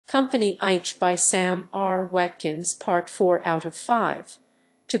Co Aytch by Sam R. Watkins, Part 4 out of 5.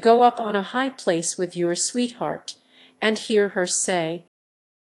 To go up on a high place with your sweetheart, and hear her say,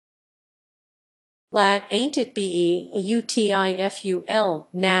 "Lad, ain't it beautiful,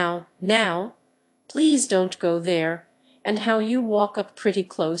 now, please don't go there," and how you walk up pretty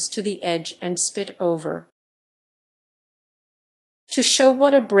close to the edge and spit over. To show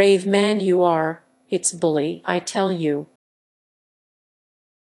what a brave man you are, it's bully, I tell you.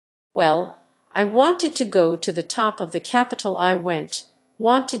 Well, I wanted to go to the top of the Capitol.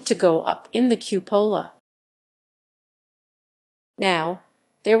 Wanted to go up in the cupola. Now,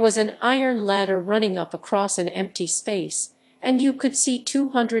 there was an iron ladder running up across an empty space, and you could see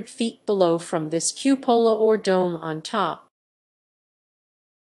 200 feet below from this cupola or dome on top.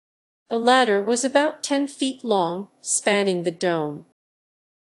 The ladder was about 10 feet long, spanning the dome.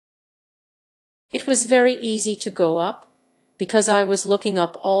 It was very easy to go up, because I was looking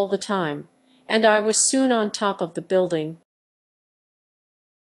up all the time, and I was soon on top of the building.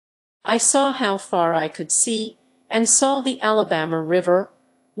 I saw how far I could see, and saw the Alabama River,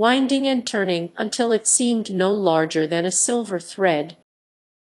 winding and turning until it seemed no larger than a silver thread.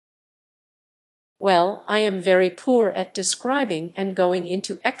 Well, I am very poor at describing and going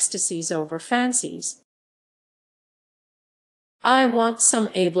into ecstasies over fancies. I want some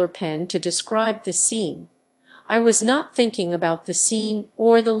abler pen to describe the scene. I was not thinking about the scene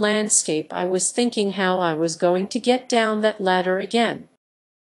or the landscape. I was thinking how I was going to get down that ladder again.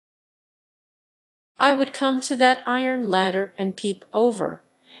 I would come to that iron ladder and peep over,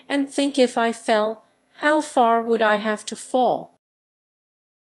 and think if I fell, how far would I have to fall?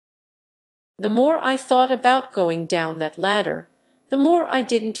 The more I thought about going down that ladder, the more I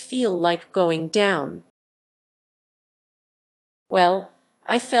didn't feel like going down. Well,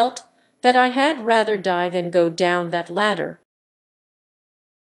 I felt that I had rather die than go down that ladder.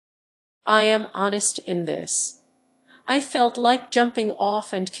 I am honest in this. I felt like jumping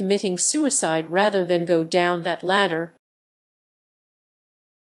off and committing suicide rather than go down that ladder.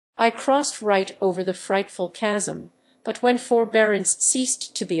 I crossed right over the frightful chasm, but when forbearance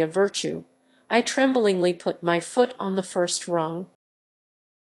ceased to be a virtue, I tremblingly put my foot on the first rung,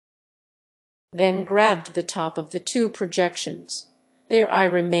 then grabbed the top of the two projections. There I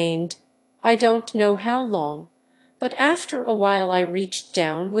remained, I don't know how long, but after a while I reached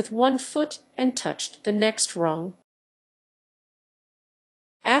down with one foot and touched the next rung.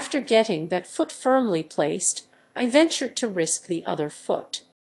 After getting that foot firmly placed, I ventured to risk the other foot.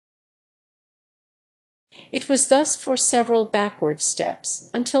 It was thus for several backward steps,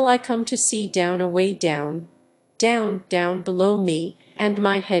 until I come to see down, away down, down below me, and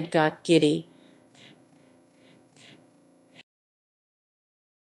my head got giddy.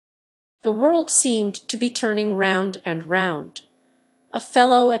 The world seemed to be turning round and round. A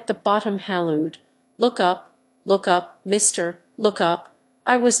fellow at the bottom hallooed, look up, mister, look up."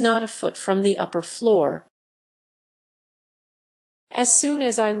 I was not a foot from the upper floor. As soon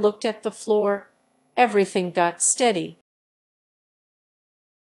as I looked at the floor, everything got steady.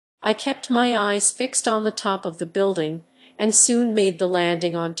 I kept my eyes fixed on the top of the building, and soon made the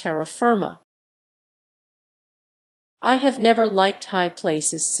landing on terra firma. I have never liked high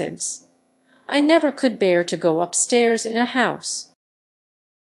places since. I never could bear to go upstairs in a house.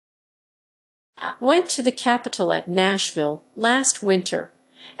 I went to the Capitol at Nashville last winter,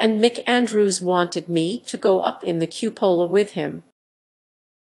 and Mick Andrews wanted me to go up in the cupola with him.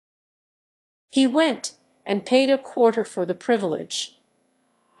 He went, and paid a quarter for the privilege.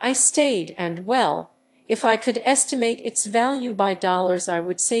 I stayed, and well, if I could estimate its value by dollars, I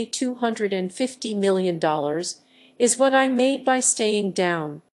would say $250 million is what I made by staying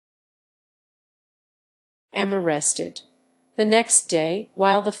down. Am arrested. The next day,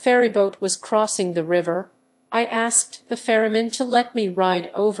 while the ferryboat was crossing the river, I asked the ferryman to let me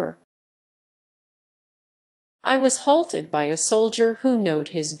ride over. I was halted by a soldier who knowed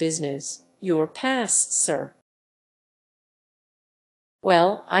his business. "Your pass, sir."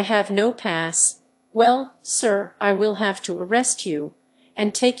 "Well, I have no pass." "Well, sir, I will have to arrest you,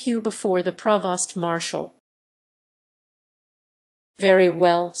 and take you before the provost marshal." "Very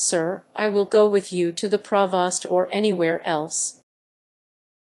well, sir, I will go with you to the provost or anywhere else."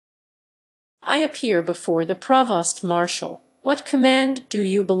 I appear before the provost marshal. "What command do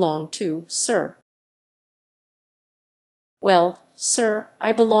you belong to, sir?" "Well, sir,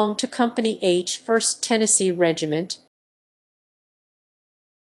 I belong to Co Aytch, 1st Tennessee Regiment.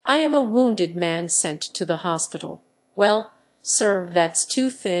 I am a wounded man sent to the hospital." "Well, sir, that's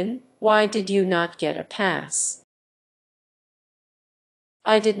too thin. Why did you not get a pass?"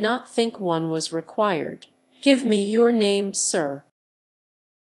 "I did not think one was required." "Give me your name, sir."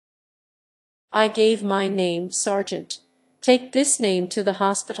 I gave my name, Sergeant. Take this name to the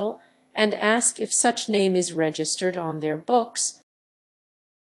hospital and ask if such name is registered on their books.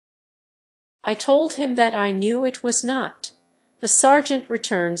 I told him that I knew it was not. The sergeant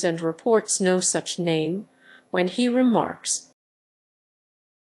returns and reports no such name, when he remarks,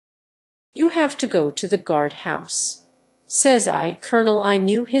 "You have to go to the guard-house." Says I, "Colonel, I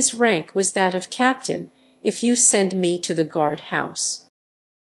knew his rank was that of captain, if you send me to the guard-house.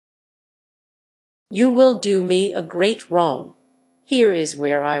 You will do me a great wrong. Here is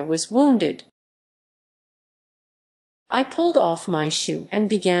where I was wounded." I pulled off my shoe and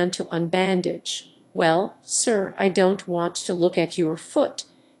began to unbandage. "Well, sir, I don't want to look at your foot,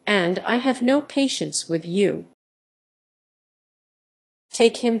 and I have no patience with you.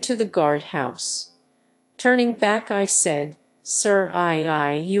 Take him to the guard-house." Turning back, I said, "Sir,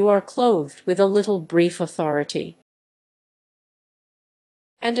 you are clothed with a little brief authority,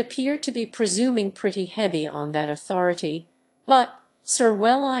 and appear to be presuming pretty heavy on that authority. But, sir,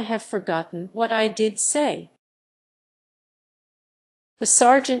 well, I have forgotten what I did say." The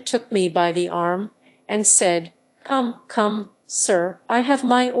sergeant took me by the arm and said, "Come, come, sir, I have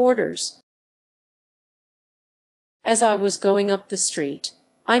my orders." As I was going up the street,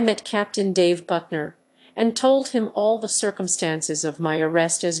 I met Captain Dave Buckner, and told him all the circumstances of my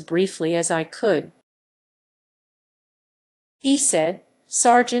arrest as briefly as I could. He said,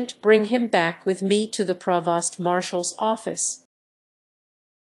 "Sergeant, bring him back with me to the provost marshal's office."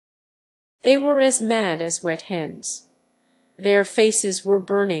 They were as mad as wet hens. Their faces were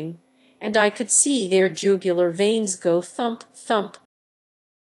burning, and I could see their jugular veins go thump, thump,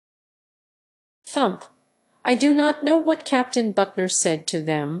 thump. I do not know what Captain Buckner said to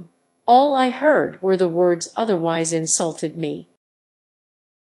them. All I heard were the words "otherwise insulted me."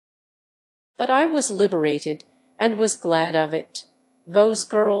 But I was liberated, and was glad of it. Those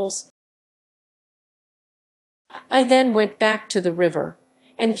girls! I then went back to the river,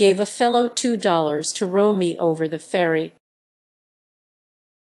 and gave a fellow $2 to row me over the ferry.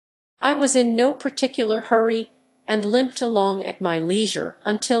 I was in no particular hurry, and limped along at my leisure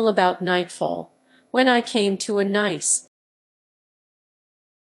until about nightfall, when I came to a nice,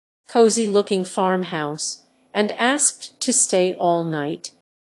 cozy-looking farmhouse, and asked to stay all night.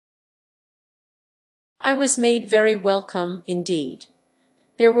 I was made very welcome indeed.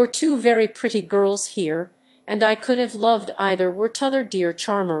 There were two very pretty girls here, and I could have loved either were t'other dear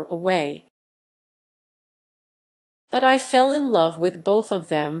charmer away. But I fell in love with both of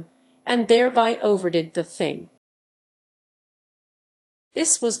them, and thereby overdid the thing.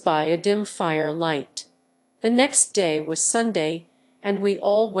 This was by a dim firelight. The next day was Sunday, and we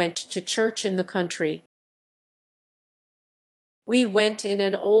all went to church in the country. We went in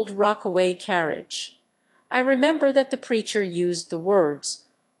an old rockaway carriage. I remember that the preacher used the words,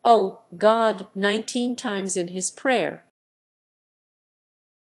 "Oh, God," 19 times in his prayer.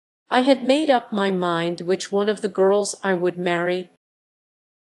 I had made up my mind which one of the girls I would marry.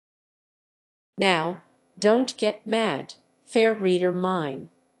 Now, don't get mad, fair reader mine.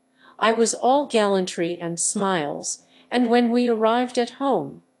 I was all gallantry and smiles, and when we arrived at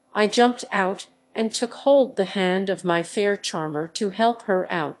home, I jumped out and took hold the hand of my fair charmer to help her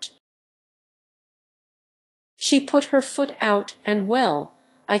out. She put her foot out, and well,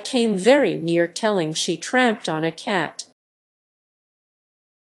 I came very near telling she tramped on a cat.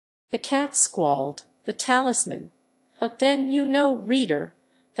 The cat squalled, the talisman. But then you know, reader,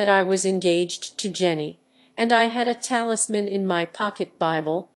 that I was engaged to Jenny, and I had a talisman in my pocket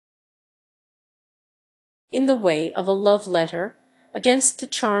Bible, in the way of a love letter, against the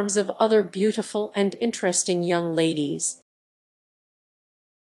charms of other beautiful and interesting young ladies.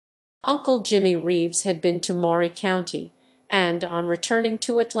 Uncle Jimmy Reeves had been to Maury County, and, on returning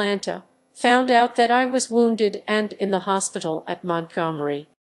to Atlanta, found out that I was wounded and in the hospital at Montgomery,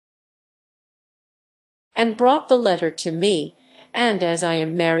 and brought the letter to me, and as I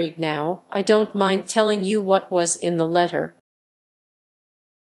am married now, I don't mind telling you what was in the letter.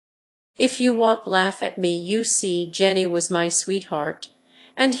 If you won't laugh at me, you see, Jenny was my sweetheart,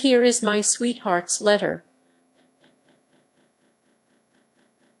 and here is my sweetheart's letter.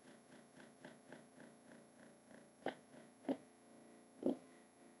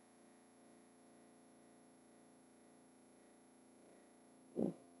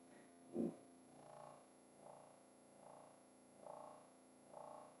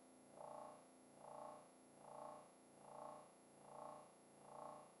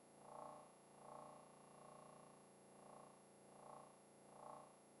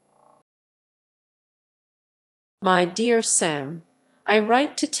 My dear Sam, I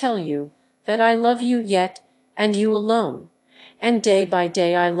write to tell you that I love you yet, and you alone, and day by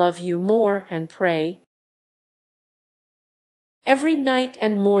day I love you more and pray every night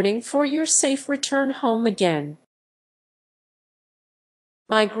and morning for your safe return home again.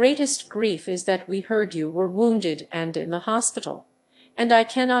 My greatest grief is that we heard you were wounded and in the hospital, and I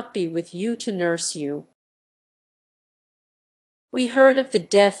cannot be with you to nurse you. We heard of the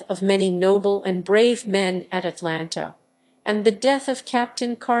death of many noble and brave men at Atlanta, and the death of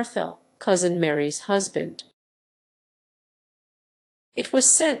Captain Carthel, Cousin Mary's husband. It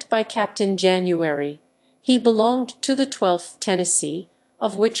was sent by Captain January. He belonged to the 12th Tennessee,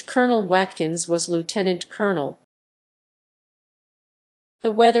 of which Colonel Watkins was lieutenant colonel.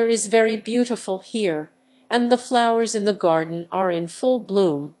 The weather is very beautiful here, and the flowers in the garden are in full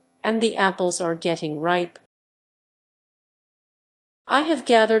bloom, and the apples are getting ripe. I have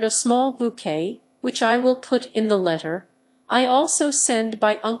gathered a small bouquet, which I will put in the letter. I also send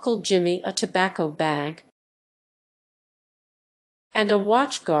by Uncle Jimmy a tobacco bag and a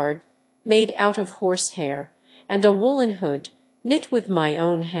watch guard made out of horsehair, and a woolen hood knit with my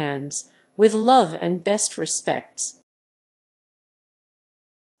own hands, with love and best respects.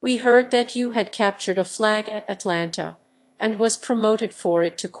 We heard that you had captured a flag at Atlanta, and was promoted for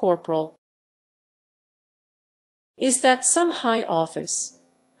it to corporal. Is that some high office?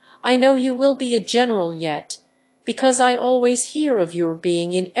 I know you will be a general yet, because I always hear of your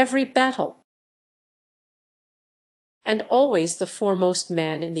being in every battle, and always the foremost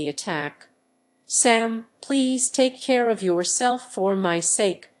man in the attack. Sam, please take care of yourself for my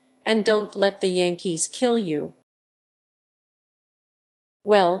sake, and don't let the Yankees kill you.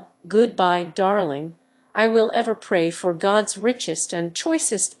 Well, goodbye, darling. I will ever pray for God's richest and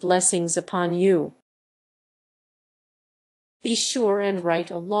choicest blessings upon you. Be sure and write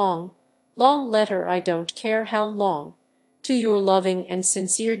a long, long letter, I don't care how long, to your loving and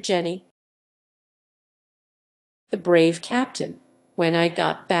sincere Jenny. The brave captain. When I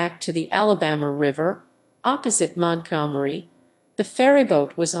got back to the Alabama River, opposite Montgomery, the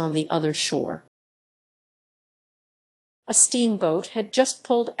ferryboat was on the other shore. A steamboat had just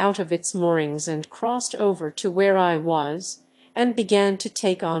pulled out of its moorings and crossed over to where I was, and began to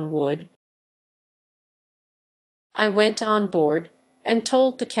take on wood. I went on board, and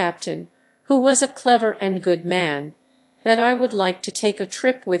told the captain, who was a clever and good man, that I would like to take a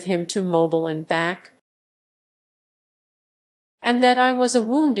trip with him to Mobile and back, and that I was a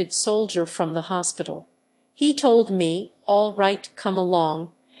wounded soldier from the hospital. He told me, all right, come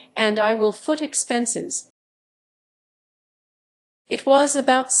along, and I will foot expenses. It was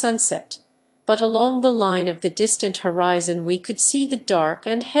about sunset, but along the line of the distant horizon we could see the dark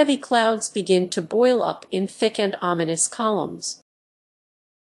and heavy clouds begin to boil up in thick and ominous columns.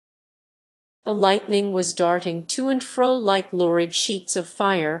 The lightning was darting to and fro like lurid sheets of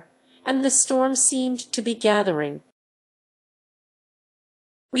fire, and the storm seemed to be gathering.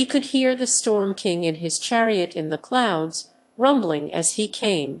 We could hear the Storm King in his chariot in the clouds, rumbling as he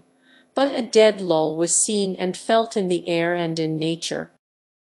came, but a dead lull was seen and felt in the air and in nature.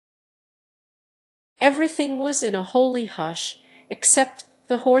 Everything was in a holy hush, except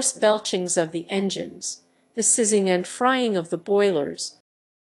the hoarse belchings of the engines, the sizzing and frying of the boilers,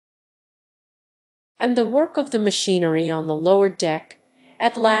 and the work of the machinery on the lower deck.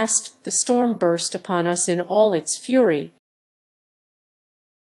 At last the storm burst upon us in all its fury.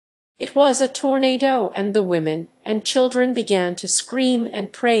 It was a tornado, and the women and children began to scream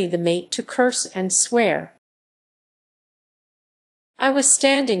and pray the mate to curse and swear. I was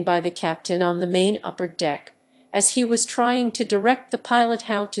standing by the captain on the main upper deck, as he was trying to direct the pilot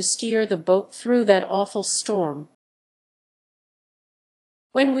how to steer the boat through that awful storm,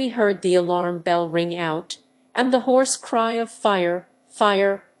 when we heard the alarm bell ring out, and the hoarse cry of fire,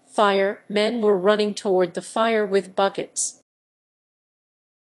 fire, fire. Men were running toward the fire with buckets,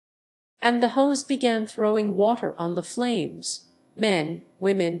 and the hose began throwing water on the flames. Men,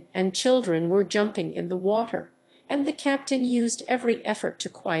 women, and children were jumping in the water, and the captain used every effort to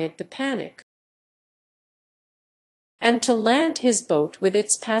quiet the panic, and to land his boat with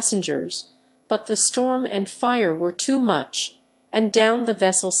its passengers, but the storm and fire were too much, and down the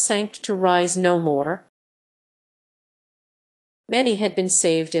vessel sank to rise no more. Many had been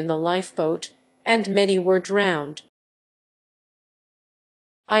saved in the lifeboat, and many were drowned.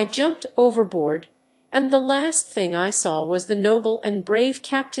 I jumped overboard, and the last thing I saw was the noble and brave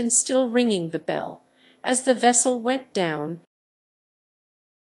captain still ringing the bell, as the vessel went down.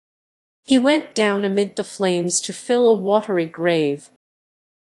 He went down amid the flames to fill a watery grave.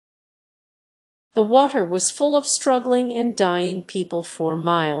 The water was full of struggling and dying people for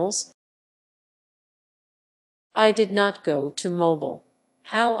miles. I did not go to Mobile.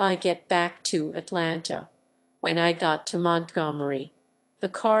 How I get back to Atlanta? When I got to Montgomery, the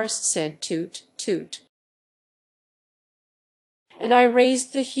cars said toot, toot. And I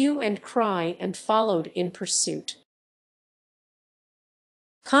raised the hue and cry and followed in pursuit.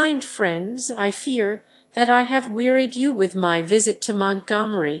 Kind friends, I fear that I have wearied you with my visit to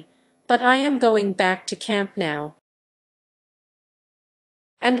Montgomery, but I am going back to camp now,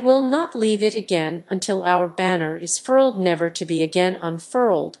 and will not leave it again until our banner is furled, never to be again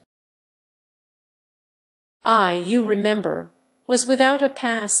unfurled. I, you remember, was without a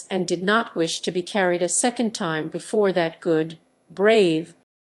pass and did not wish to be carried a second time before that good, brave,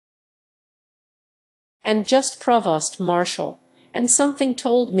 and just provost marshal, and something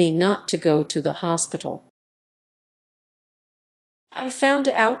told me not to go to the hospital. I found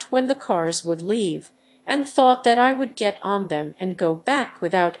out when the cars would leave, and thought that I would get on them and go back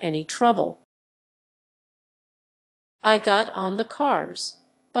without any trouble. I got on the cars,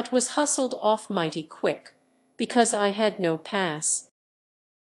 but was hustled off mighty quick, because I had no pass.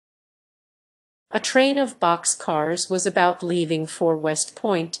 A train of box cars was about leaving for West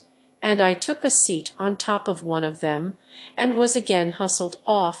Point, and I took a seat on top of one of them, and was again hustled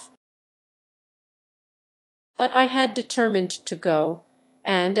off. But I had determined to go,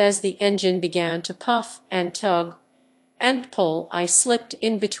 and as the engine began to puff and tug and pull, I slipped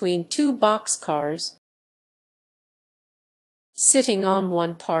in between two box cars, sitting on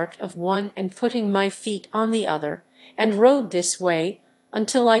one part of one and putting my feet on the other, and rode this way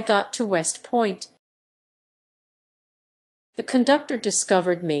until I got to West Point. The conductor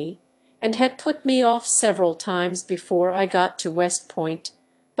discovered me, and had put me off several times before I got to West Point,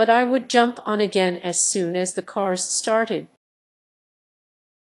 but I would jump on again as soon as the cars started.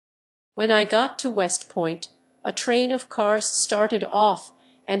 When I got to West Point, a train of cars started off,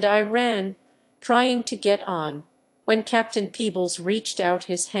 and I ran, trying to get on, when Captain Peebles reached out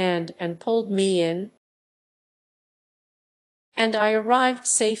his hand and pulled me in, and I arrived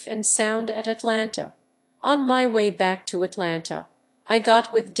safe and sound at Atlanta. On my way back to Atlanta, I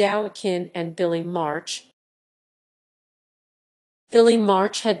got with Watkin and Billy March. Billy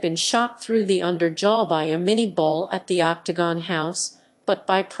March had been shot through the underjaw by a Minnie ball at the Octagon House, but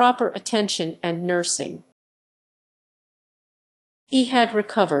by proper attention and nursing, he had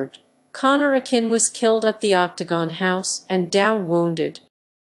recovered. Watkin was killed at the Octagon House and Dow wounded.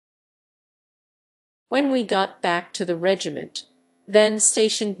 When we got back to the regiment, then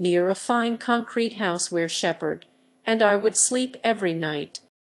stationed near a fine concrete house where Shepard and I would sleep every night,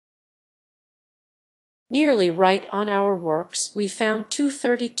 nearly right on our works, we found two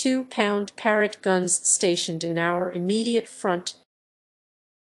 32-pound Parrott guns stationed in our immediate front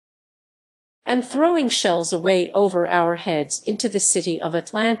and throwing shells away over our heads into the city of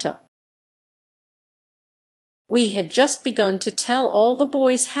Atlanta. We had just begun to tell all the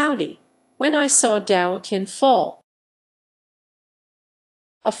boys howdy when I saw Watkin fall.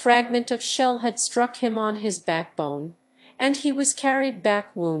 A fragment of shell had struck him on his backbone, and he was carried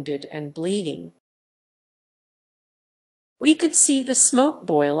back wounded and bleeding. We could see the smoke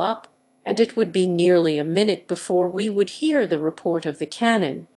boil up, and it would be nearly a minute before we would hear the report of the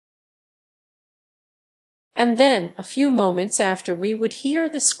cannon. And then, a few moments after, we would hear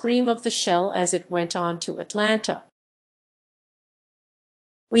the scream of the shell as it went on to Atlanta.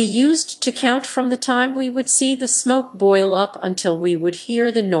 We used to count from the time we would see the smoke boil up until we would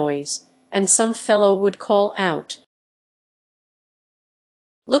hear the noise, and some fellow would call out,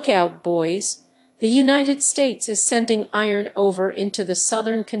 "Look out, boys! The United States is sending iron over into the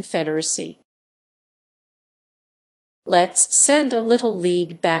Southern Confederacy. Let's send a little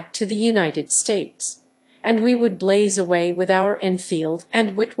lead back to the United States." And we would blaze away with our Enfield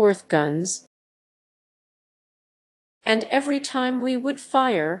and Whitworth guns, and every time we would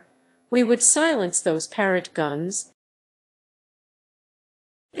fire, we would silence those Parrott guns.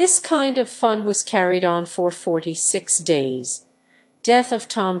 This kind of fun was carried on for 46 days. Death of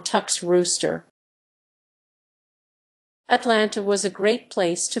Tom Tuck's rooster. Atlanta was a great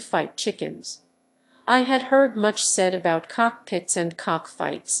place to fight chickens. I had heard much said about cockpits and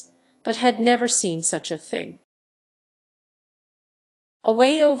cockfights, but had never seen such a thing.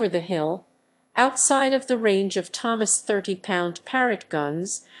 Away over the hill, outside of the range of Thomas' 30-pound Parrott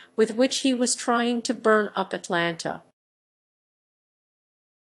guns, with which he was trying to burn up Atlanta,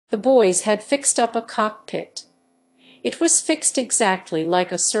 the boys had fixed up a cockpit. It was fixed exactly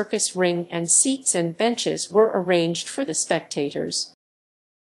like a circus ring, and seats and benches were arranged for the spectators.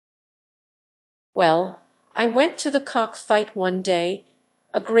 Well, I went to the cockfight one day.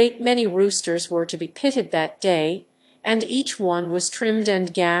 A great many roosters were to be pitted that day, and each one was trimmed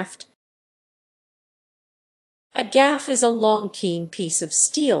and gaffed. A gaff is a long, keen piece of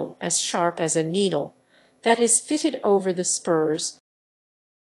steel, as sharp as a needle, that is fitted over the spurs.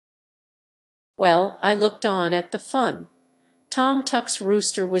 Well, I looked on at the fun. Tom Tuck's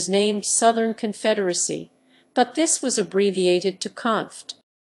rooster was named Southern Confederacy, but this was abbreviated to Conft.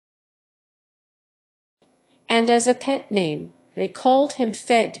 And as a pet name, they called him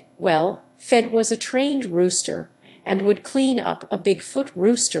Fed. Well, Fed was a trained rooster, and would clean up a Bigfoot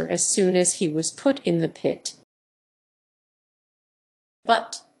rooster as soon as he was put in the pit.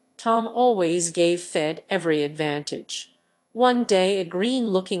 But Tom always gave Fed every advantage. One day a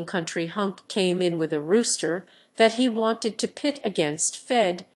green-looking country hunk came in with a rooster that he wanted to pit against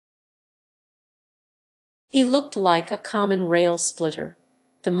Fed. He looked like a common rail splitter.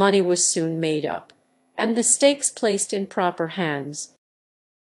 The money was soon made up, and the stakes placed in proper hands.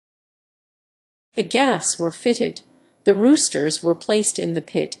 The gaffs were fitted, the roosters were placed in the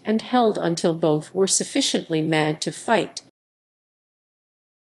pit and held until both were sufficiently mad to fight,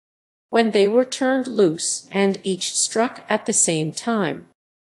 when they were turned loose and each struck at the same time.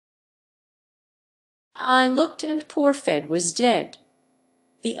 I looked, and poor Fed was dead.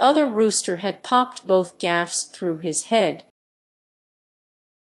 The other rooster had popped both gaffs through his head.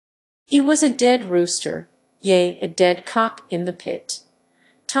 He was a dead rooster, yea, a dead cock in the pit.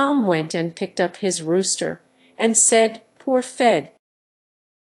 Tom went and picked up his rooster, and said, "Poor Fed,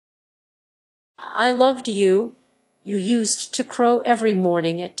 I loved you. You used to crow every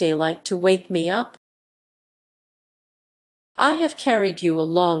morning at daylight to wake me up. I have carried you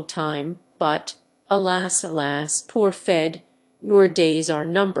a long time, but, alas, alas, poor Fed, your days are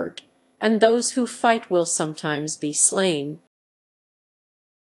numbered, and those who fight will sometimes be slain.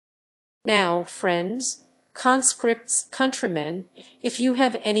 Now, friends, conscripts, countrymen, if you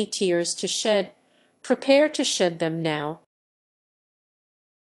have any tears to shed, prepare to shed them now.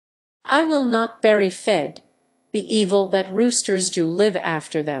 I will not bury Fed, the evil that roosters do live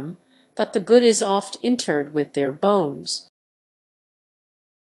after them, but the good is oft interred with their bones.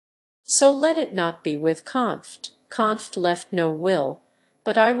 So let it not be with Conft. Conft left no will,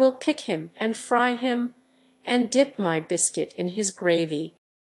 but I will pick him and fry him, and dip my biscuit in his gravy.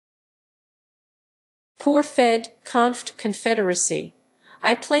 Poor Fed, Conft Confederacy,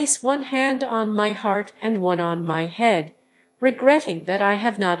 I place one hand on my heart and one on my head, regretting that I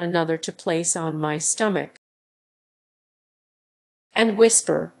have not another to place on my stomach. And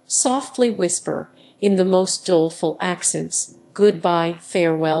whisper, softly whisper, in the most doleful accents, goodbye,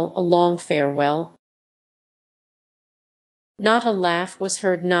 farewell, a long farewell. Not a laugh was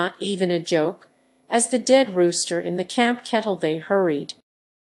heard, not even a joke, as the dead rooster in the camp kettle they hurried.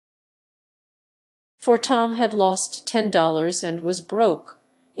 For Tom had lost $10 and was broke,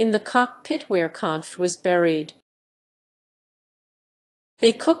 in the cockpit where Conft was buried.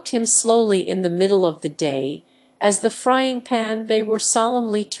 They cooked him slowly in the middle of the day, as the frying pan they were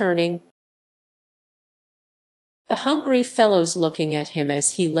solemnly turning, the hungry fellows looking at him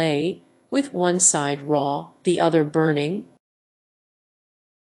as he lay, with one side raw, the other burning.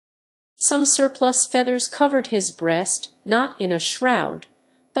 Some surplus feathers covered his breast, not in a shroud,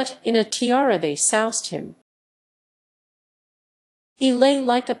 but in a tiara they soused him. He lay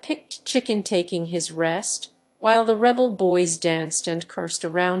like a picked chicken taking his rest, while the rebel boys danced and cursed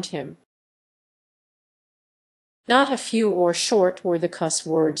around him. Not a few or short were the cuss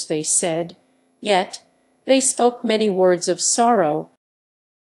words they said, yet they spoke many words of sorrow,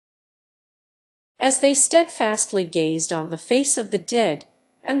 as they steadfastly gazed on the face of the dead,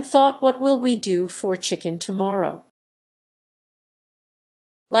 and thought, what will we do for chicken tomorrow?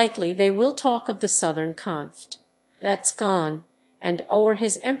 Likely they will talk of the Southern Conft, that's gone, and o'er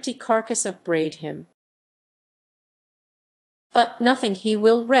his empty carcass upbraid him. But nothing he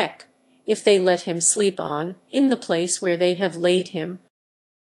will reck, if they let him sleep on, in the place where they have laid him.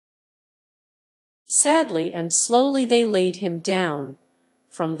 Sadly and slowly they laid him down.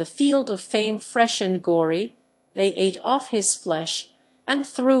 From the field of fame fresh and gory, they ate off his flesh, and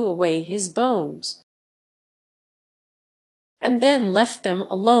threw away his bones, and then left them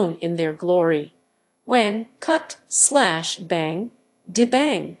alone in their glory, when cut, slash, bang,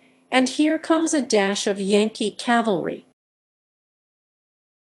 de-bang, and here comes a dash of Yankee cavalry.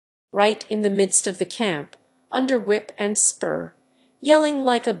 Right in the midst of the camp, under whip and spur, yelling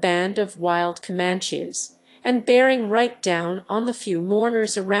like a band of wild Comanches, and bearing right down on the few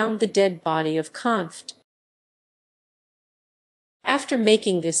mourners around the dead body of Conft. After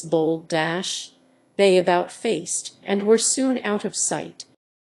making this bold dash, they about-faced, and were soon out of sight.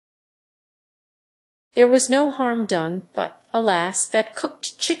 There was no harm done, but, alas, that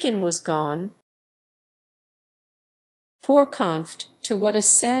cooked chicken was gone. Poor Conft, to what a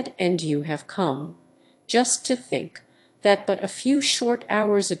sad end you have come, just to think that but a few short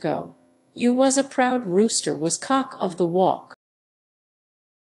hours ago You was a proud rooster, was cock of the walk,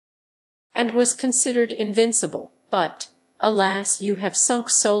 and was considered invincible, but, alas, you have sunk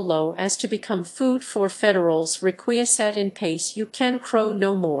so low as to become food for Federals requiescat in pace you can crow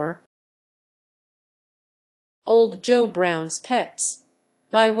no more. Old Joe Brown's Pets,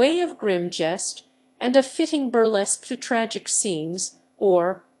 by way of grim jest, and a fitting burlesque to tragic scenes,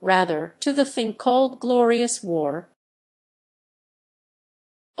 or, rather, to the thing called glorious war.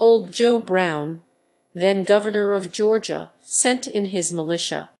 Old Joe Brown, then governor of Georgia, sent in his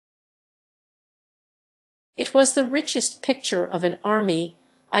militia. It was the richest picture of an army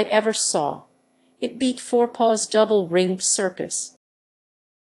I ever saw. It beat Forepaw's double-ringed circus.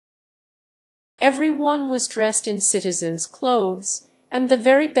 Every one was dressed in citizens' clothes, and the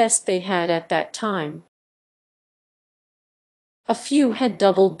very best they had at that time. A few had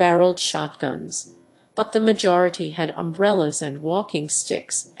double-barreled shotguns, but the majority had umbrellas and walking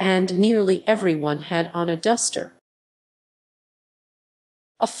sticks, and nearly everyone had on a duster,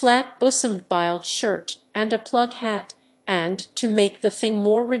 a flat-bosomed biled shirt, and a plug hat, and, to make the thing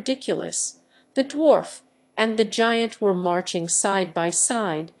more ridiculous, the dwarf and the giant were marching side by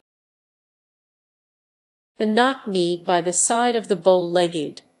side, the knock-kneed by the side of the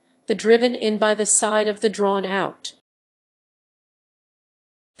bow-legged, the driven-in by the side of the drawn-out,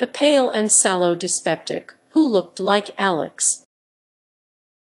 the pale and sallow dyspeptic, who looked like Alex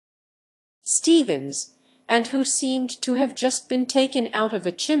Stevens, and who seemed to have just been taken out of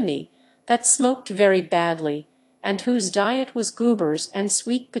a chimney that smoked very badly, and whose diet was goobers and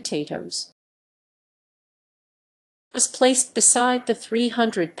sweet potatoes, was placed beside the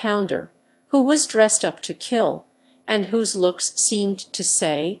 300-pounder, who was dressed up to kill, and whose looks seemed to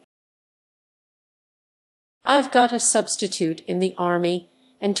say, "I've got a substitute in the army,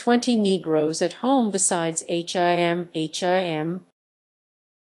 and 20 Negroes at home besides him.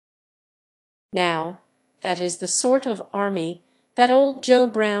 Now, that is the sort of army that old Joe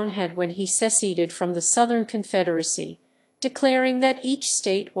Brown had when he seceded from the Southern Confederacy, declaring that each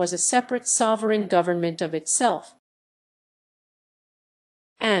state was a separate sovereign government of itself.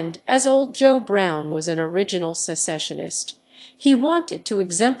 And, as old Joe Brown was an original secessionist, he wanted to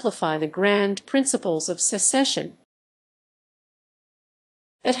exemplify the grand principles of secession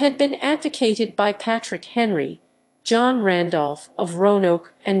that had been advocated by Patrick Henry, John Randolph of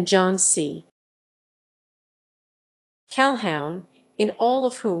Roanoke, and John C. Calhoun, in all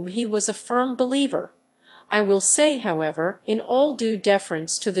of whom he was a firm believer. I will say, however, in all due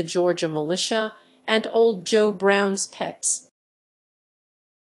deference to the Georgia militia and old Joe Brown's Pets,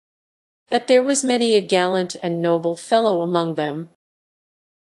 that there was many a gallant and noble fellow among them.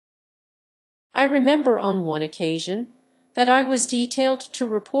 I remember on one occasion that I was detailed to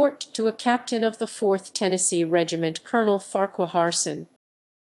report to a captain of the 4th Tennessee Regiment, Colonel Farquharson,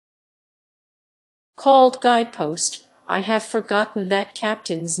 called Guidepost. I have forgotten that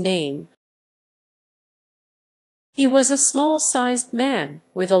captain's name. He was a small-sized man,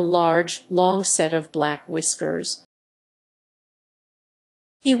 with a large, long set of black whiskers.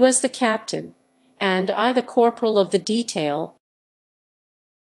 He was the captain, and I the corporal of the detail.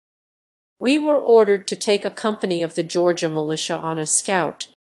 We were ordered to take a company of the Georgia militia on a scout.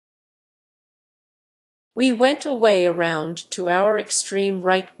 We went away around to our extreme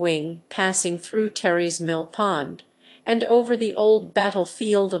right wing, passing through Terry's Mill Pond, and over the old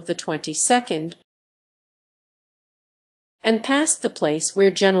battlefield of the 22nd, and past the place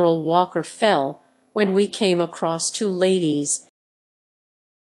where General Walker fell, when we came across 2 ladies.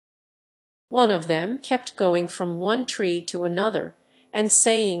 One of them kept going from one tree to another, and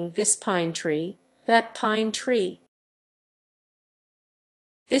saying, "This pine tree, that pine tree,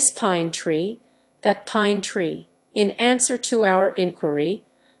 this pine tree, that pine tree." In answer to our inquiry,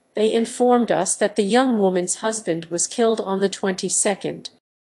 they informed us that the young woman's husband was killed on the 22nd,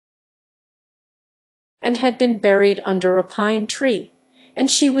 and had been buried under a pine tree,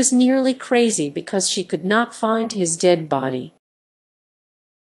 and she was nearly crazy because she could not find his dead body.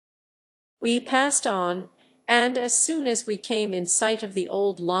 We passed on, and as soon as we came in sight of the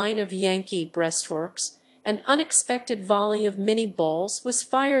old line of Yankee breastworks, an unexpected volley of Minnie balls was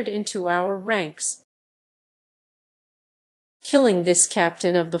fired into our ranks, killing this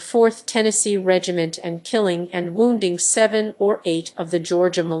captain of the 4th Tennessee Regiment and killing and wounding 7 or 8 of the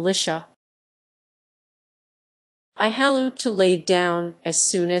Georgia militia. I hallooed to lay down as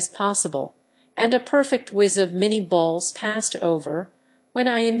soon as possible, and a perfect whiz of Minnie balls passed over, when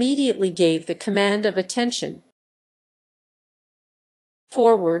I immediately gave the command of attention.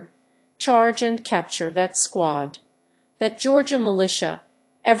 Forward, charge and capture that squad. That Georgia militia,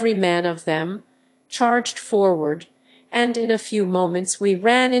 every man of them, charged forward, and in a few moments we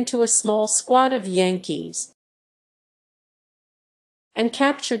ran into a small squad of Yankees and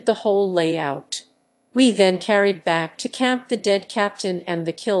captured the whole layout. We then carried back to camp the dead captain and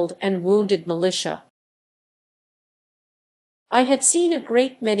the killed and wounded militia. I had seen a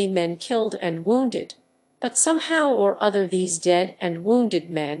great many men killed and wounded, but somehow or other these dead and wounded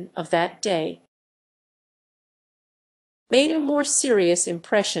men of that day made a more serious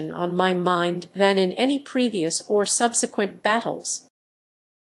impression on my mind than in any previous or subsequent battles.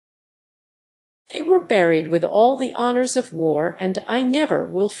 They were buried with all the honors of war, and I never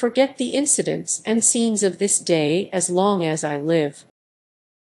will forget the incidents and scenes of this day as long as I live.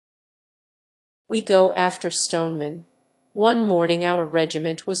 We go after Stoneman. One morning our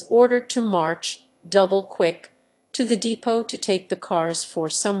regiment was ordered to march, double quick, to the depot to take the cars for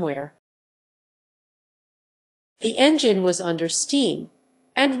somewhere. The engine was under steam,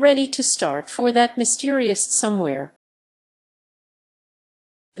 and ready to start for that mysterious somewhere.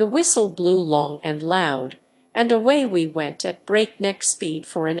 The whistle blew long and loud, and away we went at breakneck speed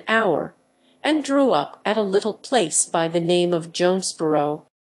for an hour, and drew up at a little place by the name of Jonesboro.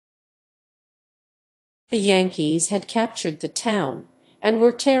 The Yankees had captured the town, and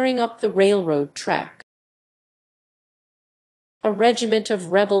were tearing up the railroad track. A regiment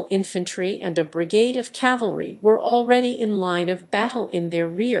of rebel infantry and a brigade of cavalry were already in line of battle in their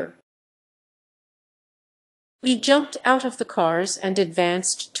rear. We jumped out of the cars and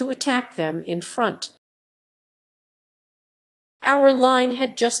advanced to attack them in front. Our line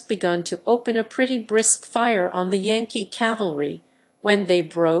had just begun to open a pretty brisk fire on the Yankee cavalry when they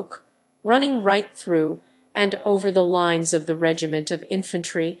broke, running right through and over the lines of the regiment of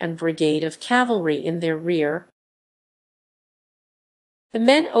infantry and brigade of cavalry in their rear, the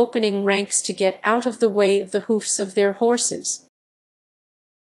men opening ranks to get out of the way of the hoofs of their horses.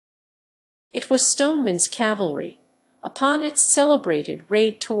 It was Stoneman's cavalry, upon its celebrated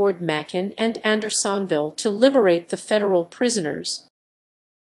raid toward Watkin and Andersonville to liberate the Federal prisoners.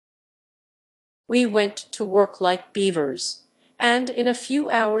 We went to work like beavers, and in a few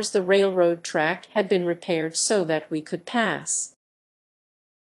hours the railroad track had been repaired so that we could pass.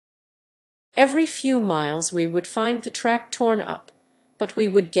 Every few miles we would find the track torn up, but we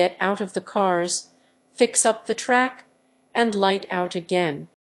would get out of the cars, fix up the track, and light out again.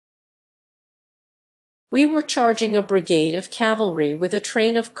 We were charging a brigade of cavalry with a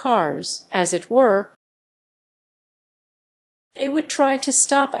train of cars, as it were. They would try to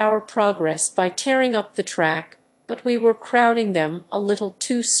stop our progress by tearing up the track, but we were crowding them a little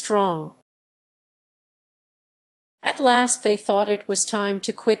too strong. At last they thought it was time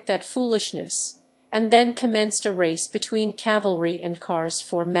to quit that foolishness, and then commenced a race between cavalry and cars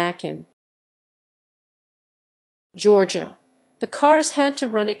for Watkin, Georgia. The cars had to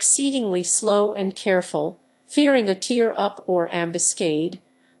run exceedingly slow and careful, fearing a tear-up or ambuscade,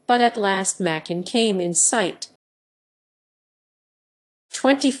 but at last Watkin came in sight.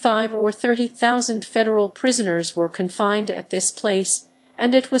 25,000 or 30,000 Federal prisoners were confined at this place,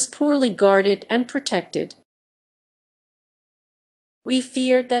 and it was poorly guarded and protected. We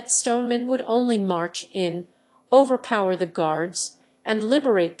feared that Stoneman would only march in, overpower the guards, and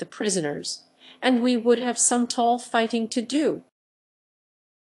liberate the prisoners, and we would have some tall fighting to do.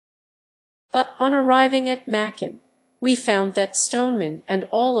 But on arriving at Watkin, we found that Stoneman and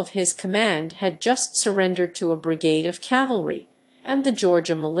all of his command had just surrendered to a brigade of cavalry and the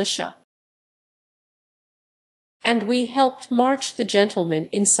Georgia militia, and we helped march the gentlemen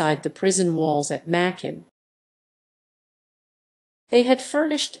inside the prison walls at Watkin. They had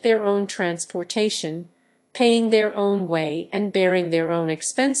furnished their own transportation, paying their own way and bearing their own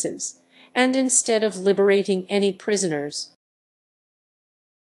expenses, and instead of liberating any prisoners,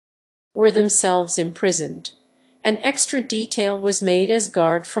 were themselves imprisoned. An extra detail was made as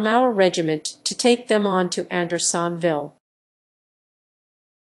guard from our regiment to take them on to Andersonville.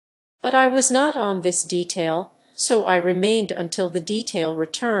 But I was not on this detail, so I remained until the detail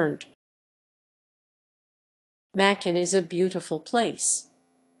returned. Watkin is a beautiful place.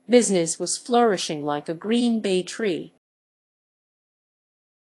 Business was flourishing like a green bay tree.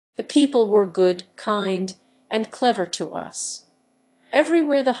 The people were good, kind, and clever to us.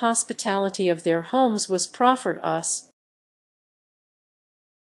 Everywhere the hospitality of their homes was proffered us.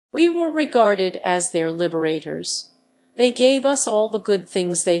 We were regarded as their liberators. They gave us all the good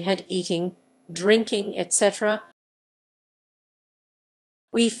things they had eating, drinking, etc.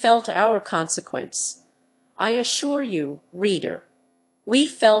 We felt our consequence. I assure you, reader, we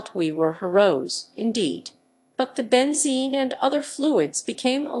felt we were heroes, indeed, but the benzine and other fluids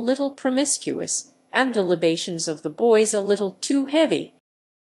became a little promiscuous, and the libations of the boys a little too heavy.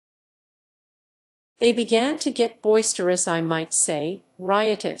 They began to get boisterous, I might say,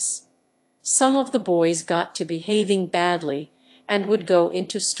 riotous. Some of the boys got to behaving badly, and would go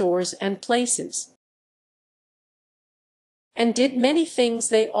into stores and places, and did many things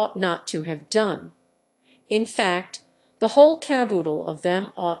they ought not to have done. In fact, the whole caboodle of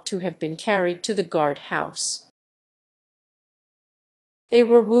them ought to have been carried to the guard-house. They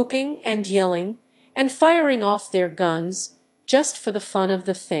were whooping and yelling and firing off their guns just for the fun of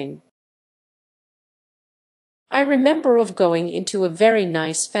the thing. I remember of going into a very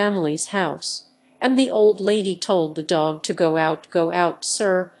nice family's house, and the old lady told the dog to go out,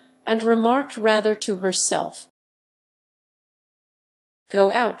 sir, and remarked rather to herself, go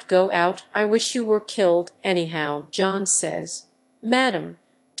out, I wish you were killed, anyhow. John says, Madam,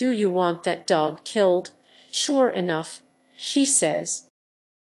 do you want that dog killed? Sure enough, she says.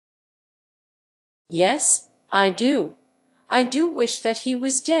 Yes, I do. I do wish that he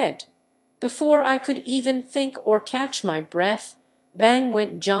was dead. Before I could even think or catch my breath, bang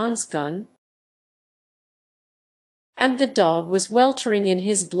went John's gun, and the dog was weltering in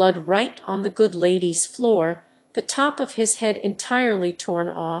his blood right on the good lady's floor, the top of his head entirely torn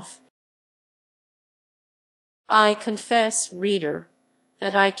off. I confess, reader,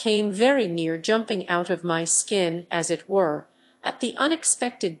 that I came very near jumping out of my skin, as it were, at the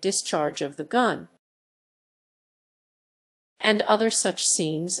unexpected discharge of the gun. And other such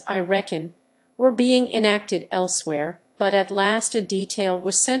scenes, I reckon, were being enacted elsewhere, but at last a detail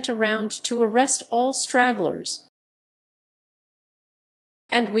was sent around to arrest all stragglers,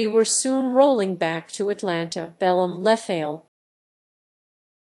 and we were soon rolling back to Atlanta, bellum lethale.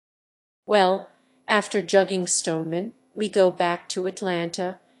 Well, after jugging Stoneman, we go back to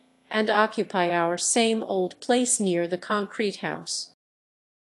Atlanta and occupy our same old place near the concrete house.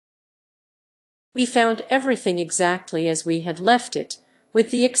 We found everything exactly as we had left it, with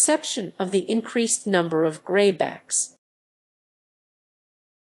the exception of the increased number of graybacks,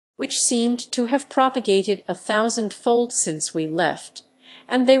 which seemed to have propagated 1,000-fold since we left,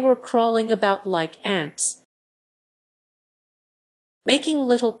 and they were crawling about like ants, making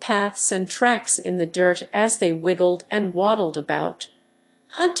little paths and tracks in the dirt as they wiggled and waddled about,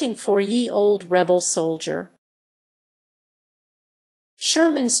 hunting for ye old rebel soldier.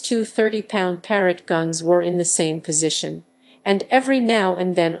 Sherman's 2 30-pound Parrott guns were in the same position, and every now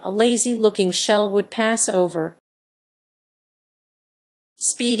and then a lazy-looking shell would pass over,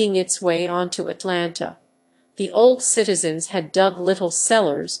 speeding its way onto Atlanta. The old citizens had dug little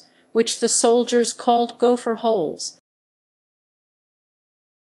cellars, which the soldiers called gopher holes,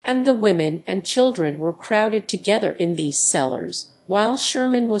 and the women and children were crowded together in these cellars, while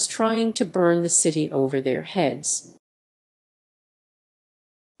Sherman was trying to burn the city over their heads.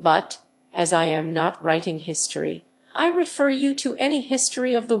 But, as I am not writing history, I refer you to any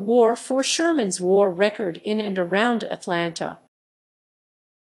history of the war for Sherman's war record in and around Atlanta.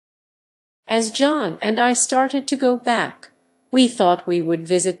 As John and I started to go back, we thought we would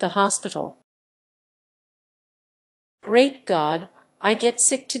visit the hospital. Great God, I get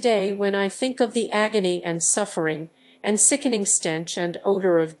sick today when I think of the agony and suffering and sickening stench and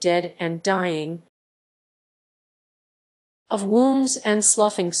odor of dead and dying, of wounds and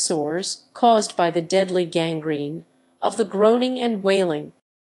sloughing sores caused by the deadly gangrene, of the groaning and wailing.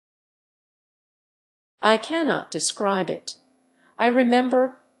 I cannot describe it. I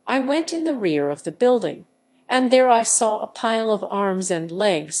remember I went in the rear of the building, and there I saw a pile of arms and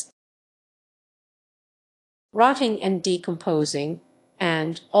legs, rotting and decomposing,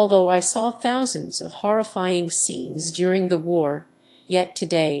 and, although I saw thousands of horrifying scenes during the war, yet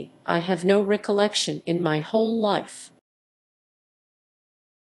today I have no recollection in my whole life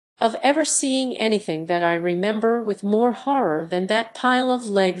of ever seeing anything that I remember with more horror than that pile of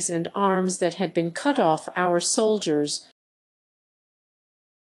legs and arms that had been cut off our soldiers.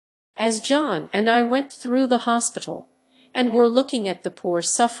 As John and I went through the hospital, and were looking at the poor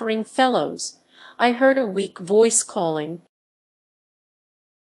suffering fellows, I heard a weak voice calling,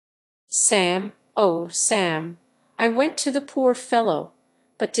 Sam, oh, Sam. I went to the poor fellow,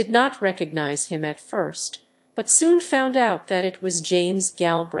 but did not recognize him at first, but soon found out that it was James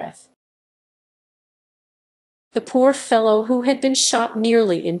Galbraith, the poor fellow who had been shot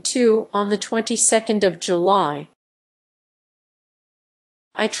nearly in two on the 22nd of July.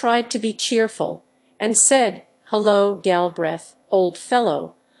 I tried to be cheerful, and said, "Hello, Galbraith, old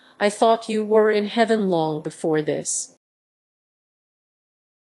fellow, I thought you were in heaven long before this."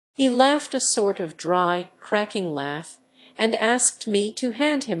 He laughed a sort of dry, cracking laugh, and asked me to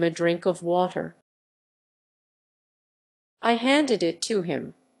hand him a drink of water. I handed it to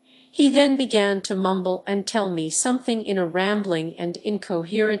him. He then began to mumble and tell me something in a rambling and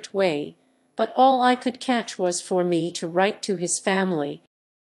incoherent way, but all I could catch was for me to write to his family,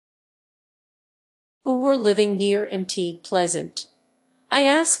 who were living near Mtd Pleasant. I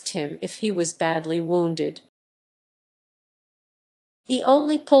asked him if he was badly wounded. He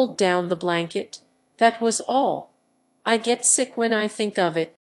only pulled down the blanket. That was all. I get sick when I think of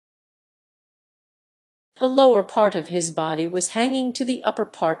it. The lower part of his body was hanging to the upper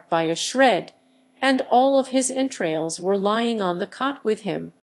part by a shred, and all of his entrails were lying on the cot with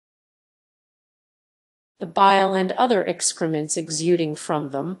him, the bile and other excrements exuding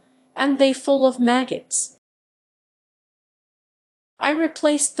from them, and they full of maggots. I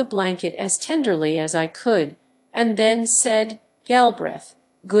replaced the blanket as tenderly as I could, and then said, "Galbraith,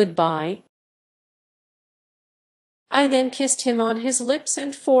 good-bye." I then kissed him on his lips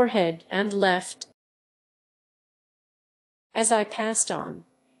and forehead and left. As I passed on,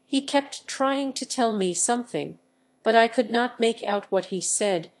 he kept trying to tell me something, but I could not make out what he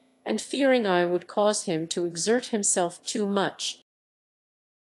said, and fearing I would cause him to exert himself too much,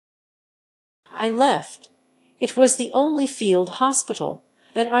 I left. It was the only field hospital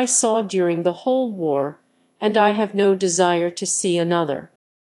that I saw during the whole war, and I have no desire to see another.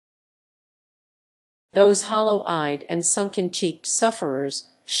 Those hollow-eyed and sunken-cheeked sufferers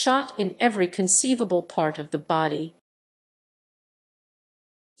shot in every conceivable part of the body,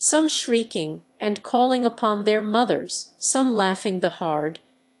 some shrieking and calling upon their mothers, some laughing the hard,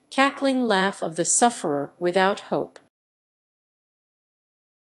 cackling laugh of the sufferer without hope,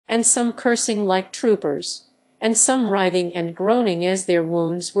 and some cursing like troopers, and some writhing and groaning as their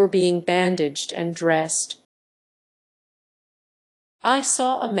wounds were being bandaged and dressed. I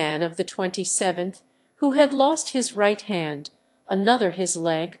saw a man of the 27th who had lost his right hand, another his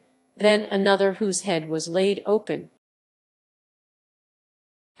leg, then another whose head was laid open,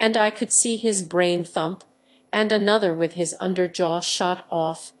 and I could see his brain thump, and another with his under jaw shot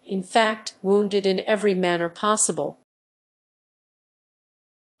off, in fact, wounded in every manner possible.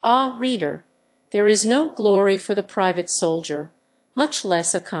 Ah, reader, there is no glory for the private soldier, much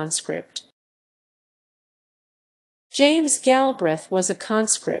less a conscript. James Galbraith was a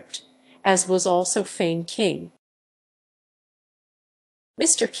conscript, as was also Fane King.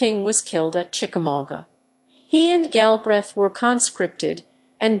 Mr. King was killed at Chickamauga. He and Galbraith were conscripted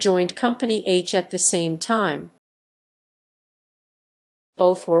and joined Company H at the same time.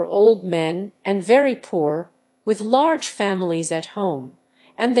 Both were old men and very poor, with large families at home,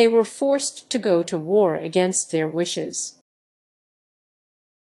 and they were forced to go to war against their wishes,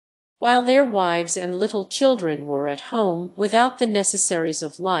 while their wives and little children were at home without the necessaries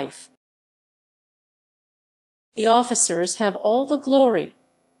of life. The officers have all the glory.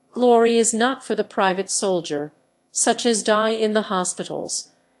 Glory is not for the private soldier, such as die in the hospitals,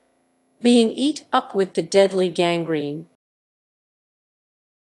 being eat up with the deadly gangrene,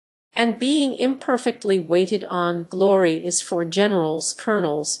 and being imperfectly waited on. Glory is for generals,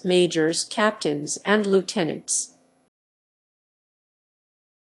 colonels, majors, captains, and lieutenants.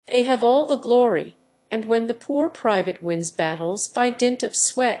 They have all the glory, and when the poor private wins battles by dint of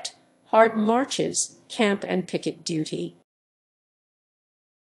sweat, hard marches, camp and picket duty,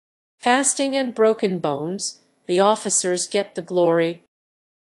 fasting and broken bones, the officers get the glory.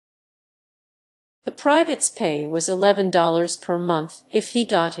 The private's pay was $11 per month if he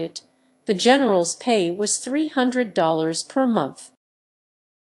got it. The general's pay was $300 per month,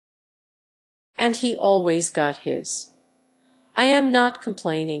 and he always got his. I am not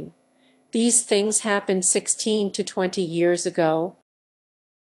complaining. These things happened 16 to 20 years ago.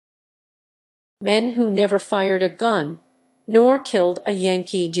 Men who never fired a gun, nor killed a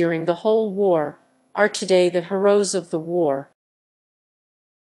Yankee during the whole war, are today the heroes of the war.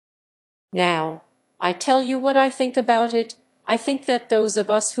 Now, I tell you what I think about it. I think that those of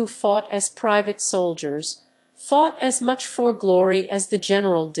us who fought as private soldiers fought as much for glory as the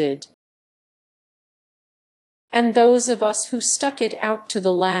general did. And those of us who stuck it out to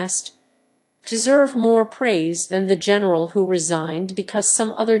the last deserve more praise than the general who resigned because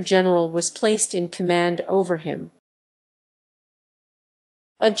some other general was placed in command over him.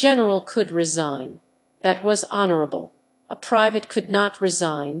 A general could resign. That was honorable. A private could not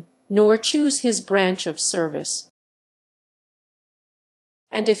resign, nor choose his branch of service.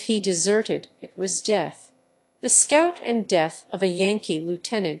 And if he deserted, it was death, the scout and death of a Yankee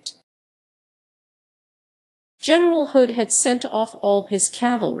lieutenant. General Hood had sent off all his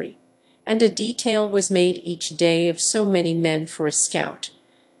cavalry, and a detail was made each day of so many men for a scout,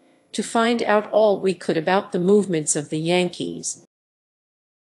 to find out all we could about the movements of the Yankees.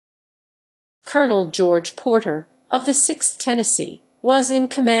 Colonel George Porter, of the 6th Tennessee, was in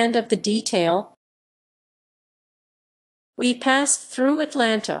command of the detail. We passed through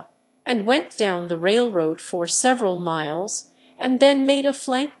Atlanta, and went down the railroad for several miles, and then made a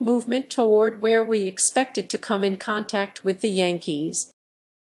flank movement toward where we expected to come in contact with the Yankees.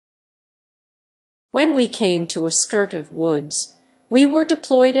 When we came to a skirt of woods, we were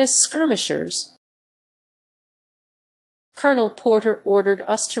deployed as skirmishers. Colonel Porter ordered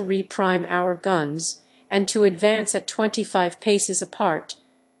us to reprime our guns and to advance at 25 paces apart,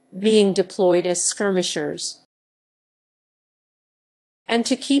 being deployed as skirmishers, and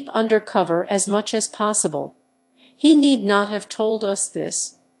to keep under cover as much as possible. He need not have told us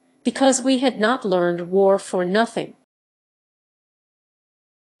this, because we had not learned war for nothing.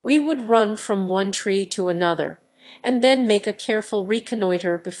 We would run from one tree to another, and then make a careful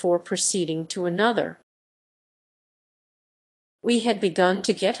reconnoiter before proceeding to another. We had begun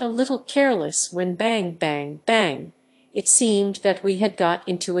to get a little careless when bang, bang, bang, it seemed that we had got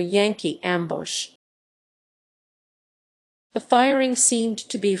into a Yankee ambush. The firing seemed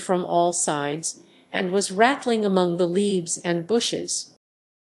to be from all sides, and was rattling among the leaves and bushes.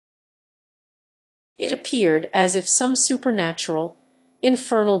 It appeared as if some supernatural,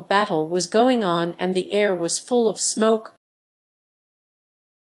 infernal battle was going on, and the air was full of smoke.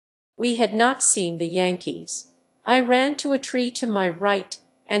 We had not seen the Yankees. I ran to a tree to my right,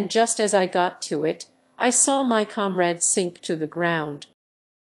 and just as I got to it, I saw my comrade sink to the ground.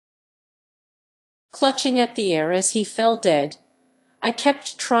 Clutching at the air as he fell dead, I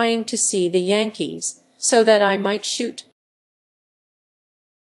kept trying to see the Yankees, so that I might shoot.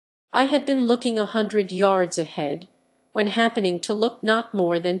 I had been looking 100 yards ahead, when happening to look not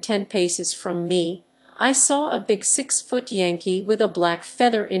more than 10 paces from me, I saw a big 6-foot Yankee with a black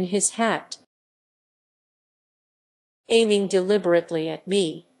feather in his hat. Aiming deliberately at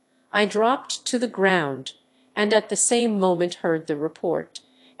me, I dropped to the ground, and at the same moment heard the report,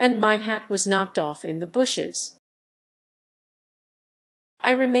 and my hat was knocked off in the bushes.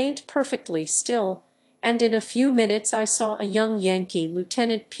 I remained perfectly still, and in a few minutes I saw a young Yankee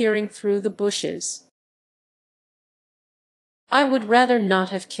lieutenant peering through the bushes. I would rather not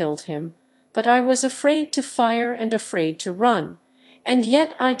have killed him, but I was afraid to fire and afraid to run, and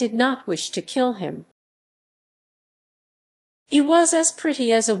yet I did not wish to kill him. He was as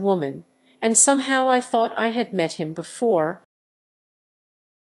pretty as a woman, and somehow I thought I had met him before.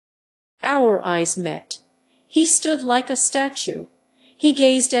 Our eyes met. He stood like a statue. He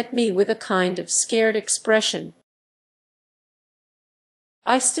gazed at me with a kind of scared expression.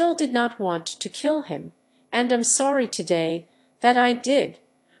 I still did not want to kill him, and am sorry today that I did,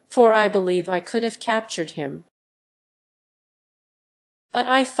 for I believe I could have captured him. But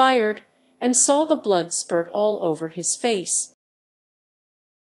I fired, and saw the blood spurt all over his face.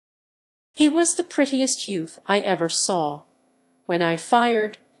 He was the prettiest youth I ever saw. When I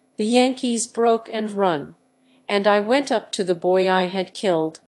fired, the Yankees broke and run, and I went up to the boy I had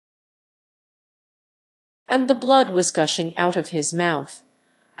killed, and the blood was gushing out of his mouth.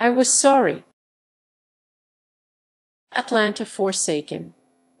 I was sorry. Atlanta forsaken.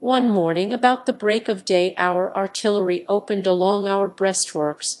 One morning about the break of day our artillery opened along our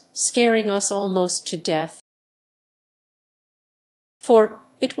breastworks, scaring us almost to death. For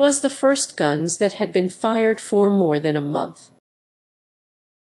it was the first guns that had been fired for more than a month.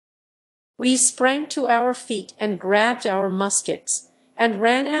 We sprang to our feet and grabbed our muskets, and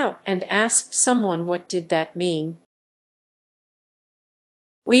ran out and asked someone what did that mean.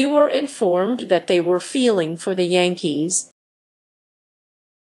 We were informed that they were feeling for the Yankees.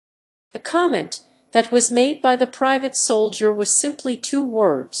 The comment that was made by the private soldier was simply 2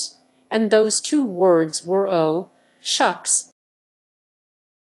 words, and those 2 words were, "Oh, shucks."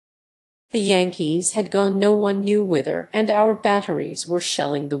 The Yankees had gone no one knew whither, and our batteries were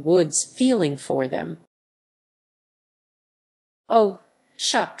shelling the woods, feeling for them. "Oh,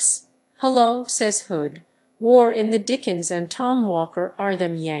 shucks. Hullo," says Hood. "War in the Dickens and Tom Walker are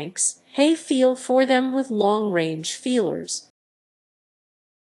them Yanks. Hey, feel for them with long-range feelers."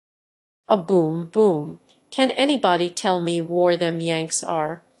 A boom, boom. Can anybody tell me war them Yanks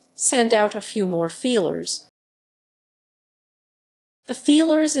are? Send out a few more feelers. The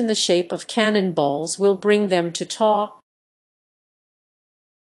feelers in the shape of cannonballs will bring them to talk.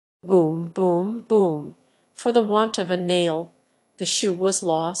 Boom, boom, boom. For the want of a nail, the shoe was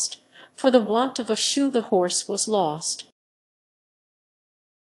lost. For the want of a shoe, the horse was lost.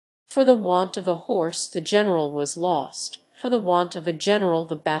 For the want of a horse, the general was lost. For the want of a general,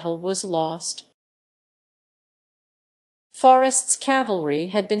 the battle was lost. Forrest's cavalry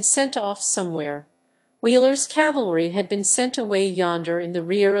had been sent off somewhere. Wheeler's cavalry had been sent away yonder in the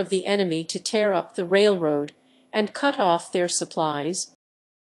rear of the enemy to tear up the railroad and cut off their supplies,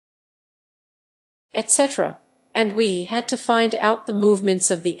 etc. and we had to find out the movements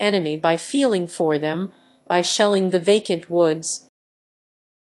of the enemy by feeling for them, by shelling the vacant woods.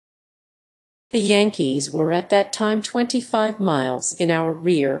 The Yankees were at that time 25 miles in our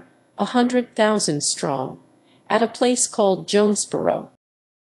rear, 100,000 strong, at a place called Jonesboro.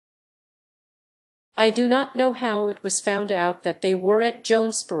 I do not know how it was found out that they were at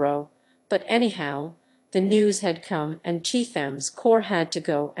Jonesboro, but anyhow, the news had come and Chetham's corps had to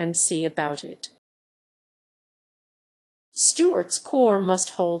go and see about it. Stuart's corps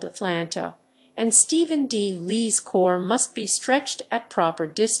must hold Atlanta, and Stephen D. Lee's corps must be stretched at proper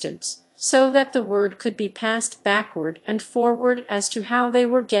distance, so that the word could be passed backward and forward as to how they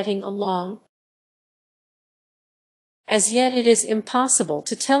were getting along. As yet it is impossible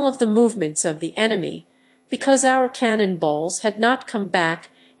to tell of the movements of the enemy, because our cannonballs had not come back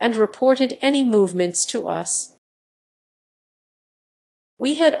and reported any movements to us.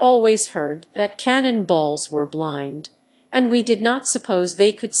 We had always heard that cannonballs were blind, and we did not suppose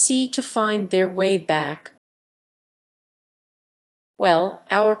they could see to find their way back. Well,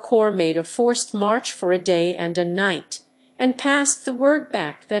 our corps made a forced march for a day and a night, and passed the word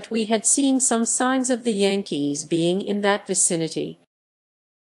back that we had seen some signs of the Yankees being in that vicinity,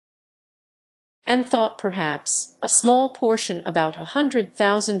 and thought perhaps a small portion, about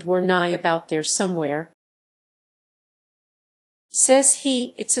 100,000, were nigh about there somewhere. Says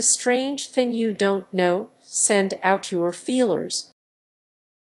he, "It's a strange thing you don't know. Send out your feelers."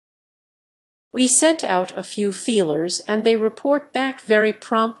 We sent out a few feelers, and they report back very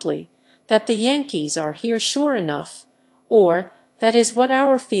promptly that the Yankees are here sure enough, or that is what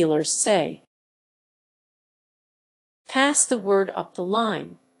our feelers say. Pass the word up the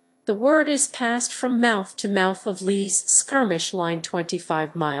line. The word is passed from mouth to mouth of Lee's skirmish line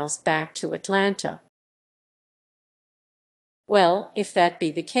 25 miles back to Atlanta. Well, if that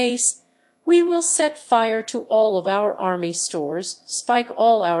be the case, we will set fire to all of our army stores, spike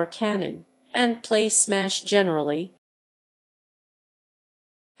all our cannon, and play smash generally,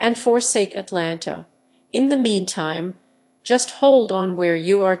 and forsake Atlanta. In the meantime, just hold on where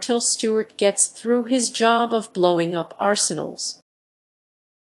you are till Stuart gets through his job of blowing up arsenals,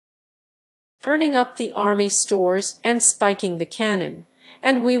 burning up the army stores, and spiking the cannon,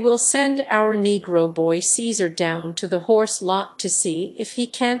 and we will send our Negro boy Caesar down to the horse lot to see if he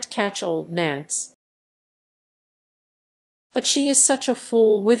can't catch old Nance. But she is such a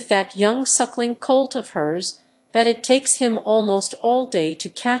fool with that young suckling colt of hers that it takes him almost all day to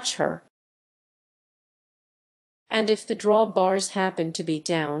catch her. And if the drawbars happen to be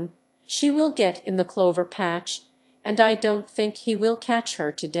down, she will get in the clover patch, and I don't think he will catch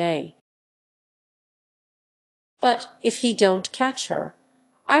her today. But if he don't catch her,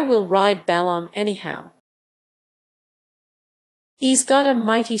 I will ride Balaam anyhow. He's got a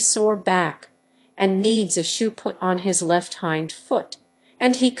mighty sore back, and needs a shoe put on his left hind foot,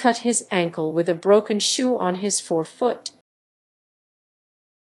 and he cut his ankle with a broken shoe on his forefoot,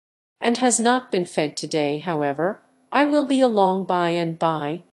 and has not been fed today. However, I will be along by and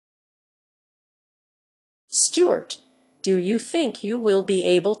by. Stuart, do you think you will be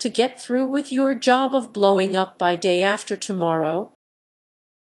able to get through with your job of blowing up by day after tomorrow?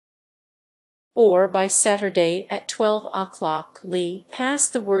 Or by Saturday at 12 o'clock? Lee, pass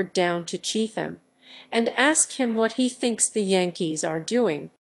the word down to Chetham, and ask him what he thinks the Yankees are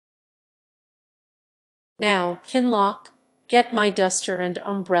doing. Now, Kinloch, get my duster and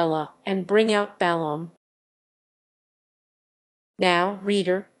umbrella, and bring out Balaam. Now,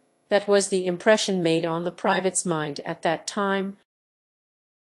 reader, that was the impression made on the private's mind at that time.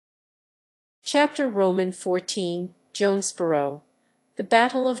 Chapter Roman 14, Jonesboro. The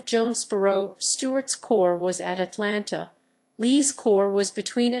Battle of Jonesboro. Stuart's corps was at Atlanta. Lee's corps was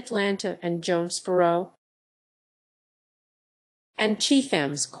between Atlanta and Jonesboro, and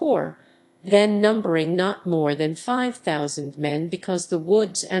Chetham's corps, then numbering not more than 5,000 men, because the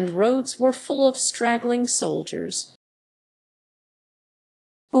woods and roads were full of straggling soldiers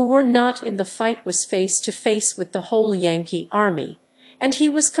who were not in the fight, was face to face with the whole Yankee army, and he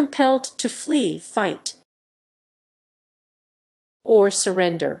was compelled to flee, fight, or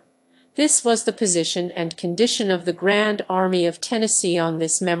surrender. This was the position and condition of the Grand Army of Tennessee on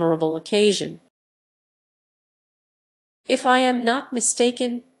this memorable occasion. If I am not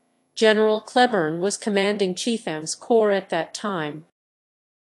mistaken, General Cleburne was commanding Chetham's corps at that time.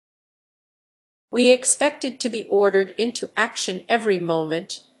 We expected to be ordered into action every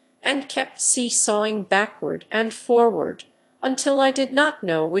moment, and kept seesawing backward and forward until I did not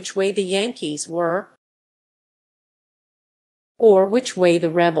know which way the Yankees were, or which way the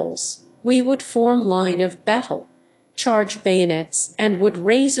rebels. We would form line of battle, charge bayonets, and would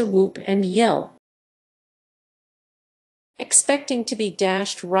raise a whoop and yell. expecting to be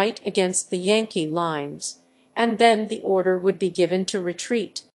dashed right against the Yankee lines, and then the order would be given to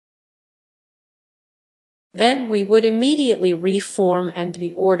retreat. Then we would immediately reform and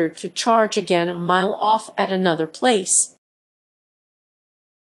be ordered to charge again a mile off at another place.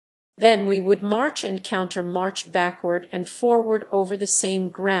 Then we would march and counter-march backward and forward over the same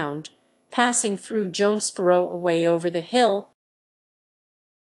ground, passing through Jonesboro away over the hill,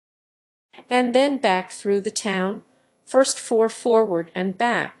 and then back through the town, first forward and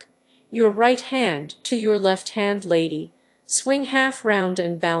back, your right hand to your left hand, lady, swing half round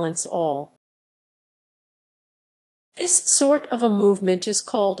and balance all. This sort of a movement is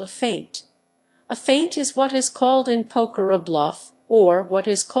called a feint. A feint is what is called in poker a bluff, or what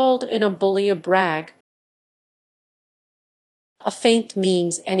is called in a bully a brag. A feint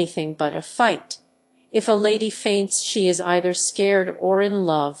means anything but a fight. If a lady feints, she is either scared or in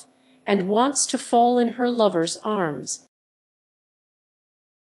love, and wants to fall in her lover's arms.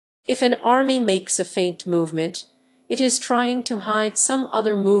 If an army makes a feint movement, it is trying to hide some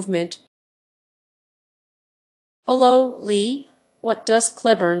other movement. Hullo, Lee, what does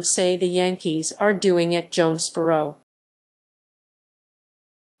Cleburne say the Yankees are doing at Jonesboro?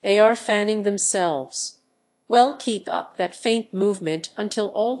 They are fanning themselves. Well, keep up that feint movement until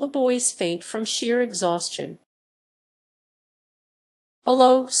all the boys faint from sheer exhaustion.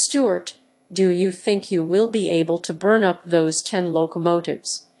 Hullo, Stuart, do you think you will be able to burn up those 10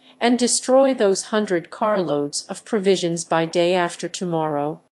 locomotives, and destroy those 100 carloads of provisions by day after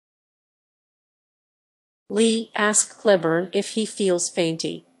tomorrow? Lee, ask Cleburne if he feels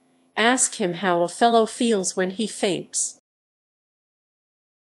fainty. Ask him how a fellow feels when he faints.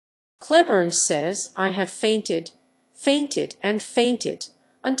 Cleburne says, I have fainted, fainted and fainted,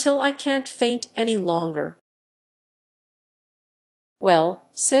 until I can't faint any longer. Well,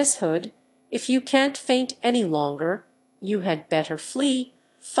 says Hood, if you can't faint any longer, you had better flee,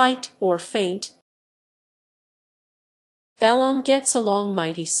 fight or faint. Ballon gets along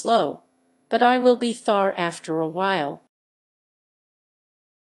mighty slow, but I will be thar after a while.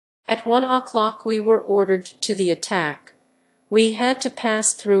 At 1 o'clock we were ordered to the attack. We had to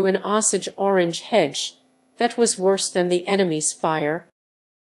pass through an Osage orange hedge that was worse than the enemy's fire.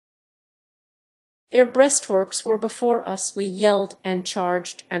 Their breastworks were before us. We yelled and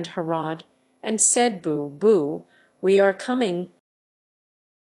charged and hurrahed, and said, boo, boo, we are coming.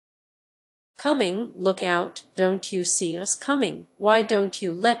 Coming, look out, don't you see us coming? Why don't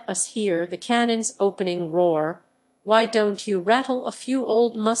you let us hear the cannon's opening roar? Why don't you rattle a few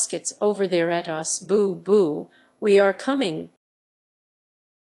old muskets over there at us? Boo, boo, we are coming.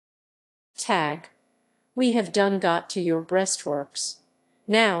 Tag. We have done got to your breastworks.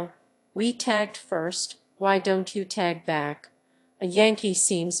 Now, we tagged first, why don't you tag back? A Yankee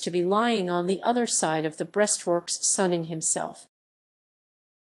seems to be lying on the other side of the breastworks sunning himself,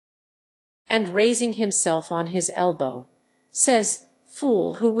 and raising himself on his elbow, says,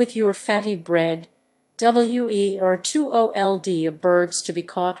 fool, who with your fatty bread, we are too old a birds to be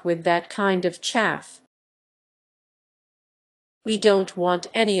caught with that kind of chaff. We don't want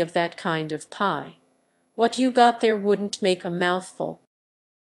any of that kind of pie. What you got there wouldn't make a mouthful.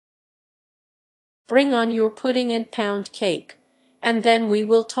 Bring on your pudding and pound cake, and then we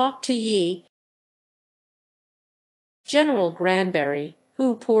will talk to ye. General Granberry,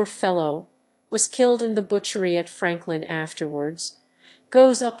 who, poor fellow, was killed in the butchery at Franklin afterwards,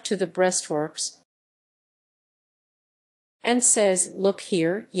 goes up to the breastworks and says, look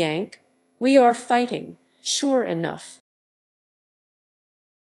here, Yank, we are fighting, sure enough.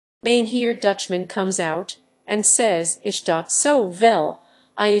 Mynheer Dutchman comes out and says, ich dat so wel,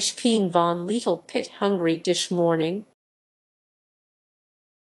 I ish peen von little pit hungry dish morning.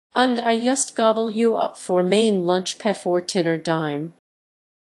 And I just gobble you up for main lunch before tinner dime.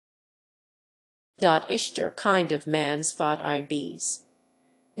 Dat ish der kind of mans vat I bees.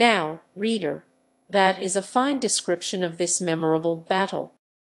 Now, reader, that is a fine description of this memorable battle.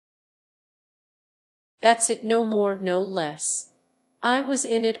 That's it, no more, no less. I was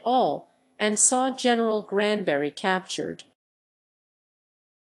in it all, and saw General Granberry captured.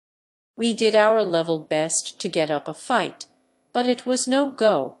 We did our level best to get up a fight, but it was no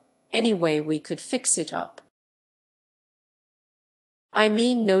go, any way we could fix it up. I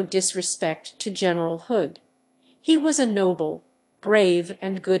mean no disrespect to General Hood. He was a noble, brave,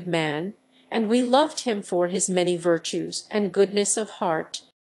 and good man, and we loved him for his many virtues and goodness of heart.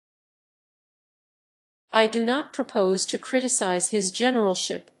 I do not propose to criticize his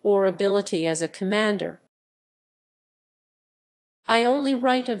generalship or ability as a commander. I only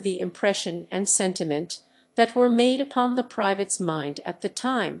write of the impression and sentiment that were made upon the private's mind at the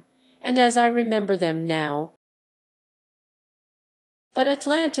time, and as I remember them now. But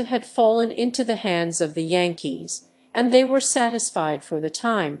Atlanta had fallen into the hands of the Yankees, and they were satisfied for the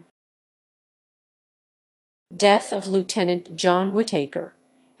time. Death of Lieutenant John Whitaker.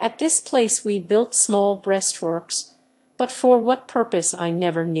 At this place we built small breastworks, but for what purpose I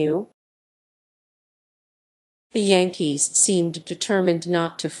never knew. The Yankees seemed determined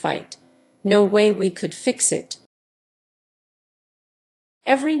not to fight. No way we could fix it.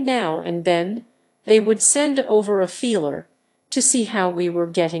 Every now and then they would send over a feeler to see how we were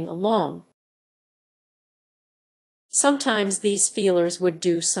getting along. Sometimes these feelers would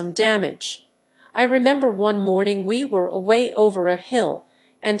do some damage. I remember one morning we were away over a hill,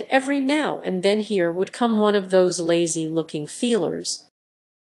 and every now and then here would come one of those lazy-looking feelers,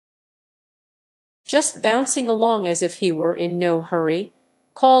 just bouncing along as if he were in no hurry,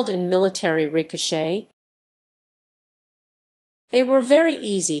 called in military ricochet. They were very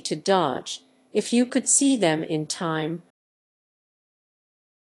easy to dodge, if you could see them in time.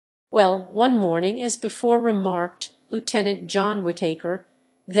 Well, one morning, as before remarked, Lieutenant John Whitaker,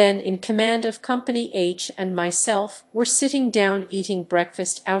 then in command of Company H, and myself were sitting down eating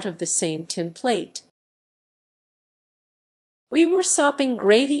breakfast out of the same tin plate. We were sopping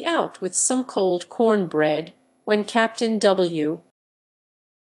gravy out with some cold cornbread, when Captain W.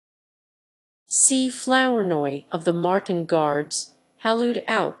 C. Flournoy of the Martin Guards hallooed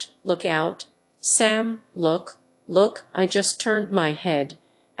out, "Look out, Sam, look, look!" I just turned my head,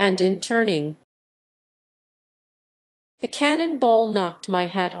 and in turning, the cannon-ball knocked my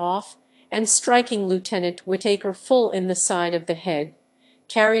hat off, and striking Lieutenant Whitaker full in the side of the head,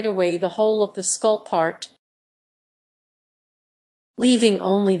 carried away the whole of the skull part, leaving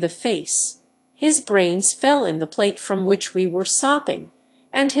only the face. His brains fell in the plate from which we were sopping,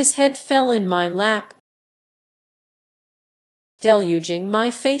 and his head fell in my lap, deluging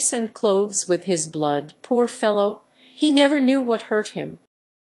my face and clothes with his blood. Poor fellow, he never knew what hurt him.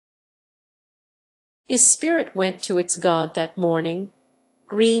 His spirit went to its God that morning.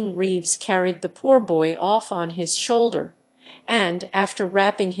 Green Reeves carried the poor boy off on his shoulder, and, after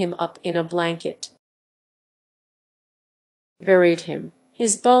wrapping him up in a blanket, buried him.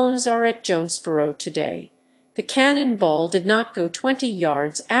 His bones are at Jonesboro today. The cannon-ball did not go 20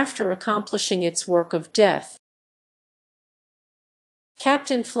 yards after accomplishing its work of death.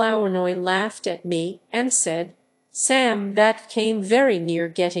 Captain Flournoy laughed at me and said, "Sam, that came very near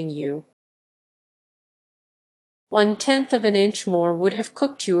getting you. 1/10 of an inch more would have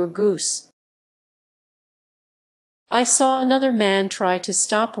cooked you a goose." I saw another man try to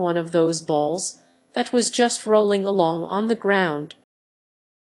stop one of those balls that was just rolling along on the ground.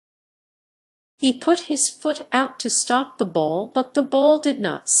 He put his foot out to stop the ball, but the ball did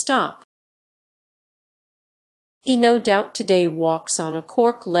not stop. He no doubt today walks on a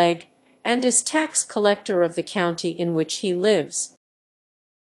cork leg, and is tax collector of the county in which he lives.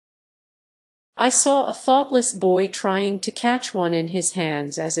 I saw a thoughtless boy trying to catch one in his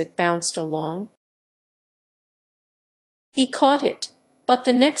hands as it bounced along. He caught it, but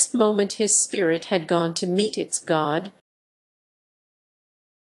the next moment his spirit had gone to meet its God.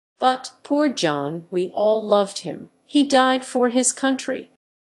 But, poor John, we all loved him. He died for his country.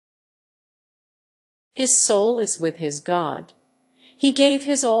 His soul is with his God. He gave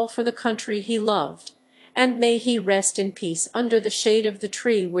his all for the country he loved, and may he rest in peace under the shade of the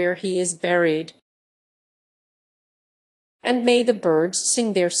tree where he is buried. And may the birds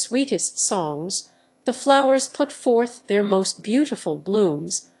sing their sweetest songs, the flowers put forth their most beautiful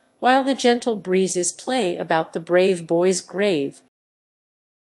blooms, while the gentle breezes play about the brave boy's grave.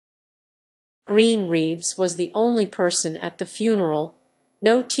 Green Reeves was the only person at the funeral.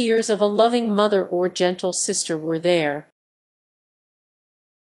 No tears of a loving mother or gentle sister were there.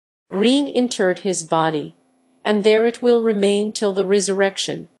 Green interred his body, and there it will remain till the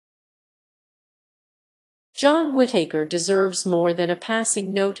resurrection. John Whitaker deserves more than a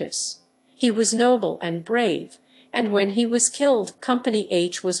passing notice. He was noble and brave, and when he was killed, Company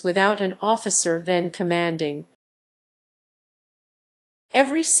H was without an officer then commanding.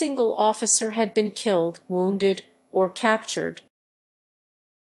 Every single officer had been killed, wounded, or captured.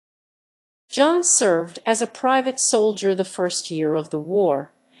 John served as a private soldier the first year of the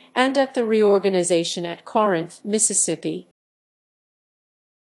war, and at the reorganization at Corinth, Mississippi.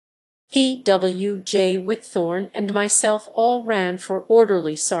 He, W. J. Whitthorne, and myself all ran for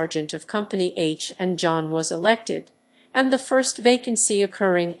orderly sergeant of Company H, and John was elected, and the first vacancy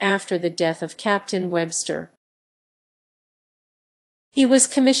occurring after the death of Captain Webster. He was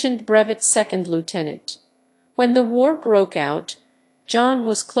commissioned brevet second lieutenant. When the war broke out, John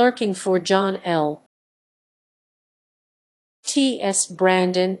was clerking for John L. T. S.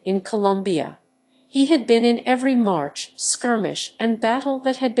 Brandon in Columbia. He had been in every march, skirmish, and battle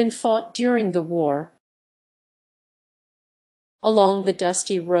that had been fought during the war. Along the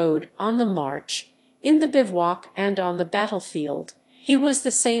dusty road, on the march, in the bivouac, and on the battlefield, he was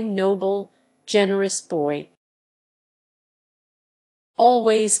the same noble, generous boy.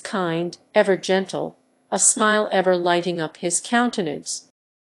 Always kind, ever gentle, a smile ever lighting up his countenance.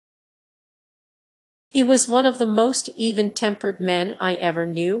 He was one of the most even-tempered men I ever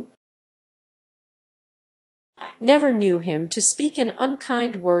knew. Never knew him to speak an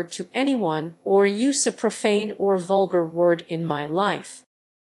unkind word to anyone or use a profane or vulgar word in my life.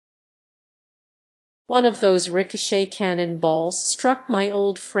 One of those ricochet cannon balls struck my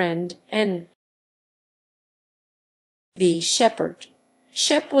old friend N. V. Shepherd.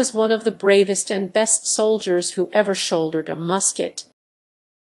 Shep was one of the bravest and best soldiers who ever shouldered a musket.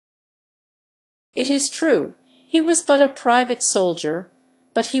 It is true, he was but a private soldier,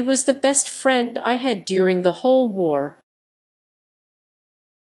 but he was the best friend I had during the whole war.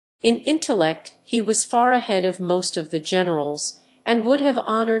 In intellect, he was far ahead of most of the generals, and would have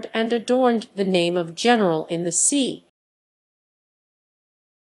honored and adorned the name of general in the sea.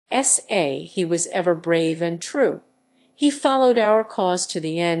 He was ever brave and true. He followed our cause to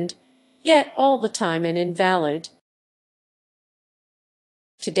the end, yet all the time an invalid.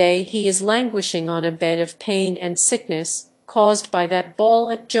 Today he is languishing on a bed of pain and sickness, caused by that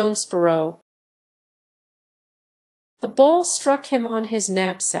ball at Jonesboro. The ball struck him on his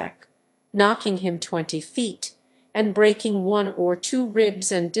knapsack, knocking him 20 feet, and breaking 1 or 2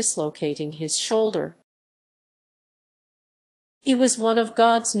 ribs and dislocating his shoulder. He was one of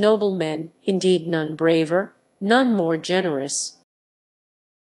God's noble men, indeed none braver, none more generous.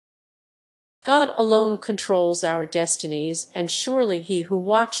 God alone controls our destinies, and surely He who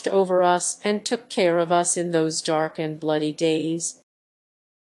watched over us and took care of us in those dark and bloody days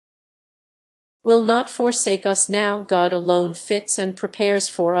will not forsake us now. God alone fits and prepares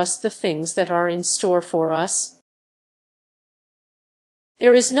for us the things that are in store for us.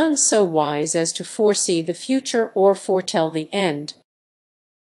 There is none so wise as to foresee the future or foretell the end.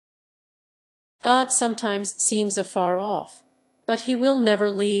 God sometimes seems afar off, but He will never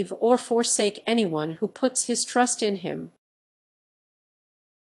leave or forsake anyone who puts his trust in Him.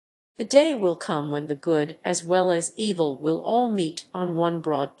 The day will come when the good as well as evil will all meet on one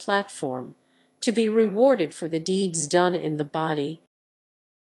broad platform, to be rewarded for the deeds done in the body.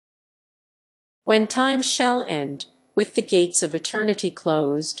 When time shall end, with the gates of eternity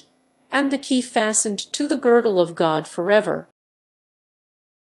closed, and the key fastened to the girdle of God forever.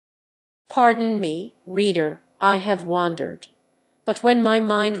 Pardon me, reader, I have wandered. But when my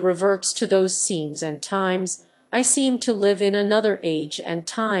mind reverts to those scenes and times, I seem to live in another age and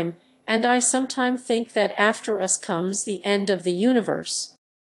time, and I sometimes think that after us comes the end of the universe.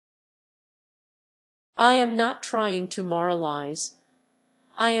 I am not trying to moralize.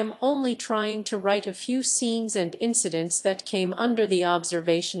 I am only trying to write a few scenes and incidents that came under the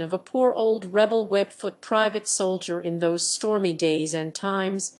observation of a poor old rebel webfoot private soldier in those stormy days and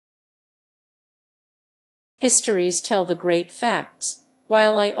times. Histories tell the great facts,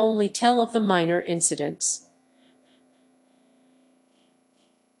 while I only tell of the minor incidents.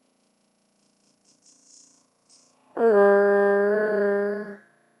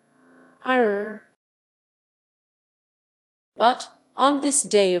 But, on this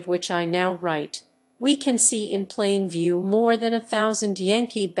day of which I now write, we can see in plain view more than 1,000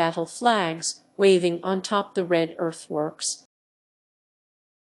 Yankee battle flags waving on top the red earthworks.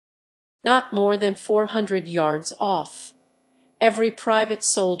 Not more than 400 yards off. Every private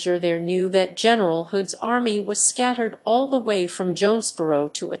soldier there knew that General Hood's army was scattered all the way from Jonesboro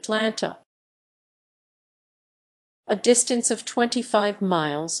to Atlanta, a distance of 25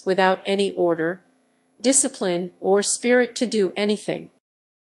 miles, without any order, discipline, or spirit to do anything.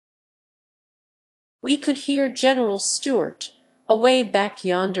 We could hear General Stuart, away back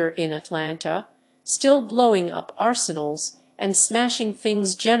yonder in Atlanta, still blowing up arsenals and smashing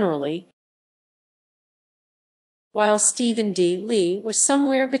things generally, while Stephen D. Lee was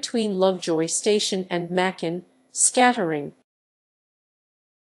somewhere between Lovejoy Station and Macon, scattering.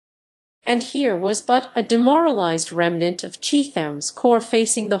 And here was but a demoralized remnant of Chetham's corps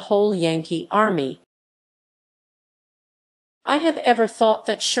facing the whole Yankee army. I have ever thought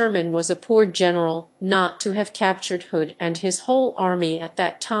that Sherman was a poor general not to have captured Hood and his whole army at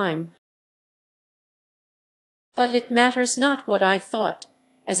that time. But it matters not what I thought,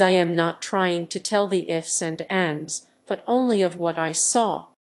 as I am not trying to tell the ifs and ands, but only of what I saw.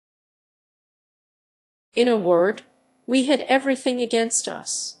 In a word, we had everything against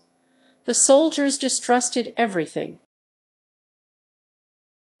us. The soldiers distrusted everything.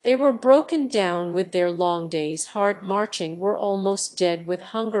 They were broken down with their long days, hard marching, were almost dead with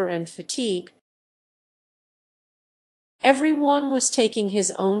hunger and fatigue. Every one was taking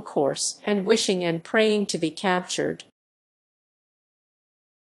his own course, and wishing and praying to be captured.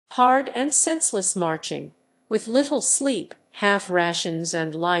 Hard and senseless marching, with little sleep, half rations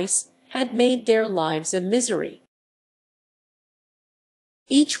and lice, had made their lives a misery.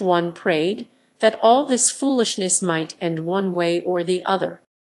 Each one prayed that all this foolishness might end one way or the other.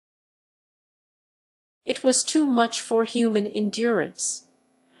 It was too much for human endurance.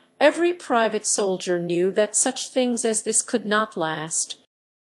 Every private soldier knew that such things as this could not last.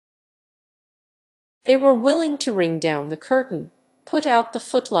 They were willing to ring down the curtain, put out the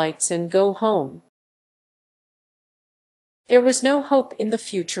footlights, and go home. There was no hope in the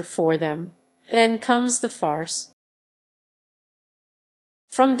future for them. Then comes the farce.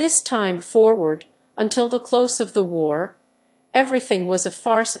 From this time forward, until the close of the war, everything was a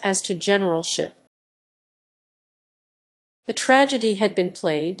farce as to generalship. The tragedy had been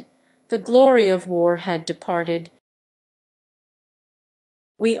played, the glory of war had departed.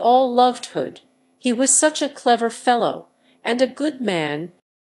 We all loved Hood. He was such a clever fellow, and a good man.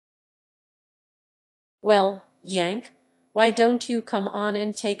 Well, Yank, why don't you come on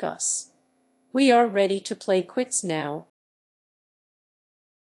and take us? We are ready to play quits now.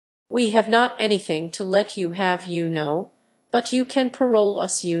 We have not anything to let you have, you know, but you can parole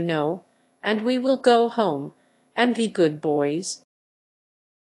us, you know, and we will go home, and be good boys.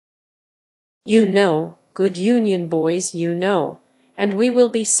 You know, good Union boys, you know, and we will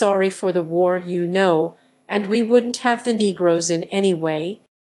be sorry for the war, you know, and we wouldn't have the Negroes in any way,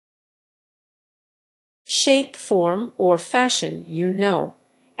 shape, form, or fashion, you know,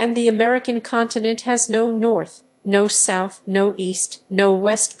 and the American continent has no north, no south, no east, no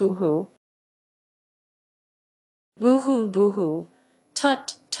west, boo-hoo. Boo-hoo, boo-hoo.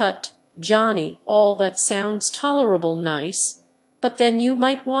 Tut, tut, Johnny, all that sounds tolerable nice, but then you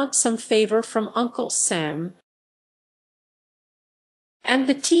might want some favor from Uncle Sam. And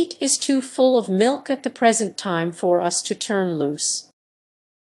the teat is too full of milk at the present time for us to turn loose.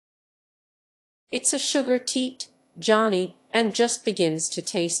 It's a sugar teat, Johnny, and just begins to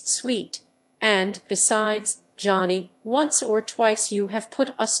taste sweet. And, besides, Johnny, once or twice you have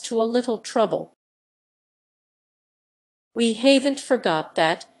put us to a little trouble. We haven't forgot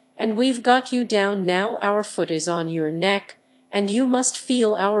that, and we've got you down now. Our foot is on your neck, and you must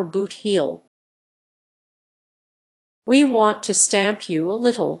feel our boot heel. We want to stamp you a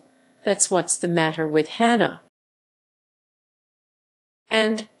little, that's what's the matter with Hannah.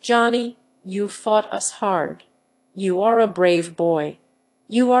 And, Johnny, you fought us hard. You are a brave boy.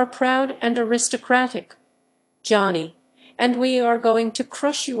 You are proud and aristocratic, Johnny, and we are going to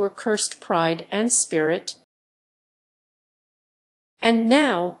crush your cursed pride and spirit. And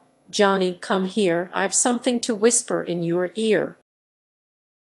now, Johnny, come here, I've something to whisper in your ear.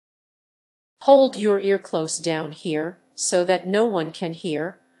 Hold your ear close down here, so that no one can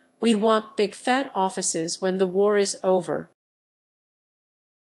hear. We want big fat offices when the war is over.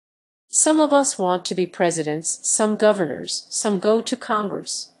 Some of us want to be presidents, some governors, some go to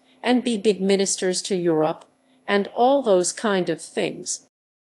Congress, and be big ministers to Europe, and all those kind of things.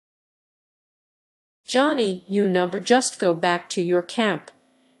 Johnny, you number, just go back to your camp.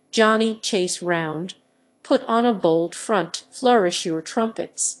 Johnny, chase round, put on a bold front, flourish your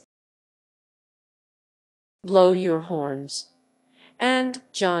trumpets, blow your horns. And,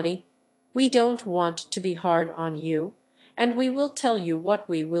 Johnny, we don't want to be hard on you, and we will tell you what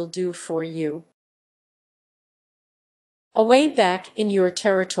we will do for you. Away back in your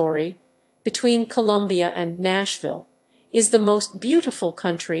territory, between Columbia and Nashville, is the most beautiful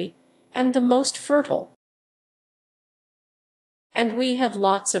country and the most fertile. And we have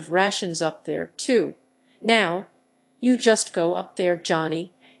lots of rations up there, too. Now, you just go up there,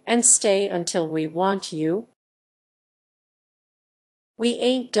 Johnny, and stay until we want you. We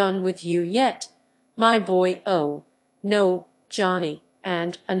ain't done with you yet, my boy. Oh, no, Johnny.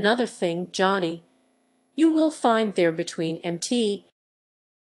 And another thing, Johnny, you will find there between Mt.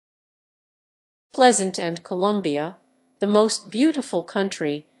 Pleasant and Columbia, the most beautiful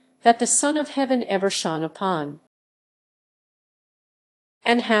country that the Son of Heaven ever shone upon.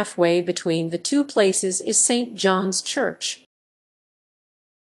 And halfway between the two places is St. John's Church.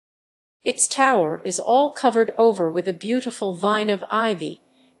 Its tower is all covered over with a beautiful vine of ivy,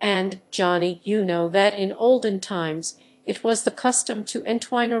 and, Johnny, you know that in olden times it was the custom to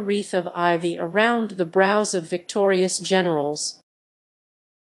entwine a wreath of ivy around the brows of victorious generals.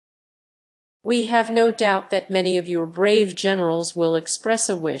 We have no doubt that many of your brave generals will express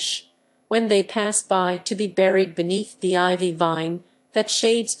a wish, when they pass by, to be buried beneath the ivy vine, that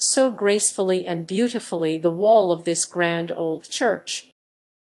shades so gracefully and beautifully the wall of this grand old church.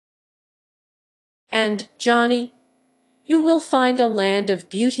 And, Johnny, you will find a land of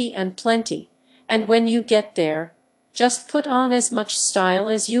beauty and plenty, and when you get there, just put on as much style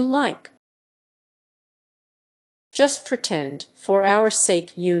as you like. Just pretend, for our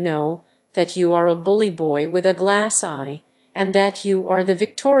sake, you know, that you are a bully boy with a glass eye, and that you are the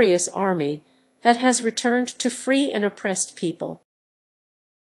victorious army that has returned to free and oppressed people.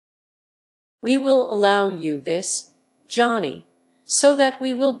 We will allow you this, Johnny, so that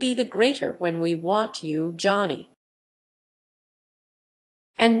we will be the greater when we want you, Johnny.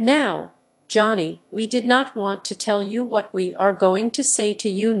 And now, Johnny, we did not want to tell you what we are going to say to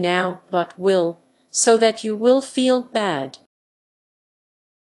you now, but will, so that you will feel bad.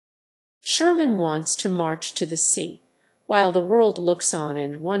 Sherman wants to march to the sea, while the world looks on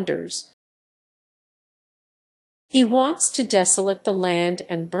and wonders. He wants to desolate the land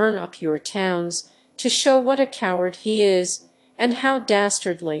and burn up your towns, to show what a coward he is, and how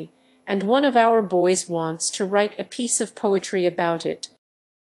dastardly, and one of our boys wants to write a piece of poetry about it.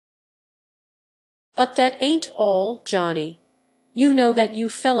 But that ain't all, Johnny. You know that you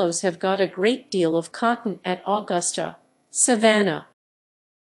fellows have got a great deal of cotton at Augusta, Savannah,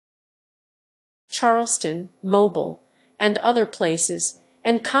 Charleston, Mobile, and other places,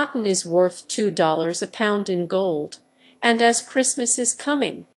 and cotton is worth $2 a pound in gold, and as Christmas is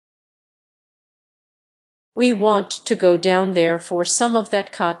coming, we want to go down there for some of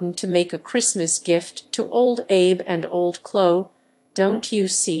that cotton to make a Christmas gift to old Abe and old Chloe, don't you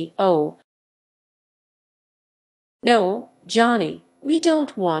see? Oh, no, Johnny, we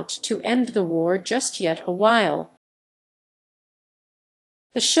don't want to end the war just yet a while.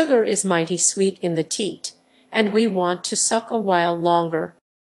 The sugar is mighty sweet in the teat, and we want to suck a while longer.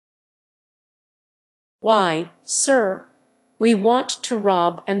 Why, sir, we want to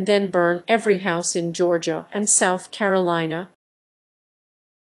rob and then burn every house in Georgia and South Carolina.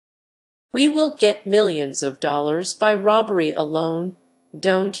 We will get millions of dollars by robbery alone,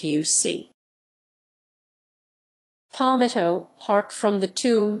 don't you see? Palmetto, hark from the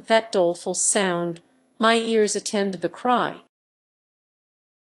tomb that doleful sound, my ears attend the cry.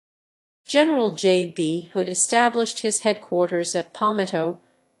 General J.B. Hood established his headquarters at Palmetto,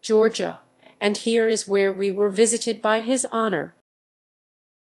 Georgia, and here is where we were visited by His Honor,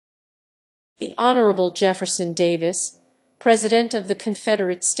 the Honorable Jefferson Davis, President of the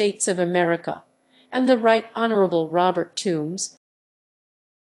Confederate States of America, and the Right Honorable Robert Toombs,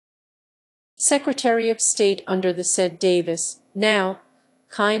 Secretary of State under the said Davis. Now,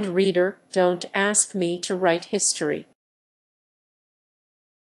 kind reader, don't ask me to write history.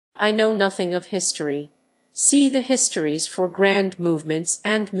 I know nothing of history. See the histories for grand movements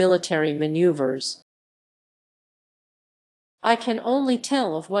and military maneuvers. I can only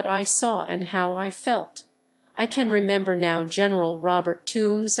tell of what I saw and how I felt. I can remember now General Robert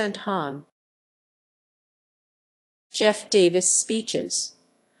Toombs and Hon. Jeff Davis speeches.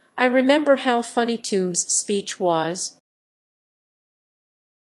 I remember how funny Toombs' speech was.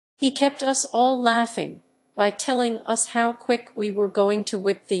 He kept us all laughing by telling us how quick we were going to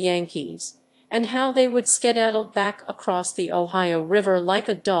whip the Yankees, and how they would skedaddle back across the Ohio River like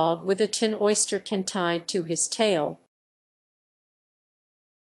a dog with a tin oyster can tied to his tail.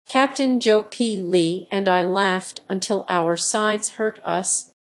 Captain Joe P. Lee and I laughed until our sides hurt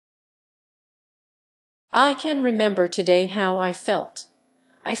us. I can remember today how I felt.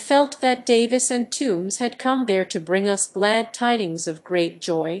 I felt that Davis and Toombs had come there to bring us glad tidings of great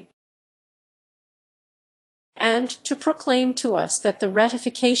joy, and to proclaim to us that the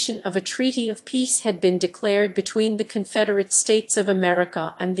ratification of a treaty of peace had been declared between the Confederate States of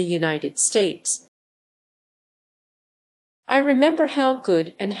America and the United States. I remember how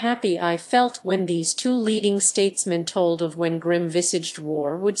good and happy I felt when these two leading statesmen told of when grim-visaged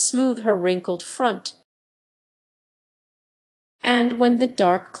war would smooth her wrinkled front, and when the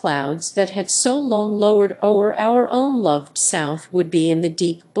dark clouds that had so long lowered o'er our own loved South would be in the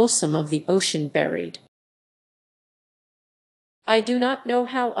deep bosom of the ocean buried. I do not know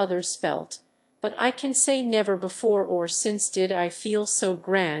how others felt, but I can say never before or since did I feel so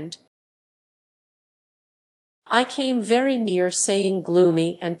grand. I came very near saying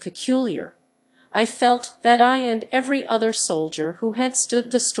gloomy and peculiar. I felt that I and every other soldier who had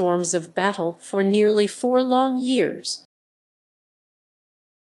stood the storms of battle for nearly 4 long years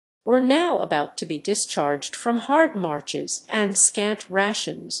were now about to be discharged from hard marches and scant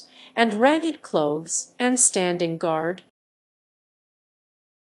rations and ragged clothes and standing guard,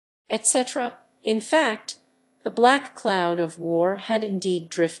 etc. In fact, the black cloud of war had indeed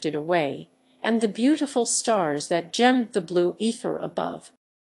drifted away, and the beautiful stars that gemmed the blue ether above.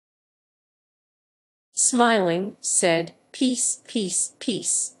 Smiling, said, "Peace, peace,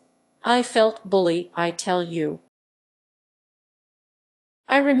 peace." I felt bully, I tell you.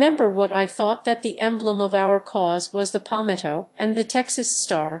 I remember what I thought that the emblem of our cause was the palmetto and the Texas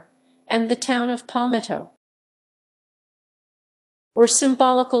star, and the town of Palmetto were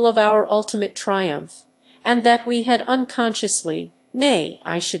symbolical of our ultimate triumph, and that we had unconsciously, nay,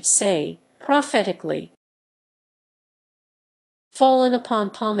 I should say, prophetically, fallen upon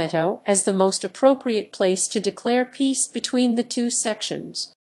Palmetto as the most appropriate place to declare peace between the two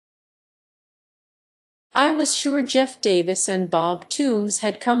sections. I was sure Jeff Davis and Bob Toombs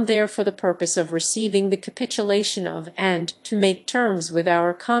had come there for the purpose of receiving the capitulation of and to make terms with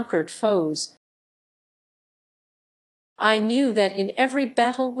our conquered foes. I knew that in every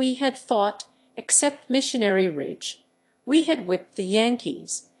battle we had fought, except Missionary Ridge, we had whipped the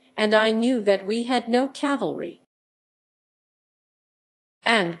Yankees, and I knew that we had no cavalry,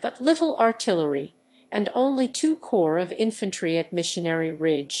 and but little artillery, and only 2 corps of infantry at Missionary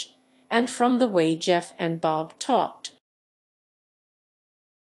Ridge, and from the way Jeff and Bob talked,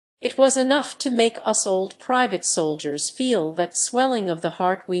 it was enough to make us old private soldiers feel that swelling of the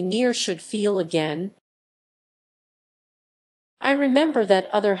heart we ne'er should feel again. I remember that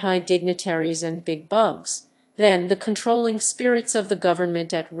other high dignitaries and big bugs, then the controlling spirits of the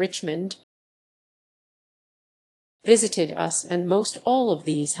government at Richmond, visited us, and most all of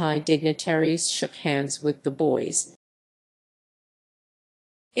these high dignitaries shook hands with the boys.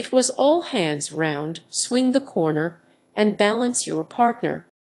 It was all hands round, swing the corner, and balance your partner.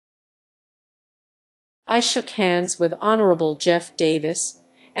 I shook hands with Honorable Jeff Davis,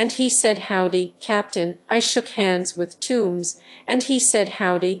 and he said, "Howdy, Captain." I shook hands with Toombs, and he said,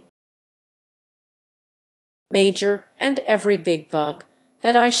 "Howdy, Major," and every big bug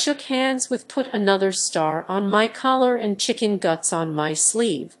that I shook hands with put another star on my collar and chicken guts on my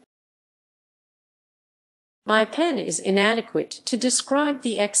sleeve. My pen is inadequate to describe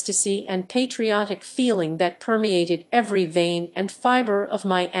the ecstasy and patriotic feeling that permeated every vein and fiber of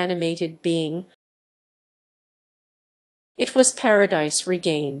my animated being. It was paradise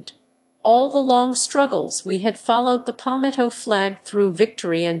regained. All the long struggles we had followed the Palmetto flag through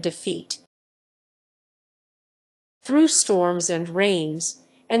victory and defeat, through storms and rains,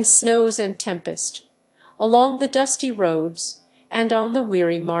 and snows and tempest, along the dusty roads, and on the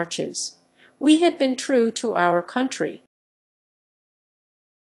weary marches, we had been true to our country,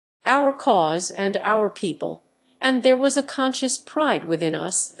 our cause, and our people, and there was a conscious pride within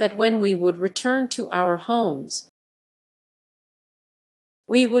us that when we would return to our homes,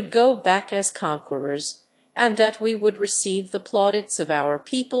 we would go back as conquerors, and that we would receive the plaudits of our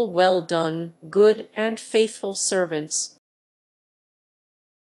people. "Well done, good and faithful servants.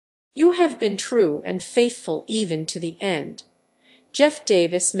 You have been true and faithful even to the end." Jeff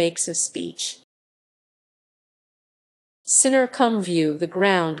Davis makes a speech. "Sinner, come view the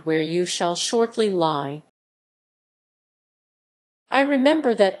ground where you shall shortly lie." I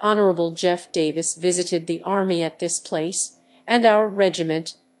remember that Honorable Jeff Davis visited the army at this place, and our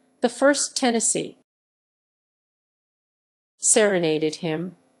regiment, the 1st Tennessee, serenaded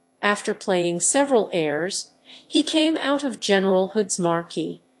him. After playing several airs, he came out of General Hood's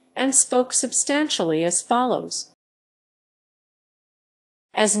marquee and spoke substantially as follows: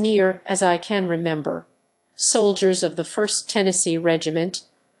 "As near as I can remember, soldiers of the 1st Tennessee Regiment,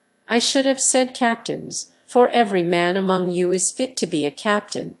 I should have said captains, for every man among you is fit to be a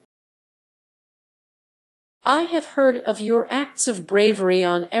captain. I have heard of your acts of bravery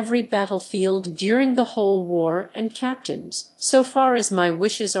on every battlefield during the whole war, and captains, so far as my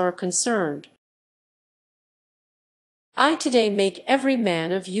wishes are concerned, I today make every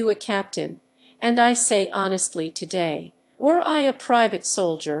man of you a captain, and I say honestly today, were I a private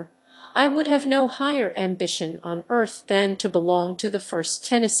soldier, I would have no higher ambition on earth than to belong to the 1st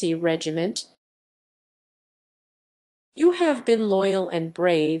Tennessee Regiment. You have been loyal and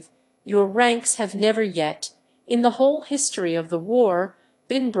brave. Your ranks have never yet, in the whole history of the war,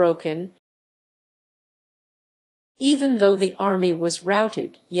 been broken. Even though the army was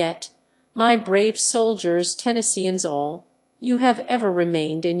routed, yet, my brave soldiers, Tennesseans all, you have ever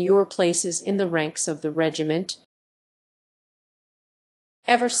remained in your places in the ranks of the regiment,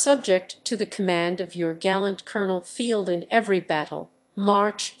 ever subject to the command of your gallant Colonel Field in every battle,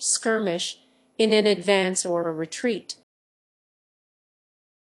 march, skirmish, in an advance or a retreat.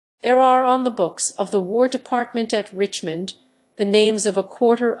 There are on the books of the War Department at Richmond the names of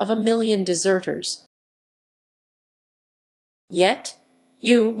 250,000 deserters. Yet,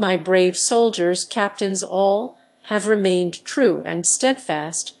 you, my brave soldiers, captains all, have remained true and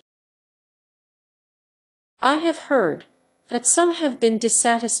steadfast I have heard that some have been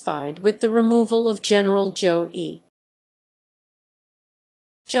dissatisfied with the removal of General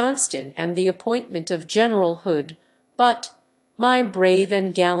Johnston and the appointment of General Hood, but, my brave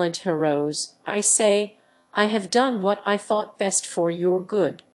and gallant heroes, I say, I have done what I thought best for your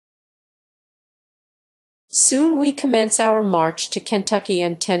good. Soon we commence our march to Kentucky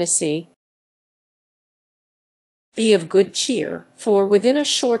and Tennessee. Be of good cheer, for within a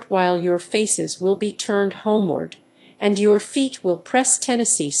short while your faces will be turned homeward, and your feet will press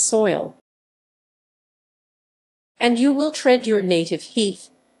Tennessee soil. And you will tread your native heath,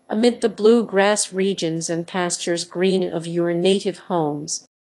 amid the blue grass regions and pastures green of your native homes.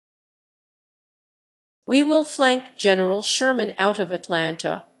 We will flank General Sherman out of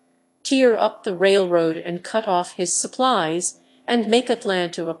Atlanta, tear up the railroad and cut off his supplies, and make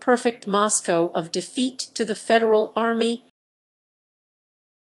Atlanta a perfect Moscow of defeat to the Federal Army.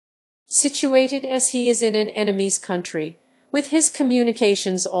 Situated as he is in an enemy's country, with his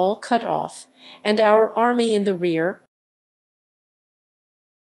communications all cut off, and our army in the rear,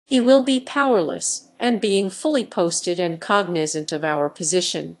 he will be powerless, and being fully posted and cognizant of our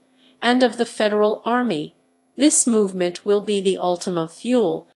position, and of the Federal Army, this movement will be the ultima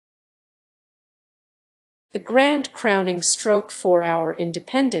thule, the grand crowning stroke for our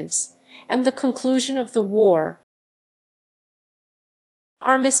independence, and the conclusion of the war.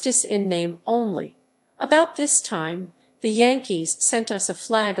 Armistice in name only. About this time, the Yankees sent us a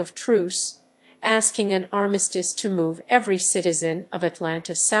flag of truce, asking an armistice to move every citizen of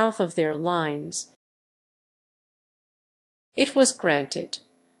Atlanta south of their lines. It was granted.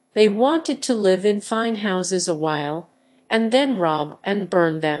 They wanted to live in fine houses a while, and then rob and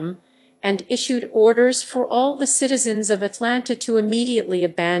burn them, and issued orders for all the citizens of Atlanta to immediately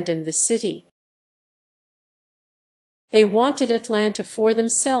abandon the city. They wanted Atlanta for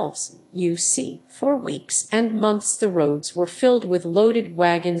themselves. You see, for weeks and months the roads were filled with loaded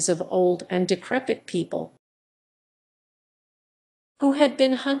wagons of old and decrepit people who had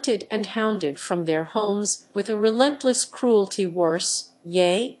been hunted and hounded from their homes with a relentless cruelty worse,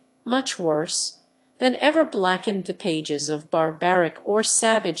 yea, much worse, than ever blackened the pages of barbaric or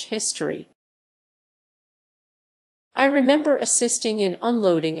savage history. I remember assisting in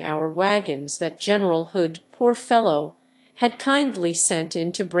unloading our wagons that General Hood, poor fellow, had kindly sent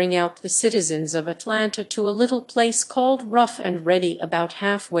in to bring out the citizens of Atlanta to a little place called Rough and Ready about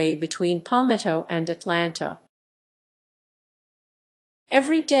halfway between Palmetto and Atlanta.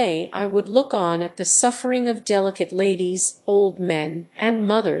 Every day I would look on at the suffering of delicate ladies, old men, and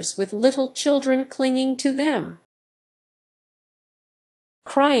mothers with little children clinging to them,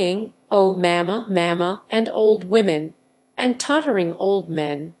 crying, "Oh, mamma, mamma," and old women, and tottering old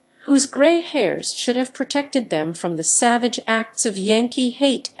men, whose gray hairs should have protected them from the savage acts of Yankee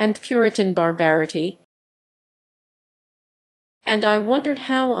hate and Puritan barbarity. And I wondered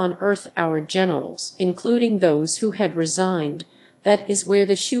how on earth our generals, including those who had resigned, that is where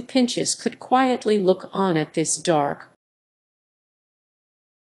the shoe pinches, could quietly look on at this dark,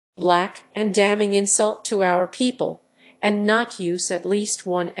 black, and damning insult to our people, and not use at least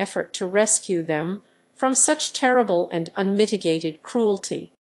one effort to rescue them from such terrible and unmitigated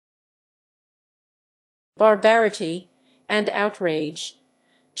cruelty, barbarity, and outrage.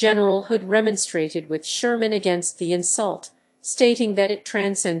 General Hood remonstrated with Sherman against the insult, stating that it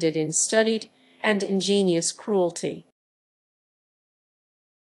transcended in studied and ingenious cruelty.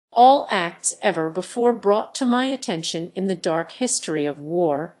 All acts ever before brought to my attention in the dark history of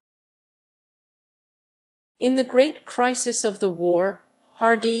war. In the great crisis of the war,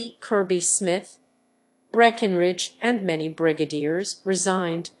 Hardee, Kirby Smith, Breckinridge, and many brigadiers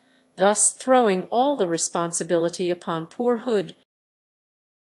resigned, thus throwing all the responsibility upon poor Hood.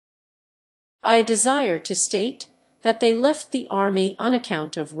 I desire to state that they left the army on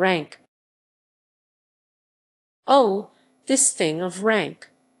account of rank. Oh, this thing of rank!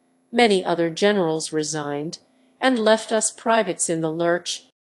 Many other generals resigned, and left us privates in the lurch.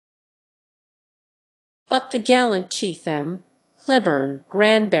 But the gallant Chief M. Cleburne,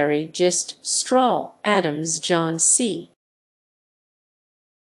 Granberry, Gist, Straw, Adams, John C.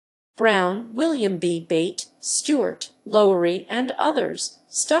 Brown, William B. Bate, Stuart, Lowery, and others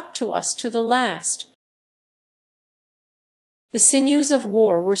stuck to us to the last. The sinews of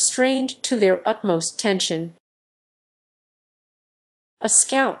war were strained to their utmost tension. A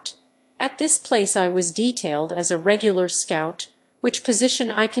scout. At this place I was detailed as a regular scout, which position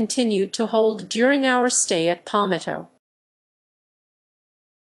I continued to hold during our stay at Palmetto.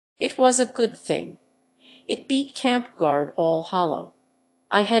 It was a good thing. It beat camp guard all hollow.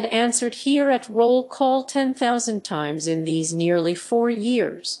 I had answered here at roll call 10,000 times in these nearly 4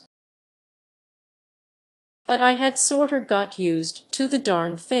 years. But I had sorter got used to the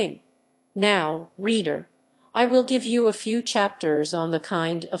darn thing. Now, reader, I will give you a few chapters on the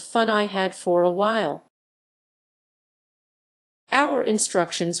kind of fun I had for a while. Our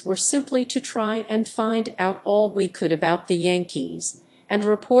instructions were simply to try and find out all we could about the Yankees, and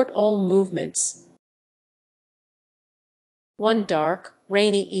report all movements. One dark,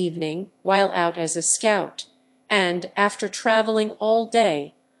 rainy evening, while out as a scout, and after traveling all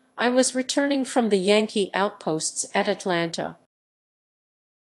day, I was returning from the Yankee outposts at Atlanta,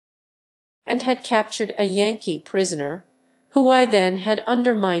 and had captured a Yankee prisoner, who I then had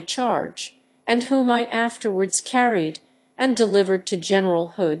under my charge, and whom I afterwards carried and delivered to General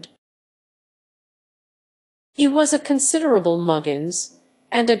Hood. He was a considerable Muggins,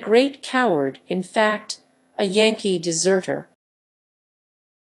 and a great coward, in fact, a Yankee deserter.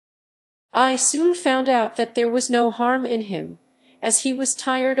 I soon found out that there was no harm in him, as he was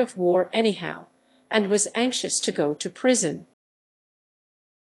tired of war anyhow, and was anxious to go to prison.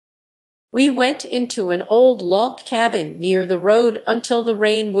 We went into an old log cabin near the road until the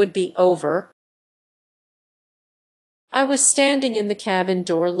rain would be over. I was standing in the cabin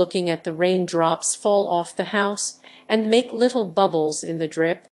door looking at the raindrops fall off the house and make little bubbles in the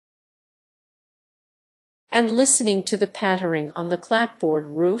drip, and listening to the pattering on the clapboard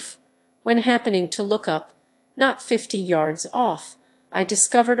roof, when happening to look up, not 50 yards off, I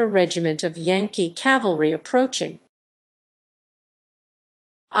discovered a regiment of Yankee cavalry approaching.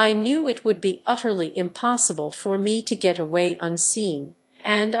 I knew it would be utterly impossible for me to get away unseen,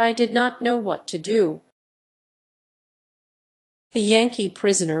 and I did not know what to do. The Yankee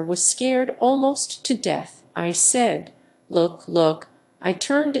prisoner was scared almost to death. I said, "Look, look." I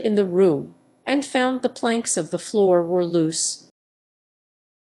turned in the room, and found the planks of the floor were loose.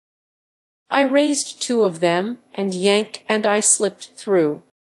 I raised 2 of them, and yanked, and I slipped through.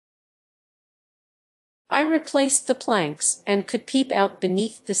 I replaced the planks, and could peep out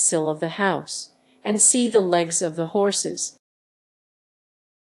beneath the sill of the house, and see the legs of the horses.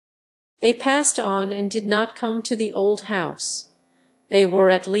 They passed on and did not come to the old house. They were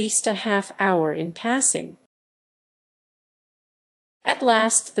at least a half-hour in passing. At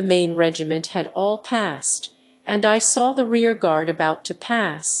last the main regiment had all passed, and I saw the rear guard about to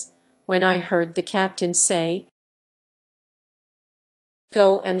pass, when I heard the captain say,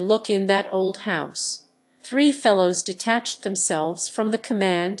 "Go and look in that old house." 3 fellows detached themselves from the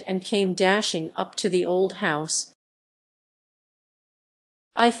command and came dashing up to the old house.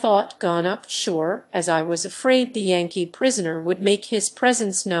 I thought gone up, sure, as I was afraid the Yankee prisoner would make his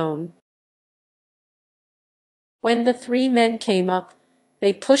presence known. When the 3 men came up,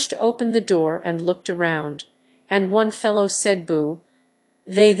 they pushed open the door and looked around, and one fellow said, "Boo."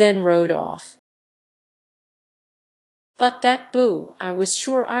 They then rode off. But that boo, I was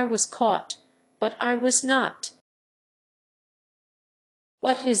sure I was caught, but I was not.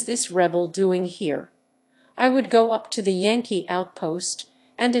 What is this rebel doing here? I would go up to the Yankee outpost,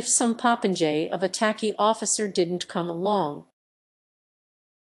 and if some popinjay of a tacky officer didn't come along,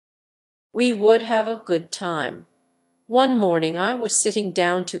 we would have a good time. One morning I was sitting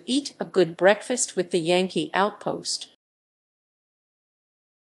down to eat a good breakfast with the Yankee outpost.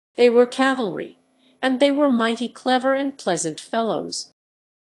 They were cavalry, and they were mighty clever and pleasant fellows.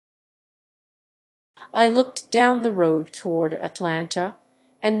 I looked down the road toward Atlanta,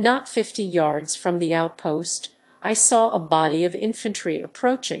 and not 50 yards from the outpost, I saw a body of infantry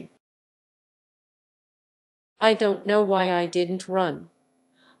approaching. I don't know why I didn't run.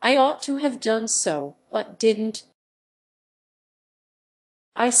 I ought to have done so, but didn't.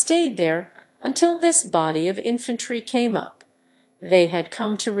 I stayed there until this body of infantry came up. They had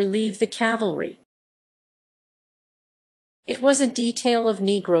come to relieve the cavalry. It was a detail of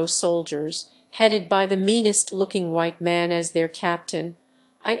Negro soldiers, headed by the meanest-looking white man as their captain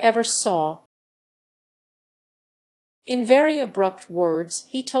I ever saw. In very abrupt words,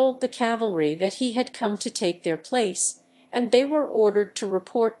 he told the cavalry that he had come to take their place, and they were ordered to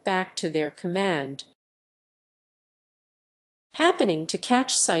report back to their command. Happening to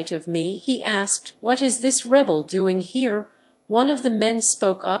catch sight of me, he asked, "What is this rebel doing here?" One of the men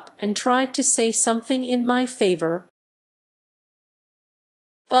spoke up and tried to say something in my favor,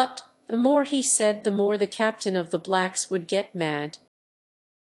 but the more he said, the more the captain of the blacks would get mad.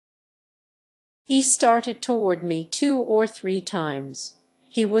 He started toward me 2 or 3 times.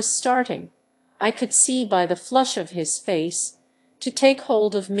 He was starting, I could see by the flush of his face, to take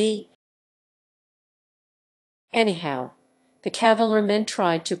hold of me. Anyhow, the cavalrymen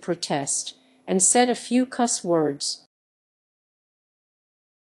tried to protest, and said a few cuss words.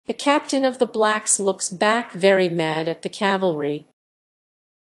 The captain of the blacks looks back very mad at the cavalry.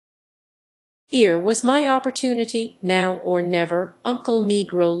 Here was my opportunity, now or never. Uncle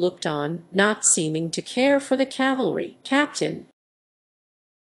Negro looked on, not seeming to care for the cavalry captain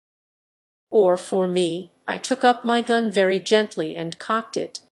or for me. I took up my gun very gently and cocked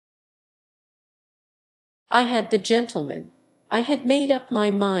it. I had the gentleman. I had made up my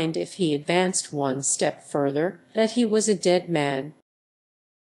mind, if he advanced one step further, that he was a dead man.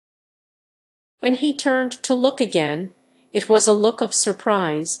 When he turned to look again, it was a look of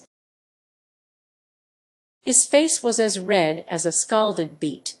surprise. His face was as red as a scalded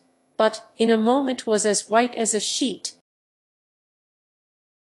beet, but in a moment was as white as a sheet.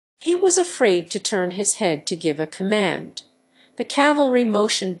 He was afraid to turn his head to give a command. The cavalry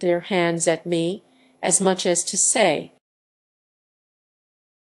motioned their hands at me, as much as to say,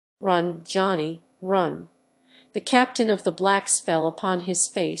 "Run, Johnny, run." The captain of the blacks fell upon his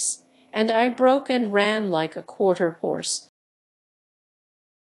face, and I broke and ran like a quarter horse.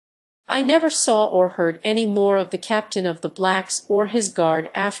 I never saw or heard any more of the captain of the blacks or his guard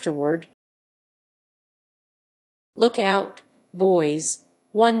afterward. Look out, boys.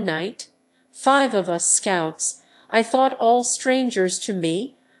 One night, 5 of us scouts, I thought all strangers to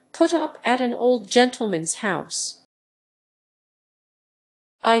me, put up at an old gentleman's house.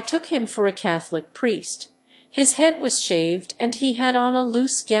 I took him for a Catholic priest. His head was shaved, and he had on a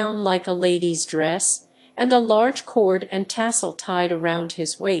loose gown like a lady's dress, and a large cord and tassel tied around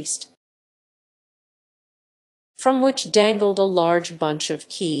his waist, from which dangled a large bunch of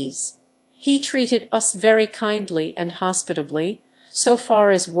keys. He treated us very kindly and hospitably, so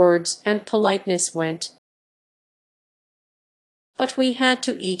far as words and politeness went. But we had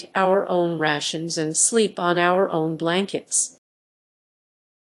to eat our own rations and sleep on our own blankets.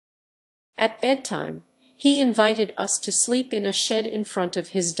 At bedtime, he invited us to sleep in a shed in front of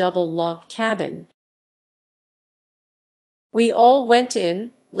his double-log cabin. We all went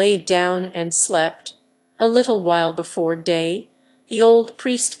in, laid down, and slept. A little while before day, the old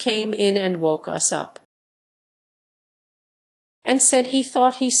priest came in and woke us up, and said he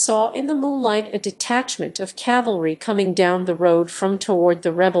thought he saw in the moonlight a detachment of cavalry coming down the road from toward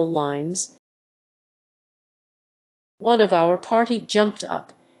the rebel lines. One of our party jumped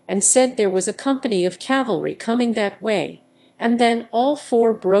up and said there was a company of cavalry coming that way, and then all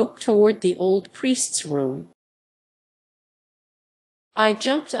 4 broke toward the old priest's room. I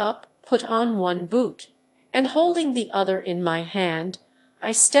jumped up, put on one boot, and holding the other in my hand,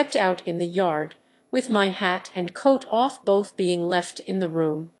 I stepped out in the yard, with my hat and coat off, both being left in the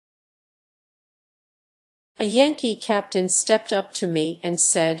room. A Yankee captain stepped up to me and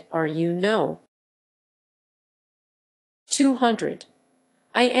said, "Are you no 200?"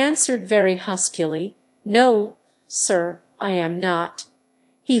 I answered very huskily, "No, sir, I am not."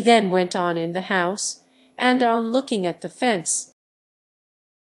 He then went on in the house, and on looking at the fence,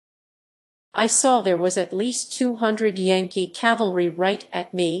 I saw there was at least 200 Yankee cavalry right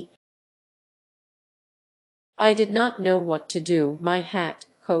at me. I did not know what to do. My hat,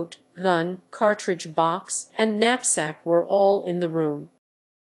 coat, gun, cartridge box, and knapsack were all in the room.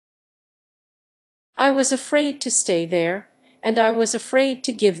 I was afraid to stay there, and I was afraid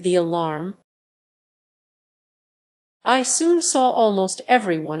to give the alarm. I soon saw almost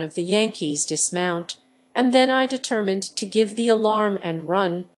every one of the Yankees dismount, and then I determined to give the alarm and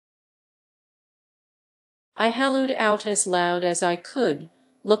run. I hallooed out as loud as I could,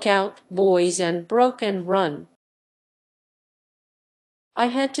 "Look out, boys," and broke and run. I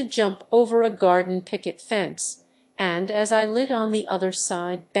had to jump over a garden picket fence, and as I lit on the other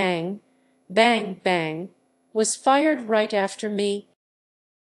side, bang, bang, bang, was fired right after me.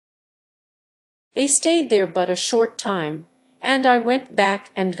 They stayed there but a short time, and I went back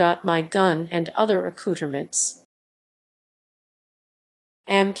and got my gun and other accoutrements.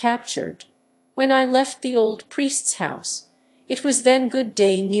 Am captured. When I left the old priest's house, it was then good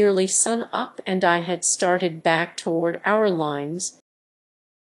day, nearly sun up, and I had started back toward our lines,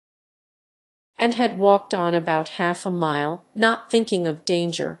 and had walked on about half a mile, not thinking of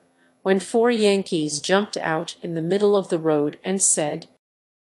danger, when 4 Yankees jumped out in the middle of the road and said,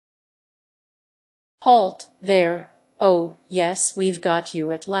 "Halt there! Oh, yes, we've got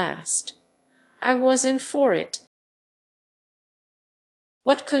you at last." I was in for it.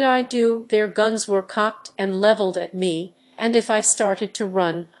 What could I do? Their guns were cocked and leveled at me, and if I started to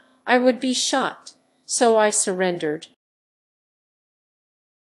run, I would be shot, so I surrendered.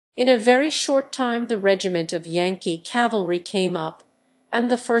 In a very short time the regiment of Yankee cavalry came up,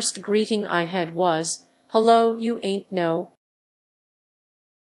 and the first greeting I had was, "Hello, you ain't no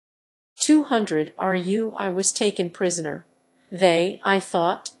 200, are you?" I was taken prisoner. They, I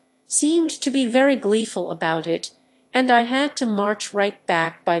thought, seemed to be very gleeful about it, and I had to march right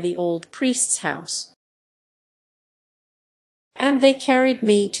back by the old priest's house. And they carried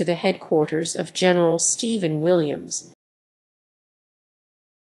me to the headquarters of General Stephen Williams.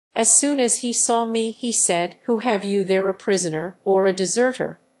 As soon as he saw me, he said, "Who have you there, a prisoner or a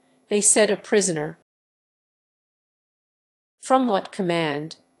deserter?" They said, "A prisoner." "From what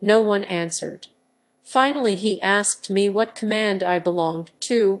command?" No one answered. Finally he asked me what command I belonged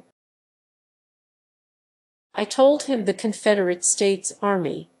to. I told him the Confederate States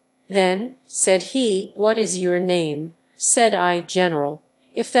Army. "Then," said he, "what is your name?" Said I, "General,"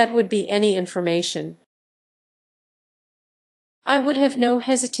 if that would be any information. I would have no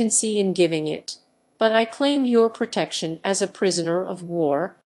hesitancy in giving it, but I claim your protection as a prisoner of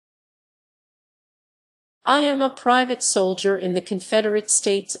war. I am a private soldier in the Confederate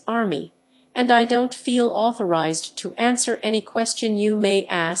States Army, and I don't feel authorized to answer any question you may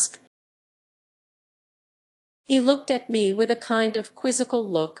ask. He looked at me with a kind of quizzical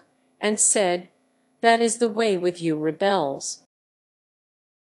look, and said, "That is the way with you rebels.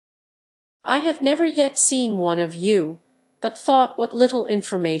 I have never yet seen one of you, but thought what little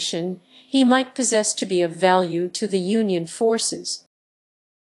information he might possess to be of value to the Union forces."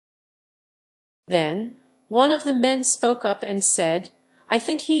 Then one of the men spoke up and said, "I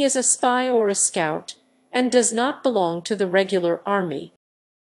think he is a spy or a scout, and does not belong to the regular army."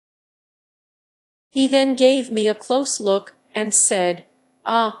 He then gave me a close look and said,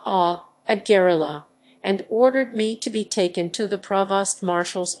 a guerrilla," and ordered me to be taken to the provost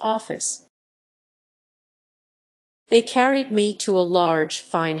marshal's office. They carried me to a large,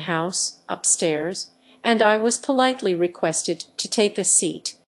 fine house upstairs, and I was politely requested to take a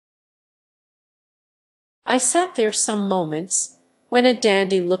seat. I sat there some moments, when a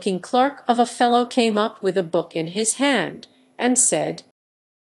dandy-looking clerk of a fellow came up with a book in his hand, and said,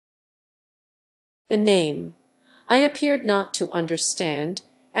 "The name." I appeared not to understand,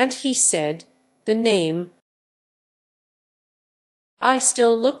 and he said, "The name." I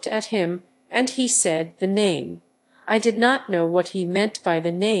still looked at him, and he said, "The name." I did not know what he meant by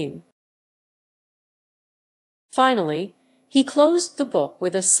the name. Finally, he closed the book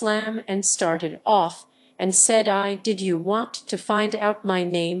with a slam and started off, and said "Did you want to find out my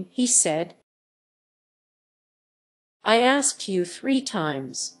name?" he said. "I asked you 3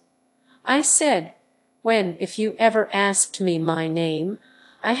 times. I said, when, if you ever asked me my name,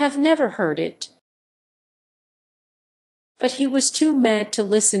 I have never heard it." But he was too mad to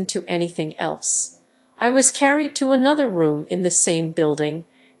listen to anything else. I was carried to another room in the same building,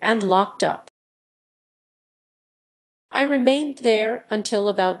 and locked up. I remained there until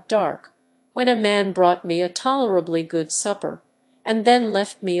about dark, when a man brought me a tolerably good supper, and then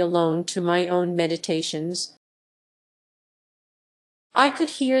left me alone to my own meditations. I could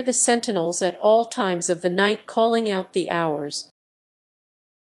hear the sentinels at all times of the night calling out the hours.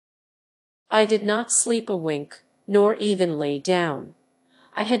 I did not sleep a wink, nor even lay down.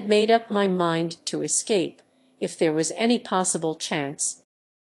 I had made up my mind to escape, if there was any possible chance.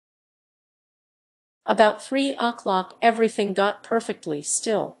 About 3 o'clock everything got perfectly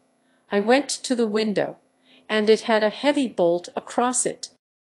still. I went to the window, and it had a heavy bolt across it,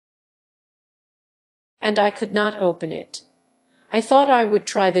 and I could not open it. I thought I would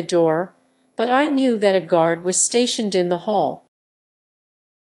try the door, but I knew that a guard was stationed in the hall,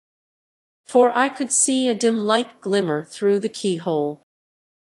 for I could see a dim light glimmer through the keyhole.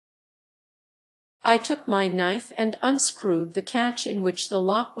 I took my knife and unscrewed the catch in which the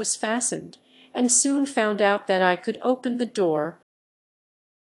lock was fastened, and soon found out that I could open the door.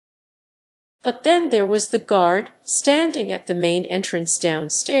 But then there was the guard standing at the main entrance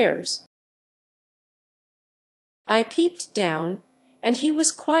downstairs. I peeped down, and he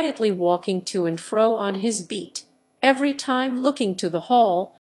was quietly walking to and fro on his beat, every time looking to the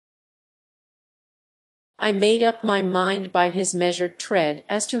hall. I made up my mind by his measured tread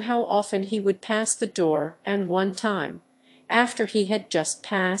as to how often he would pass the door, and one time, after he had just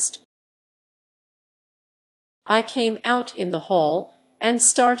passed, I came out in the hall and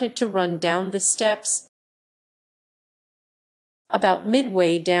started to run down the steps. About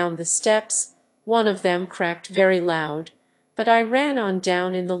midway down the steps, one of them cracked very loud, but I ran on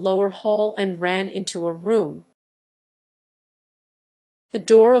down in the lower hall and ran into a room, the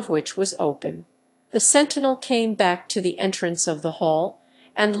door of which was open. The sentinel came back to the entrance of the hall,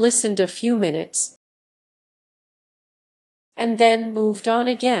 and listened a few minutes, and then moved on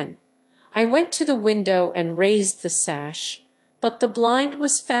again. I went to the window and raised the sash, but the blind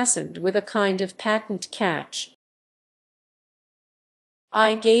was fastened with a kind of patent catch.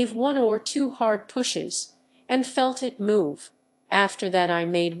 I gave 1 or 2 hard pushes, and felt it move. After that I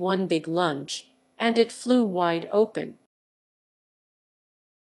made one big lunge, and it flew wide open.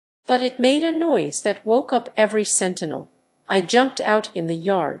 But it made a noise that woke up every sentinel. I jumped out in the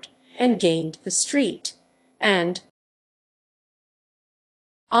yard and gained the street, and,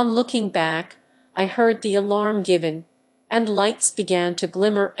 on looking back, I heard the alarm given, and lights began to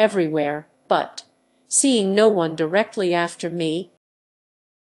glimmer everywhere, but, seeing no one directly after me,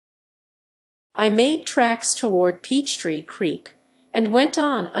 I made tracks toward Peachtree Creek, and went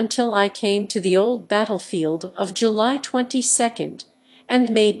on until I came to the old battlefield of July 22nd, and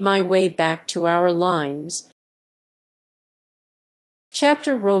made my way back to our lines.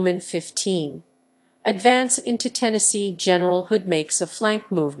 Chapter Roman 15. Advance into Tennessee. General Hood makes a flank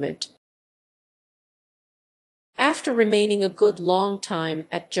movement. After remaining a good long time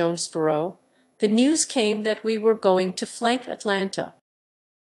at Jonesboro, the news came that we were going to flank Atlanta.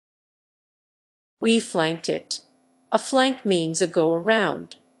 We flanked it. A flank means a go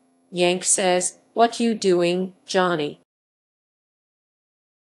around. Yank says, "What you doing, Johnny?"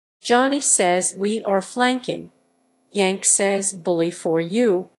 Johnny says, "We are flanking." Yank says, "Bully for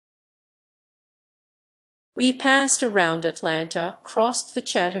you." We passed around Atlanta, crossed the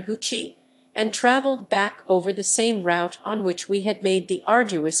Chattahoochee, and traveled back over the same route on which we had made the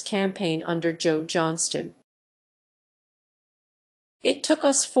arduous campaign under Joe Johnston. It took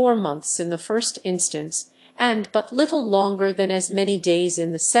us 4 months in the first instance, and but little longer than as many days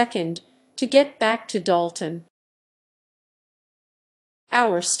in the second, to get back to Dalton,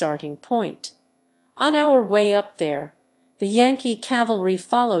 our starting point. On our way up there, the Yankee cavalry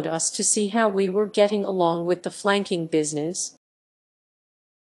followed us to see how we were getting along with the flanking business.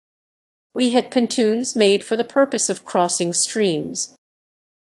 We had pontoons made for the purpose of crossing streams.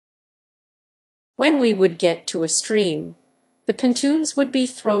 When we would get to a stream, the pontoons would be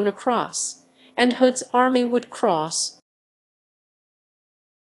thrown across, and Hood's army would cross.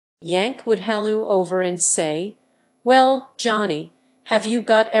 Yank would halloo over and say, "Well, Johnny, have you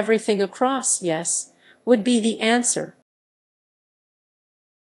got everything across?" "Yes," would be the answer.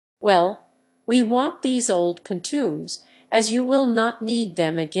 "Well, we want these old pontoons, as you will not need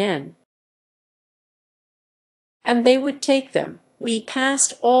them again." And they would take them. We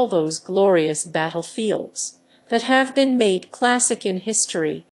passed all those glorious battlefields that have been made classic in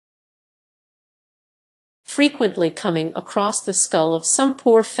history, frequently coming across the skull of some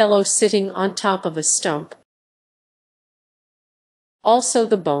poor fellow sitting on top of a stump. Also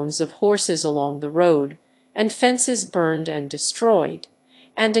the bones of horses along the road, and fences burned and destroyed,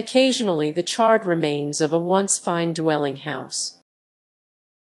 and occasionally the charred remains of a once fine dwelling house.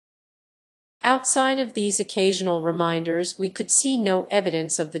 Outside of these occasional reminders, we could see no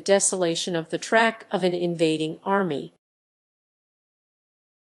evidence of the desolation of the track of an invading army.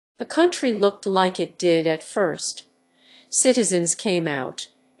 The country looked like it did at first. Citizens came out,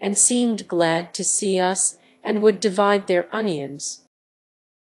 and seemed glad to see us, and would divide their onions,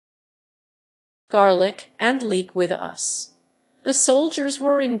 garlic, and leek with us. The soldiers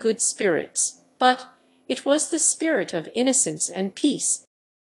were in good spirits, but it was the spirit of innocence and peace,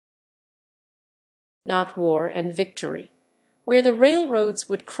 not war and victory. Where the railroads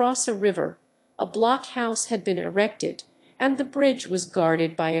would cross a river, a blockhouse had been erected, and the bridge was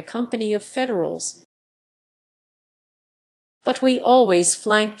guarded by a company of Federals. But we always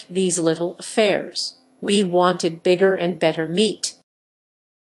flanked these little affairs. We wanted bigger and better meat.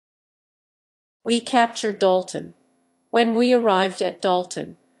 We captured Dalton. When we arrived at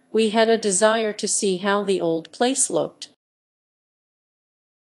Dalton, we had a desire to see how the old place looked.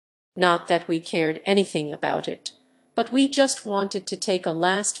 Not that we cared anything about it, but we just wanted to take a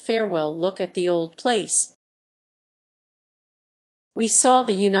last farewell look at the old place. We saw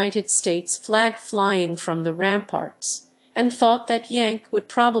the United States flag flying from the ramparts, and thought that Yank would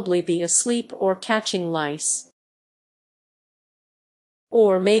probably be asleep or catching lice,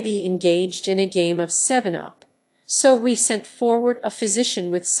 or maybe engaged in a game of 7-up. So we sent forward a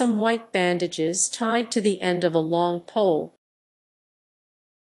physician with some white bandages tied to the end of a long pole.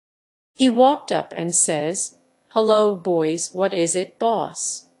 He walked up and says, "Hello, boys, what is it,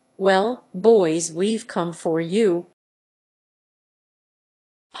 boss?" "Well, boys, we've come for you."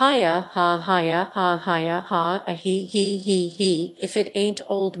 "Hiya, ha, hiya, ha, hiya, ha, a he, he, if it ain't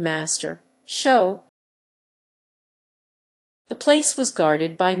old master. Show." The place was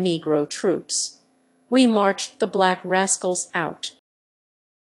guarded by Negro troops. We marched the black rascals out.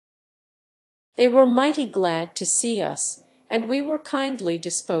 They were mighty glad to see us, and we were kindly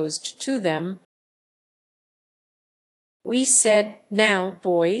disposed to them. We said, "Now,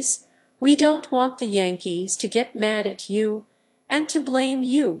 boys, we don't want the Yankees to get mad at you, and to blame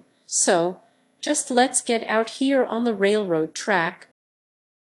you, so just let's get out here on the railroad track."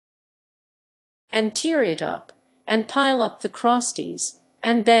 and tear it up, and pile up the crosties,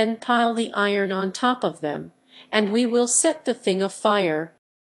 and then pile the iron on top of them, and we will set the thing afire.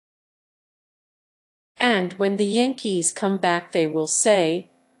 And when the Yankees come back they will say,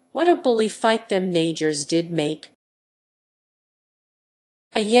 what a bully fight them nagers did make.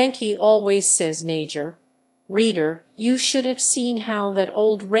 A Yankee always says nager. Reader, you should have seen how that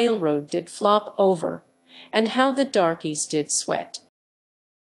old railroad did flop over, and how the darkies did sweat,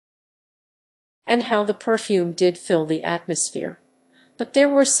 and how the perfume did fill the atmosphere. But there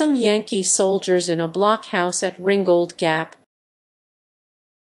were some Yankee soldiers in a blockhouse at Ringgold Gap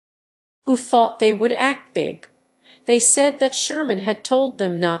who thought they would act big. They said that Sherman had told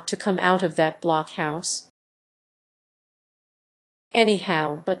them not to come out of that blockhouse.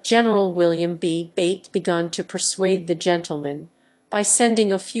 Anyhow, but General William B. Bate begun to persuade the gentlemen by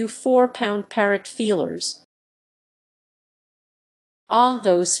sending a few 4-pound parrot feelers. Ah,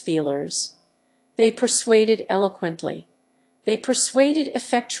 those feelers! They persuaded eloquently. They persuaded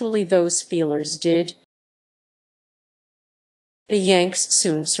effectually, those feelers did. The Yanks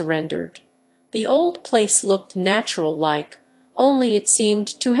soon surrendered. The old place looked natural-like, only it seemed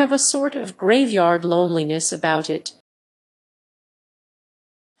to have a sort of graveyard loneliness about it.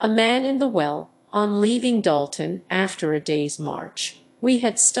 A man in the well, on leaving Dalton after a day's march. We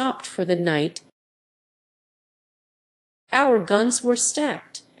had stopped for the night. Our guns were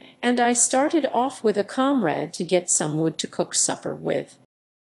stacked, and I started off with a comrade to get some wood to cook supper with.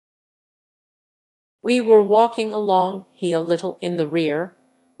 We were walking along, he a little in the rear,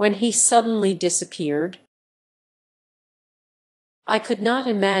 when he suddenly disappeared. I could not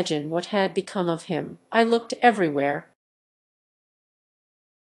imagine what had become of him. I looked everywhere.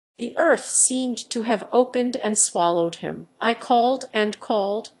 The earth seemed to have opened and swallowed him. I called and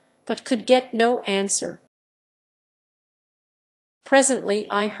called, but could get no answer. Presently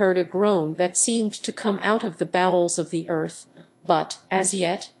I heard a groan that seemed to come out of the bowels of the earth, but, as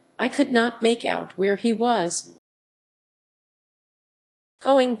yet, I could not make out where he was.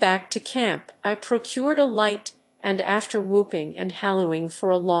 Going back to camp, I procured a light, and after whooping and hallooing for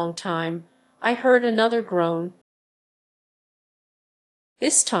a long time, I heard another groan.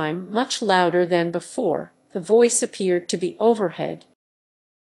 This time much louder than before. The voice appeared to be overhead.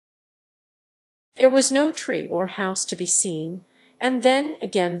 There was no tree or house to be seen, and then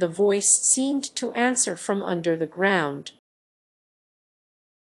again the voice seemed to answer from under the ground,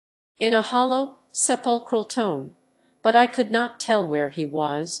 in a hollow, sepulchral tone, but I could not tell where he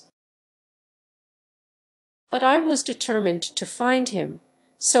was. But I was determined to find him,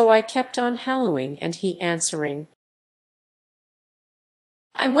 so I kept on hallooing and he answering.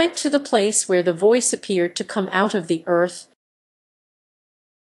 I went to the place where the voice appeared to come out of the earth.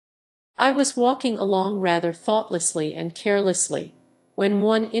 I was walking along rather thoughtlessly and carelessly, when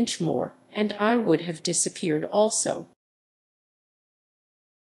 1 inch more, and I would have disappeared also.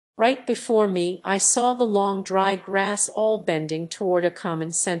 Right before me I saw the long dry grass all bending toward a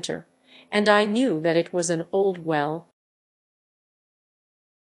common center, and I knew that it was an old well,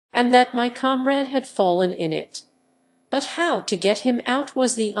 and that my comrade had fallen in it. But how to get him out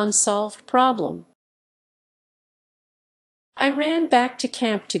was the unsolved problem. I ran back to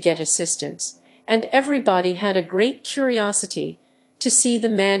camp to get assistance, and everybody had a great curiosity to see the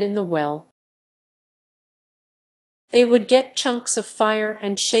man in the well. They would get chunks of fire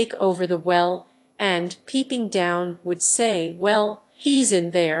and shake over the well, and, peeping down, would say, "Well, he's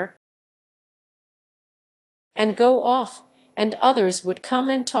in there," and go off, and others would come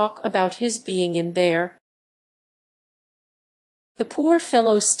and talk about his being in there. The poor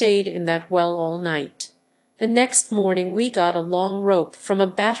fellow stayed in that well all night. The next morning we got a long rope from a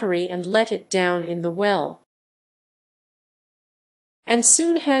battery and let it down in the well, and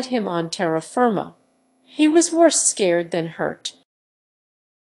soon had him on terra firma. He was worse scared than hurt.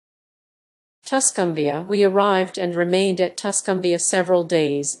 Tuscumbia. We arrived and remained at Tuscumbia several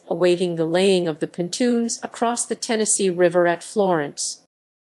days, awaiting the laying of the pontoons across the Tennessee River at Florence,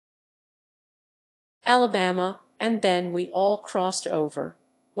 Alabama, and then we all crossed over.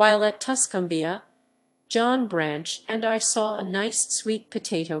 While at Tuscumbia, John Branch and I saw a nice sweet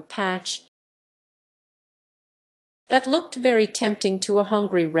potato patch that looked very tempting to a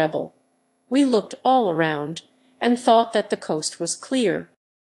hungry rebel. We looked all around, and thought that the coast was clear.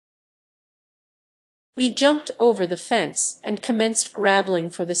 We jumped over the fence and commenced grabbling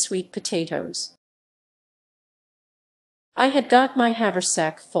for the sweet potatoes. I had got my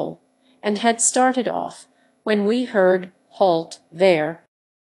haversack full, and had started off, when we heard, "Halt, there!"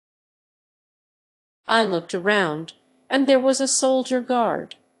 I looked around, and there was a soldier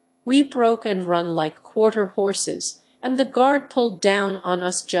guard. We broke and run like quarter horses, and the guard pulled down on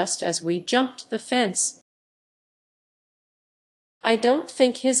us just as we jumped the fence. I don't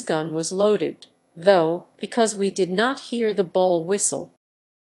think his gun was loaded, though, because we did not hear the bull whistle.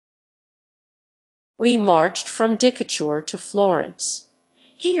 We marched from Decatur to Florence.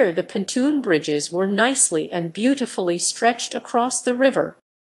 Here the pontoon bridges were nicely and beautifully stretched across the river.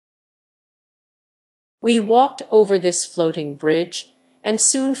 We walked over this floating bridge, and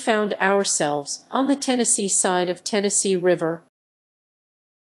soon found ourselves on the Tennessee side of Tennessee River.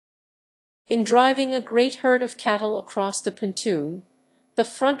 In driving a great herd of cattle across the pontoon, the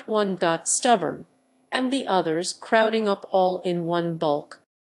front one got stubborn, and the others, crowding up all in one bulk,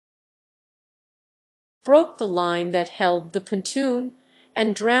 broke the line that held the pontoon,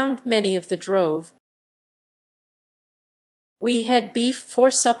 and drowned many of the drove. We had beef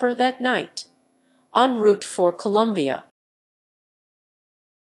for supper that night, en route for Columbia.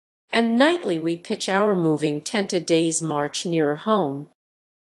 And nightly we pitch our moving tent a day's march nearer home.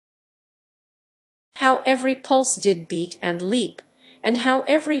 How every pulse did beat and leap, and how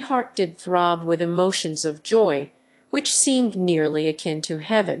every heart did throb with emotions of joy, which seemed nearly akin to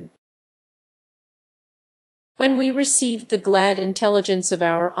heaven. When we received the glad intelligence of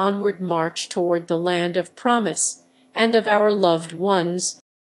our onward march toward the land of promise, and of our loved ones,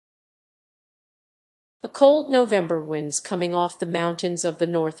 the cold November winds coming off the mountains of the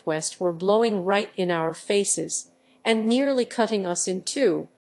Northwest were blowing right in our faces, and nearly cutting us in two.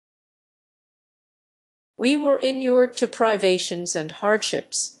 We were inured to privations and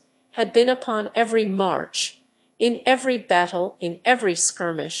hardships, had been upon every march, in every battle, in every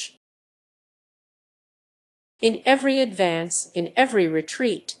skirmish, in every advance, in every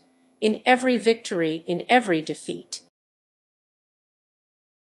retreat, in every victory, in every defeat.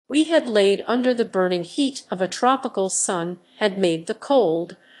 We had laid under the burning heat of a tropical sun, had made the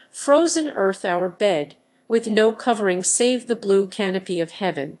cold, frozen earth our bed, with no covering save the blue canopy of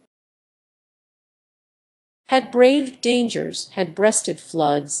heaven. Had braved dangers, had breasted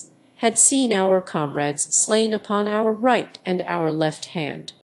floods, had seen our comrades slain upon our right and our left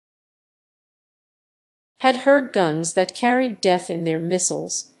hand, had heard guns that carried death in their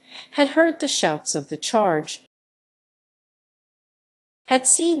missiles, had heard the shouts of the charge, had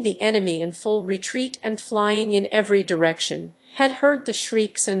seen the enemy in full retreat and flying in every direction, had heard the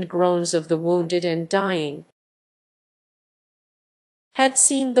shrieks and groans of the wounded and dying, had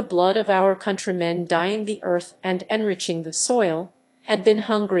seen the blood of our countrymen dyeing the earth and enriching the soil, had been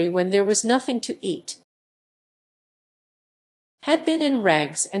hungry when there was nothing to eat, had been in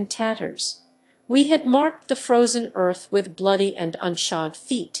rags and tatters. We had marked the frozen earth with bloody and unshod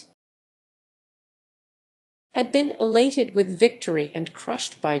feet, had been elated with victory and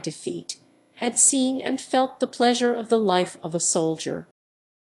crushed by defeat, had seen and felt the pleasure of the life of a soldier,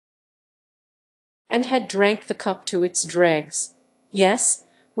 and had drank the cup to its dregs. Yes,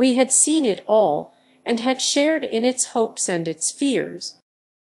 we had seen it all, and had shared in its hopes and its fears,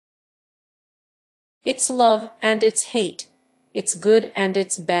 its love and its hate, its good and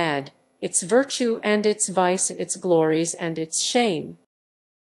its bad, its virtue and its vice, its glories and its shame.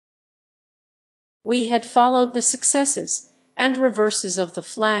 We had followed the successes and reverses of the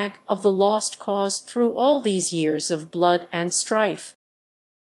flag of the lost cause through all these years of blood and strife.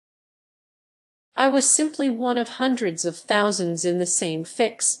 I was simply one of hundreds of thousands in the same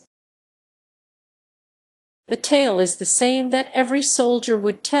fix. The tale is the same that every soldier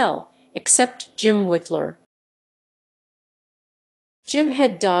would tell, except Jim Whittler. Jim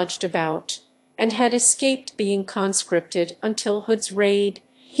had dodged about, and had escaped being conscripted until Hood's raid,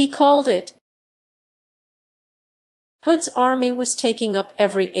 he called it. Hood's army was taking up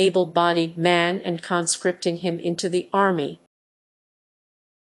every able-bodied man and conscripting him into the army.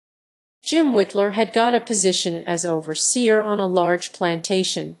 Jim Whittler had got a position as overseer on a large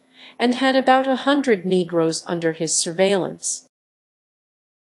plantation, and had about 100 Negroes under his surveillance.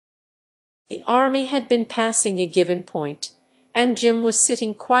 The army had been passing a given point, and Jim was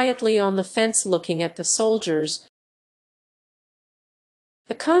sitting quietly on the fence looking at the soldiers.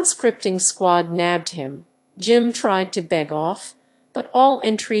 The conscripting squad nabbed him. Jim tried to beg off, but all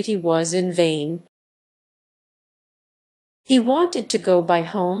entreaty was in vain. He wanted to go by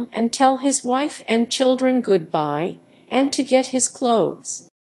home and tell his wife and children goodbye, and to get his clothes.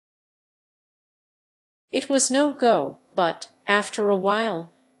 It was no go, but, after a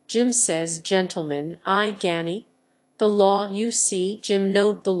while, Jim says, "Gentlemen, I ganny. The law, you see." Jim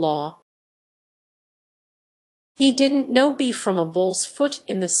knowed the law. He didn't know B from a bull's foot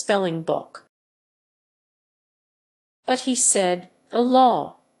in the spelling book. But he said, "The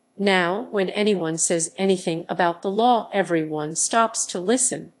law." Now, when anyone says anything about the law, everyone stops to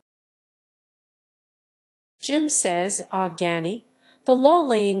listen. Jim says, "Ah, Ganny, the law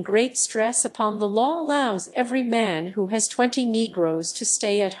laying great stress upon the law allows every man who has 20 Negroes to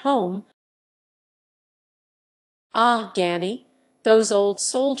stay at home." Ah, Ganny, those old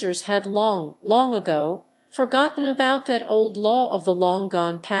soldiers had long, long ago forgotten about that old law of the long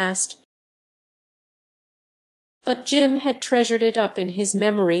gone past. But Jim had treasured it up in his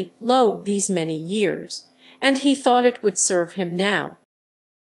memory, lo, these many years, and he thought it would serve him now,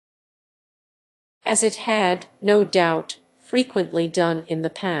 as it had, no doubt, frequently done in the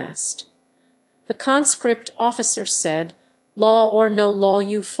past. The conscript officer said, "Law or no law,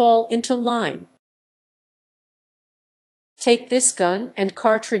 you fall into line. Take this gun and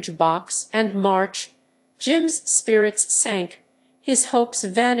cartridge box and march." Jim's spirits sank, his hopes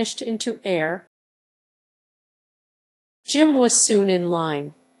vanished into air. Jim was soon in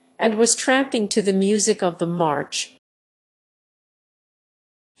line, and was tramping to the music of the march.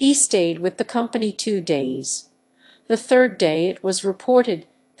 He stayed with the company 2 days. The third day it was reported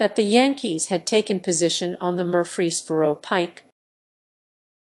that the Yankees had taken position on the Murfreesboro Pike.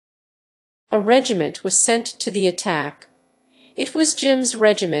 A regiment was sent to the attack. It was Jim's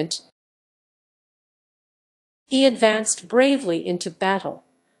regiment. He advanced bravely into battle.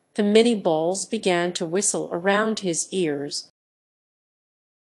 The Minnie balls began to whistle around his ears.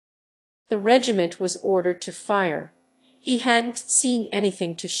 The regiment was ordered to fire. He hadn't seen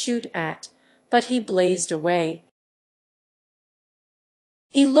anything to shoot at, but he blazed away.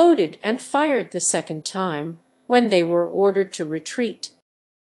 He loaded and fired the second time, when they were ordered to retreat.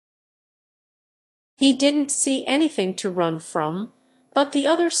 He didn't see anything to run from, but the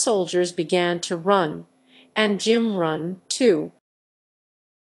other soldiers began to run, and Jim run too.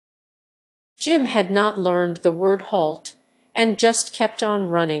 Jim had not learned the word halt, and just kept on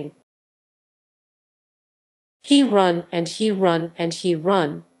running. He run and he run and he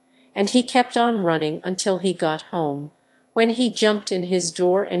run, and he kept on running until he got home, when he jumped in his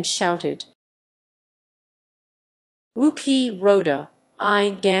door and shouted, "Whoopee Rhoda,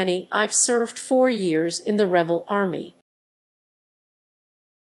 I, Ganny, I've served 4 years in the rebel army."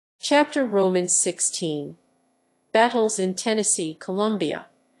 Chapter Romans 16. Battles in Tennessee, Columbia.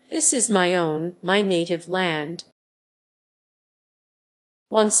 This is my own, my native land.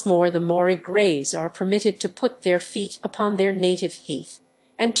 Once more the Maury Greys are permitted to put their feet upon their native heath,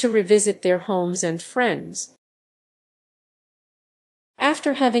 and to revisit their homes and friends.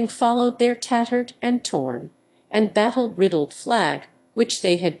 After having followed their tattered and torn and battle-riddled flag, which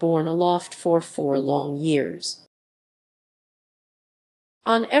they had borne aloft for 4 long years.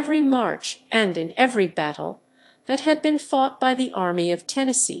 On every march and in every battle that had been fought by the Army of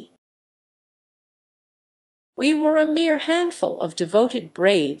Tennessee, we were a mere handful of devoted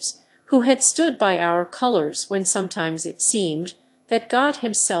braves who had stood by our colors when sometimes it seemed that God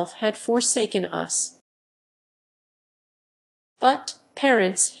himself had forsaken us. But,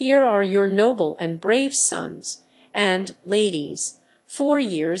 parents, here are your noble and brave sons, and, ladies, 4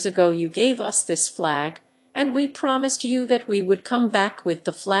 years ago you gave us this flag, and we promised you that we would come back with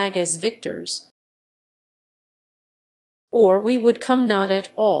the flag as victors. Or we would come not at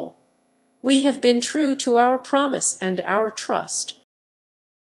all. We have been true to our promise and our trust.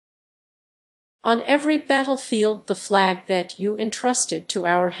 On every battlefield the flag that you entrusted to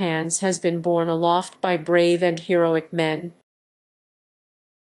our hands has been borne aloft by brave and heroic men.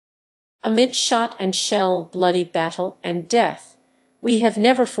 Amid shot and shell, bloody battle and death, we have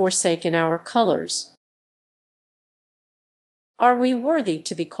never forsaken our colors. Are we worthy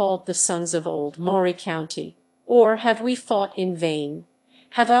to be called the sons of old Maury County, or have we fought in vain?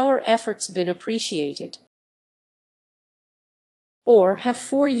 Have our efforts been appreciated? Or have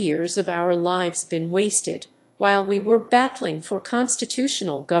 4 years of our lives been wasted while we were battling for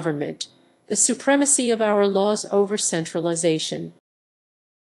constitutional government, the supremacy of our laws over centralization,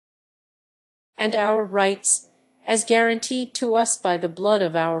 and our rights, as guaranteed to us by the blood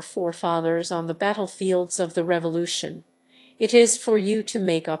of our forefathers on the battlefields of the Revolution? It is for you to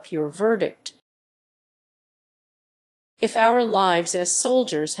make up your verdict. If our lives as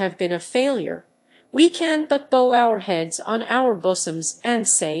soldiers have been a failure, we can but bow our heads on our bosoms and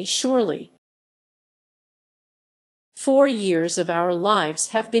say, surely 4 years of our lives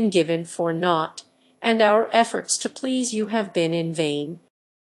have been given for naught, and our efforts to please you have been in vain.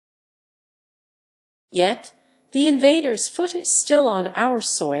 Yet the invader's foot is still on our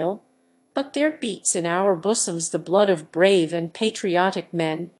soil, but there beats in our bosoms the blood of brave and patriotic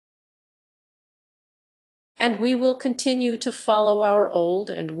men. And we will continue to follow our old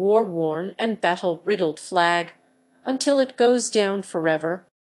and war-worn and battle-riddled flag until it goes down forever.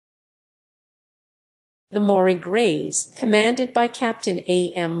 The Maury Greys, commanded by Captain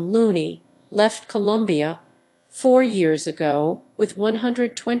A. M. Looney, left Columbia 4 years ago, with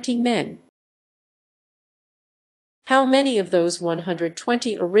 120 men. How many of those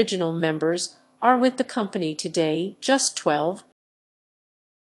 120 original members are with the company today? Just 12.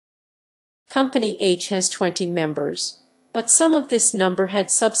 Company H has 20 members, but some of this number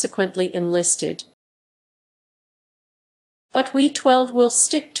had subsequently enlisted. But we 12 will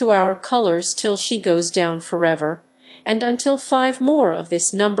stick to our colors till she goes down forever, and until 5 more of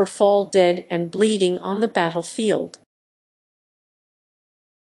this number fall dead and bleeding on the battlefield.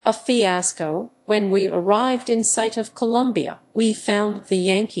 A fiasco. When we arrived in sight of Columbia, we found the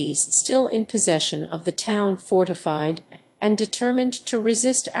Yankees still in possession of the town, fortified and determined to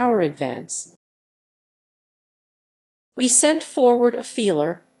resist our advance. We sent forward a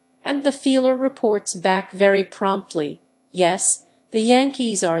feeler, and the feeler reports back very promptly, "Yes, the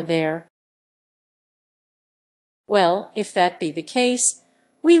Yankees are there." Well, if that be the case,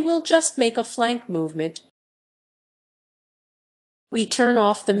 we will just make a flank movement. We turn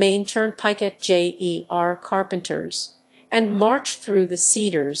off the main turnpike at Jer Carpenter's, and march through the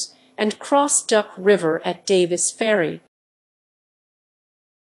Cedars, and cross Duck River at Davis Ferry.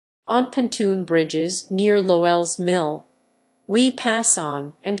 On pontoon bridges near Lowell's Mill, we pass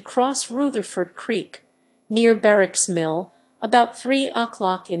on and cross Rutherford Creek, near Barracks Mill, about 3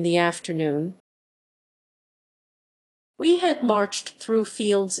 o'clock in the afternoon. We had marched through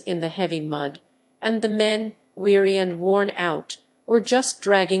fields in the heavy mud, and the men, weary and worn out, were just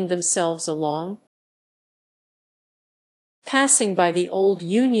dragging themselves along. Passing by the old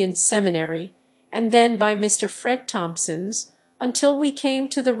Union Seminary, and then by Mr. Fred Thompson's, until we came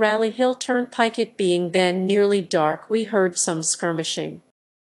to the Rally Hill Turnpike. It being then nearly dark, we heard some skirmishing.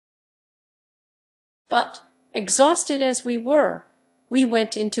 But, exhausted as we were, we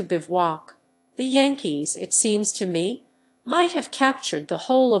went into bivouac. The Yankees, it seems to me, might have captured the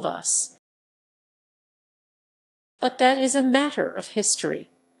whole of us. But that is a matter of history.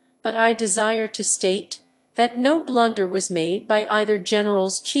 But I desire to state that no blunder was made by either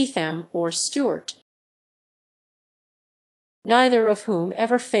Generals Cheatham or Stuart, neither of whom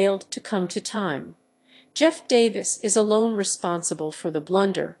ever failed to come to time. Jeff Davis is alone responsible for the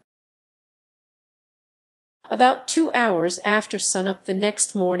blunder. About 2 hours after sunup the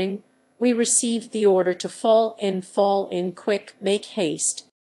next morning, we received the order to fall in quick, make haste.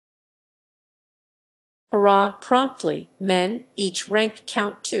 Hurrah promptly, men, each rank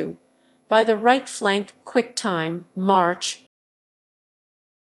count 2. By the right flank, quick time, march.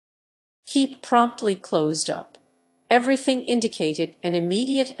 Keep promptly closed up. Everything indicated an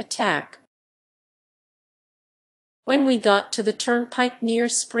immediate attack. When we got to the turnpike near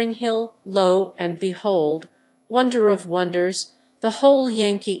Spring Hill, lo and behold, wonder of wonders, the whole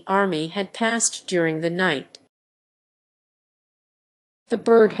Yankee army had passed during the night. The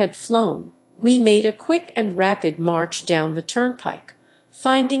bird had flown. We made a quick and rapid march down the turnpike,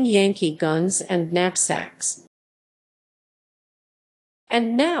 finding Yankee guns and knapsacks,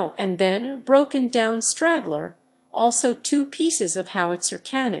 and now and then a broken-down straggler, also 2 pieces of howitzer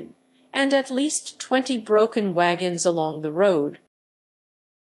cannon, and at least 20 broken wagons along the road.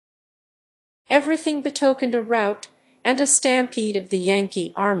 Everything betokened a rout and a stampede of the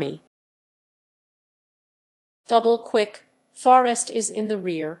Yankee army. Double quick, Forrest is in the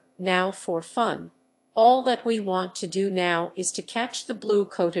rear, now for fun. All that we want to do now is to catch the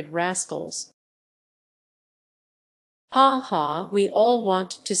blue-coated rascals. Ha ha, we all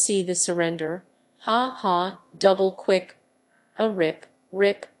want to see the surrender. Ha ha, double quick. A rip,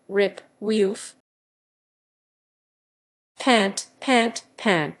 rip, rip, whew. Pant, pant,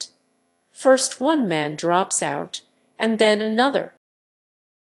 pant. First one man drops out, and then another.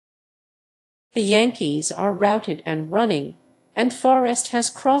 The Yankees are routed and running, and Forrest has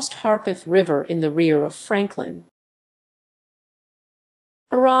crossed Harpeth River in the rear of Franklin.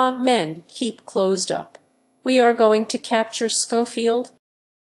 Hurrah, men, keep closed up. We are going to capture Schofield.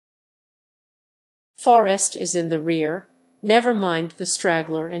 Forrest is in the rear, never mind the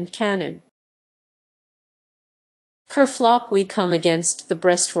straggler and cannon. Kerflop, we come against the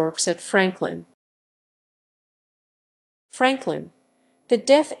breastworks at Franklin. Franklin, the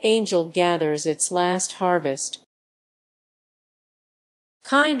death angel gathers its last harvest.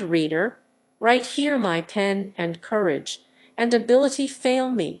 Kind reader, right here my pen and courage and ability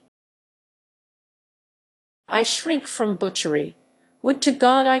fail me. I shrink from butchery. Would to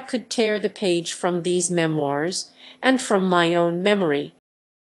God I could tear the page from these memoirs, and from my own memory.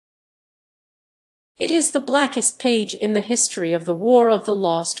 It is the blackest page in the history of the War of the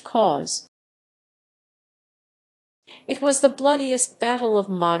Lost Cause. It was the bloodiest battle of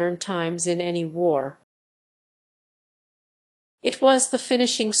modern times in any war. It was the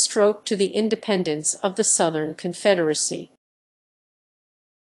finishing stroke to the independence of the Southern Confederacy.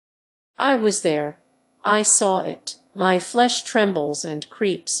 I was there. I saw it. My flesh trembles and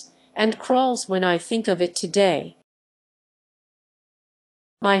creeps and crawls when I think of it today.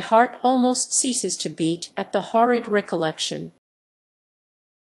 My heart almost ceases to beat at the horrid recollection.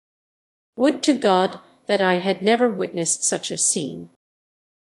 Would to God that I had never witnessed such a scene.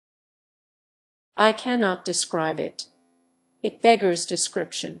 I cannot describe it. It beggars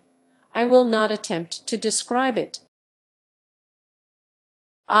description. I will not attempt to describe it.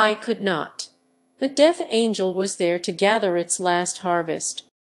 I could not. The death angel was there to gather its last harvest.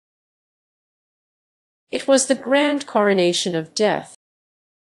 It was the grand coronation of death.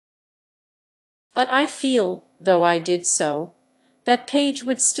 But I feel, though I did so, that page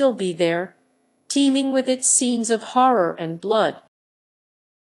would still be there, teeming with its scenes of horror and blood.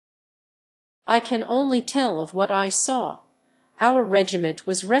 I can only tell of what I saw. Our regiment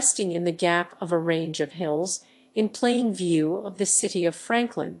was resting in the gap of a range of hills, in plain view of the city of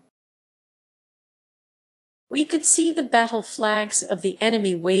Franklin. We could see the battle flags of the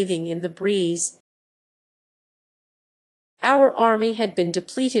enemy waving in the breeze. Our army had been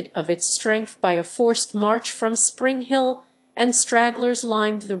depleted of its strength by a forced march from Spring Hill, and stragglers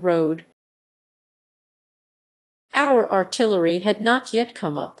lined the road. Our artillery had not yet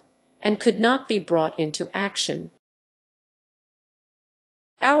come up, and could not be brought into action.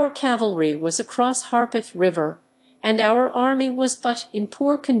 Our cavalry was across Harpeth River, and our army was but in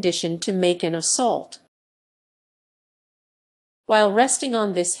poor condition to make an assault. While resting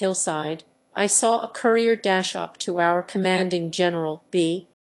on this hillside, I saw a courier dash up to our commanding General B.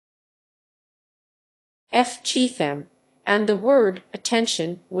 F. Cheatham, and the word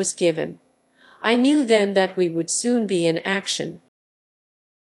 "attention" was given. I knew then that we would soon be in action.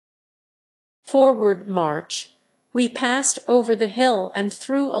 Forward march! We passed over the hill and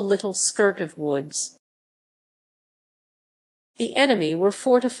through a little skirt of woods. The enemy were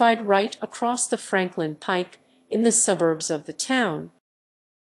fortified right across the Franklin Pike in the suburbs of the town.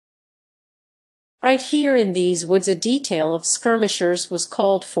 Right here in these woods a detail of skirmishers was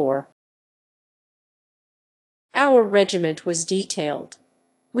called for. Our regiment was detailed.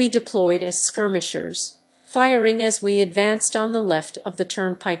 We deployed as skirmishers, firing as we advanced on the left of the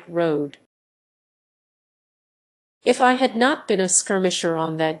turnpike road. If I had not been a skirmisher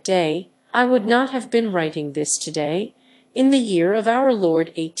on that day, I would not have been writing this today, in the year of our Lord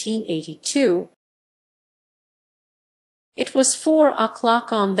 1882. It was 4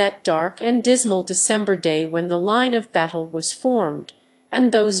 o'clock on that dark and dismal December day when the line of battle was formed,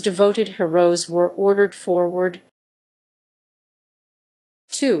 and those devoted heroes were ordered forward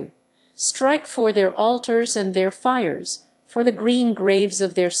to strike for their altars and their fires, for the green graves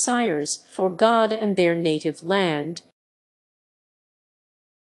of their sires, for God and their native land.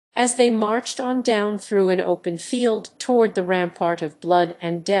 As they marched on down through an open field toward the rampart of blood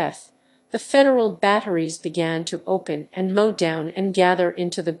and death, the Federal batteries began to open and mow down and gather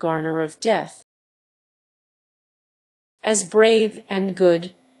into the garner of death. As brave and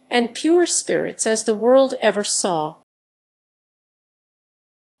good and pure spirits as the world ever saw.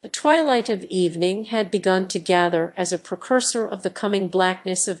 The twilight of evening had begun to gather as a precursor of the coming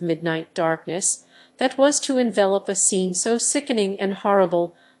blackness of midnight darkness that was to envelop a scene so sickening and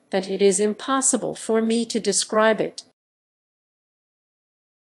horrible that it is impossible for me to describe it.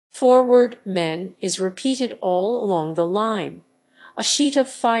 "Forward, men," is repeated all along the line. A sheet of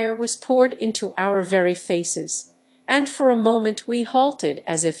fire was poured into our very faces, and for a moment we halted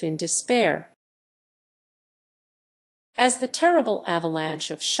as if in despair. As the terrible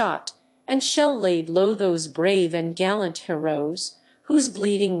avalanche of shot and shell laid low those brave and gallant heroes, whose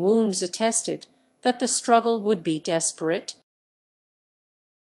bleeding wounds attested that the struggle would be desperate.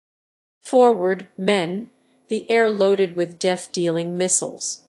 Forward, men, the air loaded with death-dealing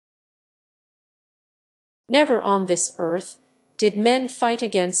missiles. Never on this earth did men fight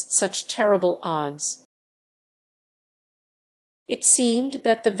against such terrible odds. It seemed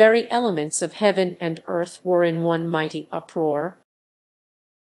that the very elements of heaven and earth were in one mighty uproar.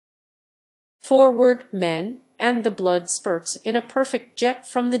 Forward, men, and the blood spurts in a perfect jet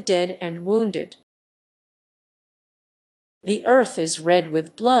from the dead and wounded. The earth is red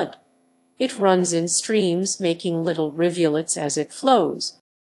with blood. It runs in streams, making little rivulets as it flows.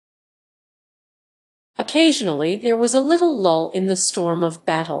 Occasionally there was a little lull in the storm of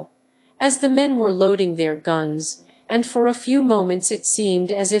battle, as the men were loading their guns, and for a few moments it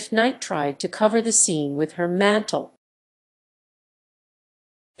seemed as if night tried to cover the scene with her mantle.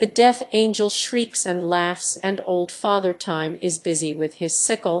 The death angel shrieks and laughs, and old Father Time is busy with his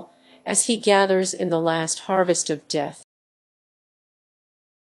sickle as he gathers in the last harvest of death.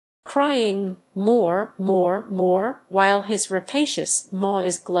 crying, "More, more, more," while his rapacious maw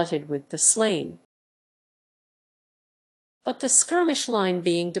is glutted with the slain. But the skirmish line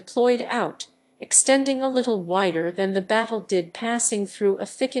being deployed out, extending a little wider than the battle did, passing through a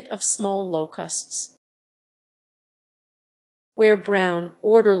thicket of small locusts, where Brown,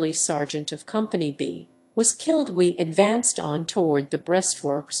 orderly sergeant of Company B, was killed, we advanced on toward the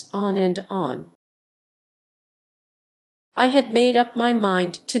breastworks, on and on. I had made up my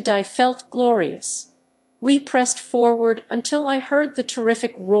mind to die felt glorious. We pressed forward until I heard the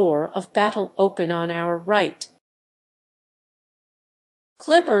terrific roar of battle open on our right.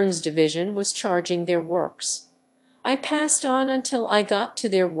 Cleburn's division was charging their works. I passed on until I got to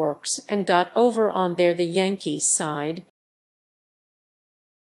their works and got over on the Yankees' side.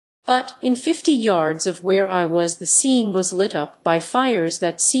 But in 50 yards of where I was, the scene was lit up by fires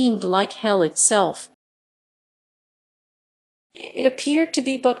that seemed like hell itself. It appeared to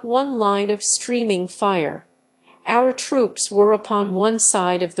be but one line of streaming fire. Our troops were upon one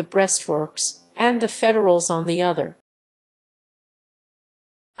side of the breastworks, and the Federals on the other.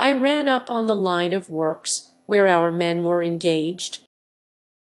 I ran up on the line of works, where our men were engaged.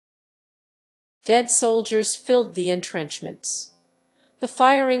 Dead soldiers filled the entrenchments. The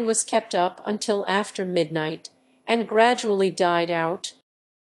firing was kept up until after midnight, and gradually died out.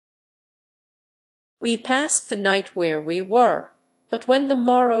 We passed the night where we were, but when the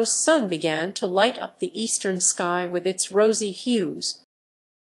morrow's sun began to light up the eastern sky with its rosy hues,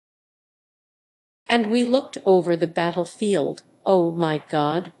 and we looked over the battlefield, oh my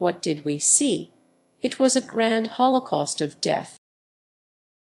God, what did we see? It was a grand holocaust of death.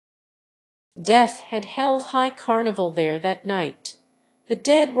 Death had held high carnival there that night. The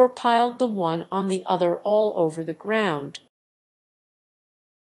dead were piled the one on the other all over the ground.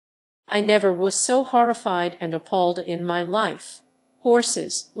 I never was so horrified and appalled in my life.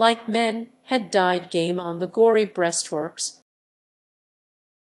 Horses, like men, had died game on the gory breastworks.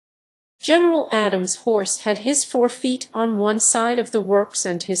 General Adams' horse had his 4 feet on one side of the works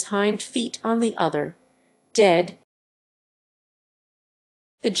and his hind feet on the other, dead.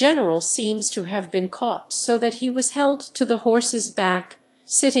 The general seems to have been caught so that he was held to the horse's back,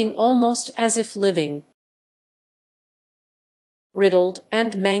 sitting almost as if living. Riddled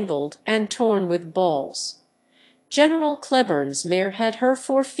and mangled and torn with balls. General Cleburn's mare had her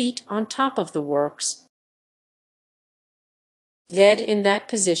 4 feet on top of the works. Dead in that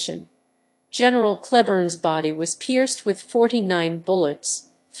position. General Cleburn's body was pierced with 49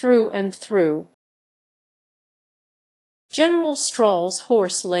 bullets, through and through. General Straw's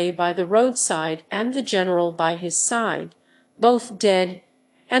horse lay by the roadside and the general by his side, both dead,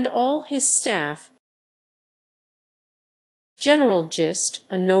 and all his staff. General Gist,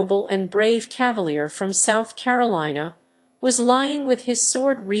 a noble and brave cavalier from South Carolina, was lying with his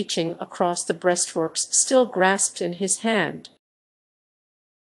sword reaching across the breastworks still grasped in his hand.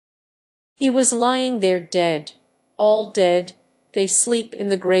 He was lying there dead, all dead. They sleep in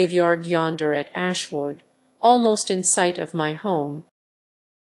the graveyard yonder at Ashwood, almost in sight of my home.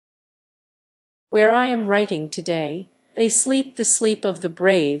 Where I am writing today, they sleep the sleep of the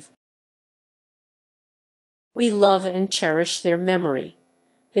brave. We love and cherish their memory.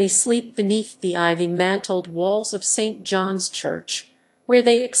 They sleep beneath the ivy-mantled walls of St. John's Church, where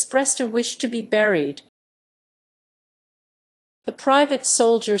they expressed a wish to be buried. The private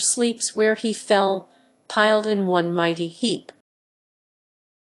soldier sleeps where he fell, piled in one mighty heap.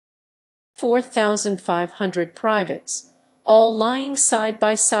 4,500 privates, all lying side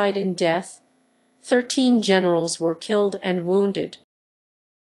by side in death. 13 generals were killed and wounded.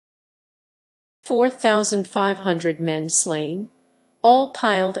 4,500 men slain, all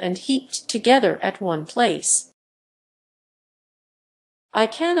piled and heaped together at one place. I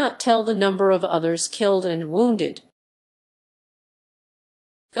cannot tell the number of others killed and wounded.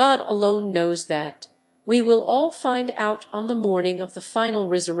 God alone knows that. We will all find out on the morning of the final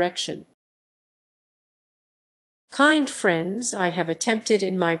resurrection. Kind friends, I have attempted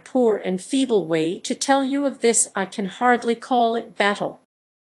in my poor and feeble way to tell you of this. I can hardly call it battle.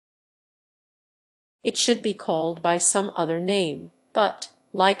 It should be called by some other name, but,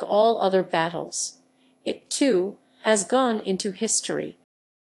 like all other battles, it too has gone into history.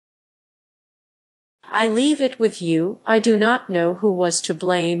 I leave it with you. I do not know who was to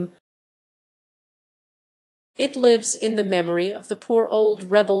blame. It lives in the memory of the poor old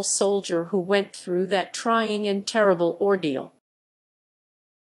rebel soldier who went through that trying and terrible ordeal.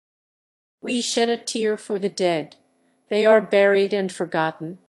 We shed a tear for the dead. They are buried and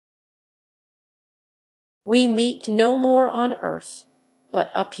forgotten. We meet no more on earth,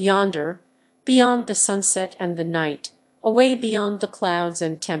 but up yonder, beyond the sunset and the night, away beyond the clouds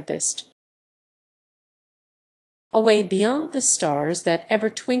and tempest, away beyond the stars that ever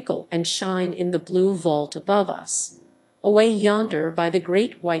twinkle and shine in the blue vault above us, away yonder by the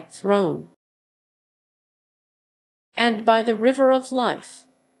great white throne, and by the river of life,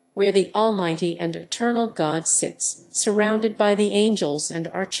 where the Almighty and eternal God sits, surrounded by the angels and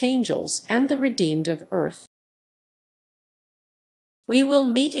archangels and the redeemed of earth. We will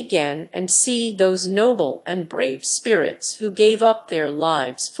meet again and see those noble and brave spirits who gave up their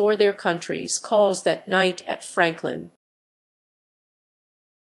lives for their country's cause that night at Franklin,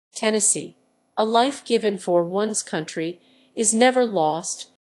 Tennessee. A life given for one's country is never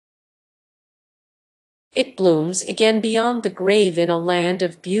lost. It blooms again beyond the grave in a land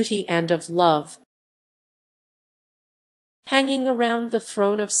of beauty and of love. Hanging around the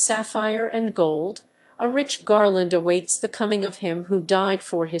throne of sapphire and gold, a rich garland awaits the coming of him who died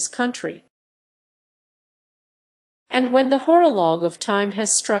for his country. And when the horologe of time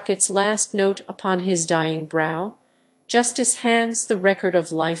has struck its last note upon his dying brow, justice hands the record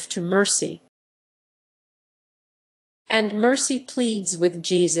of life to mercy. And mercy pleads with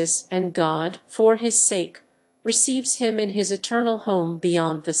Jesus, and God, for his sake, receives him in his eternal home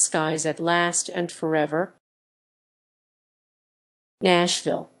beyond the skies at last and forever.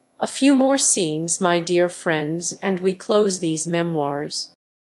 Nashville. A few more scenes, my dear friends, and we close these memoirs.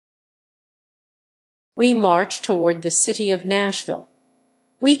 We march toward the city of Nashville.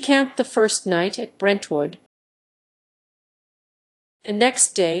 We camped the first night at Brentwood. The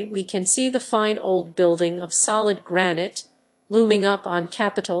next day we can see the fine old building of solid granite, looming up on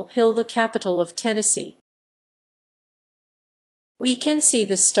Capitol Hill, the capital of Tennessee. We can see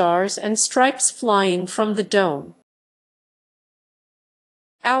the stars and stripes flying from the dome.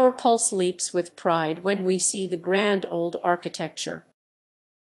 Our pulse leaps with pride when we see the grand old architecture.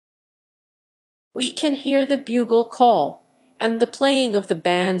 We can hear the bugle call and the playing of the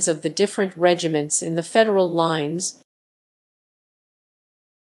bands of the different regiments in the Federal lines.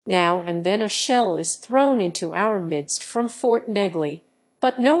 Now and then a shell is thrown into our midst from Fort Negley,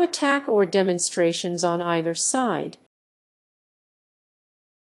 but no attack or demonstrations on either side.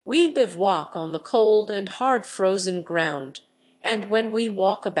 We bivouac on the cold and hard frozen ground, and when we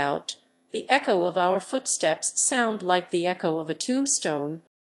walk about, the echo of our footsteps sound like the echo of a tombstone.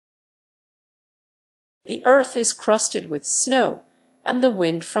 The earth is crusted with snow, and the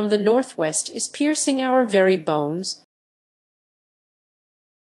wind from the northwest is piercing our very bones.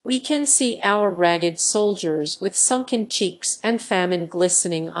 We can see our ragged soldiers with sunken cheeks and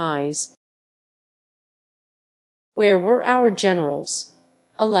famine-glistening eyes. Where were our generals?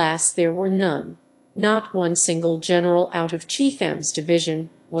 Alas, there were none. Not one single general out of Chetham's division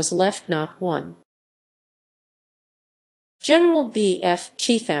was left, not one. General B.F.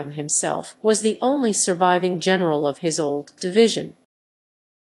 Chetham himself was the only surviving general of his old division.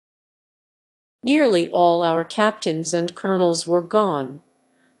 Nearly all our captains and colonels were gone.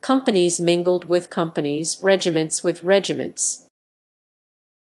 Companies mingled with companies, regiments with regiments,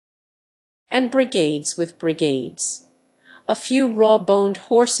 and brigades with brigades. A few raw-boned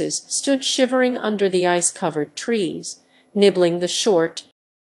horses stood shivering under the ice-covered trees, nibbling the short,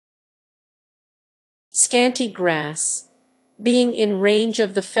 scanty grass. Being in range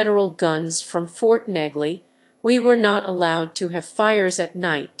of the Federal guns from Fort Negley, we were not allowed to have fires at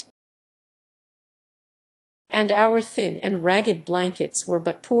night, and our thin and ragged blankets were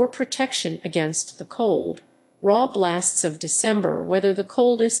but poor protection against the cold, raw blasts of December, whether the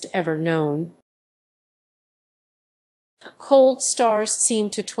coldest ever known. The cold stars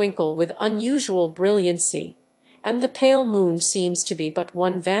seem to twinkle with unusual brilliancy, and the pale moon seems to be but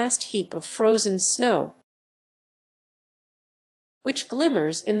one vast heap of frozen snow, which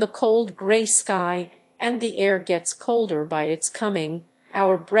glimmers in the cold gray sky, and the air gets colder by its coming,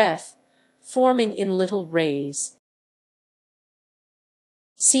 our breath, forming in little rays,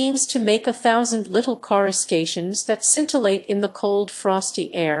 seems to make 1,000 little coruscations that scintillate in the cold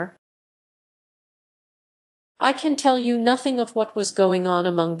frosty air. I can tell you nothing of what was going on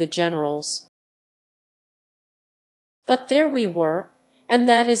among the generals. But there we were, and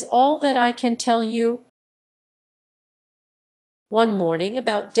that is all that I can tell you. One morning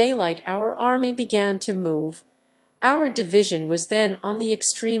about daylight our army began to move. Our division was then on the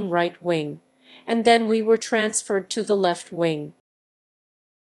extreme right wing, and then we were transferred to the left wing.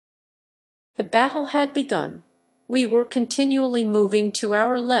 The battle had begun. We were continually moving to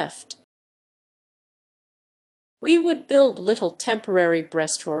our left. We would build little temporary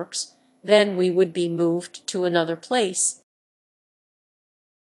breastworks, then we would be moved to another place.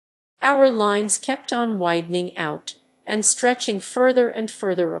 Our lines kept on widening out and stretching further and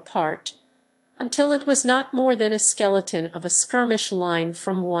further apart, until it was not more than a skeleton of a skirmish line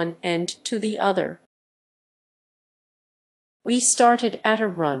from one end to the other. We started at a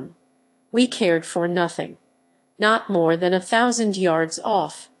run. We cared for nothing. Not more than 1,000 yards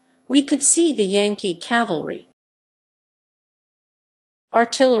off, we could see the Yankee cavalry,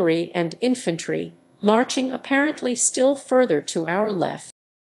 artillery, and infantry marching apparently still further to our left.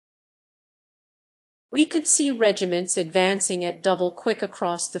 We could see regiments advancing at double quick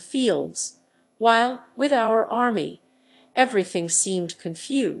across the fields, while, with our army, everything seemed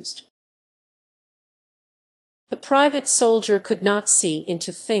confused. The private soldier could not see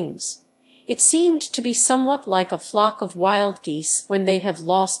into things. It seemed to be somewhat like a flock of wild geese when they have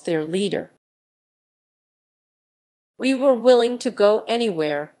lost their leader. We were willing to go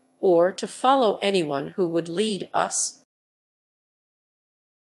anywhere, or to follow anyone who would lead us.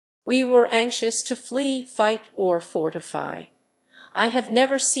 We were anxious to flee, fight, or fortify. I have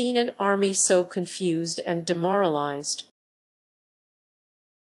never seen an army so confused and demoralized.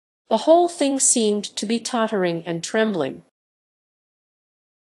 The whole thing seemed to be tottering and trembling.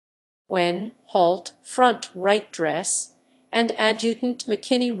 When, halt, front, right, dress, and Adjutant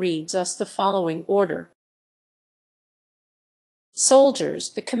McKinney reads us the following order.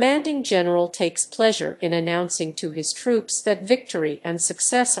 Soldiers, the commanding general takes pleasure in announcing to his troops that victory and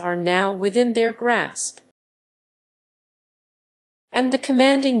success are now within their grasp. And the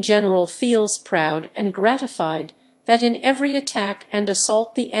commanding general feels proud and gratified that in every attack and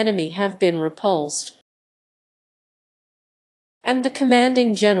assault the enemy have been repulsed. And the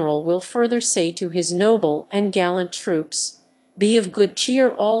commanding general will further say to his noble and gallant troops, "Be of good cheer,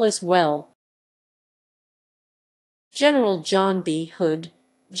 all is well." General John B. Hood,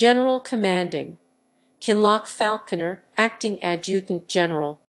 General Commanding. Kinloch Falconer, Acting Adjutant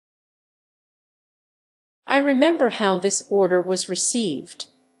General. I remember how this order was received.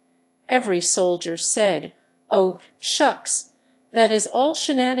 Every soldier said, "Oh, shucks, that is all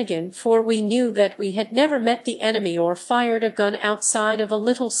shenanigan," for we knew that we had never met the enemy or fired a gun outside of a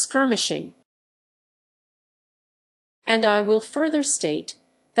little skirmishing. And I will further state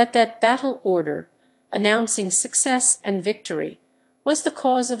that that battle order, announcing success and victory, was the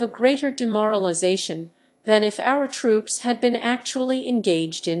cause of a greater demoralization than if our troops had been actually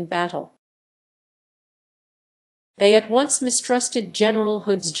engaged in battle. They at once mistrusted General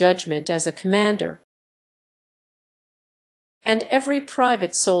Hood's judgment as a commander, and every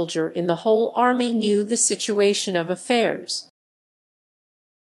private soldier in the whole army knew the situation of affairs.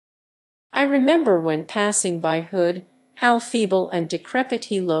 I remember when passing by Hood, how feeble and decrepit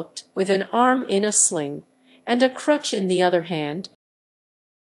he looked, with an arm in a sling, and a crutch in the other hand,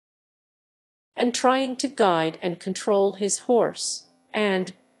 and trying to guide and control his horse.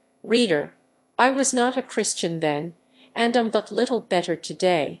 And, reader, I was not a Christian then, and am but little better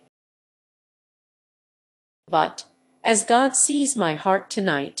today. But, as God sees my heart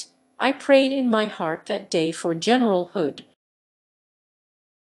tonight, I prayed in my heart that day for General Hood.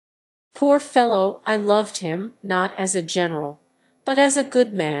 Poor fellow, I loved him, not as a general, but as a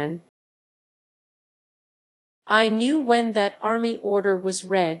good man. I knew when that army order was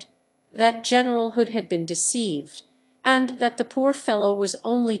read, that General Hood had been deceived, and that the poor fellow was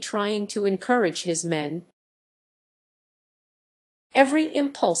only trying to encourage his men. Every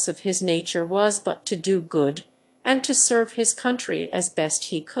impulse of his nature was but to do good, and to serve his country as best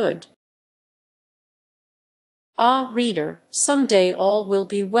he could. Ah, reader, some day all will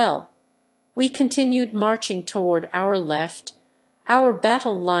be well. We continued marching toward our left, our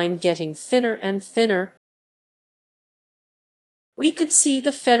battle line getting thinner and thinner. We could see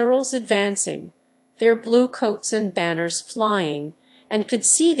the Federals advancing, their blue coats and banners flying, and could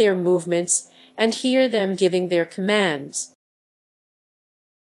see their movements and hear them giving their commands.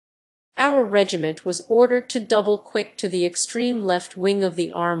 Our regiment was ordered to double quick to the extreme left wing of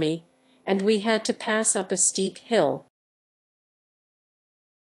the army, and we had to pass up a steep hill.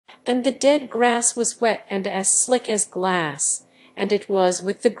 And the dead grass was wet and as slick as glass, and it was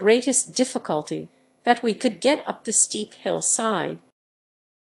with the greatest difficulty that we could get up the steep hillside.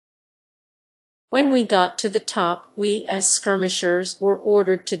 When we got to the top, we as skirmishers were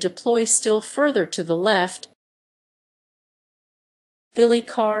ordered to deploy still further to the left. Billy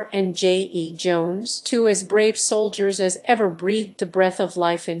Carr and J.E. Jones, two as brave soldiers as ever breathed the breath of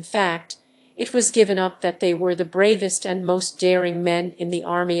life. In fact, it was given up that they were the bravest and most daring men in the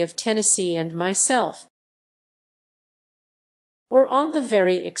Army of Tennessee, and myself were on the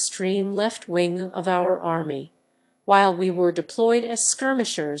very extreme left wing of our army. While we were deployed as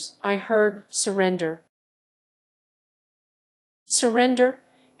skirmishers, I heard, "Surrender! Surrender!"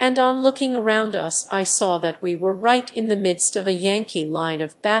 and on looking around us I saw that we were right in the midst of a Yankee line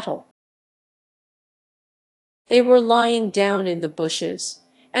of battle. They were lying down in the bushes,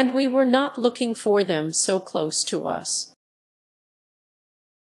 and we were not looking for them so close to us.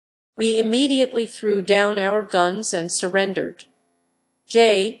 We immediately threw down our guns and surrendered.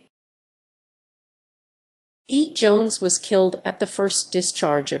 J. E. Jones was killed at the first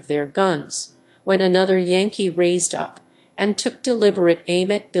discharge of their guns, when another Yankee raised up and took deliberate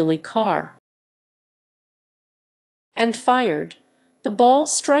aim at Billy Carr, and fired, the ball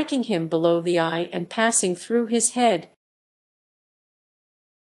striking him below the eye and passing through his head.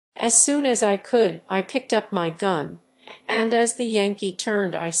 As soon as I could, I picked up my gun, and as the Yankee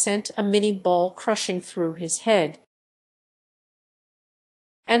turned, I sent a Minnie ball crushing through his head,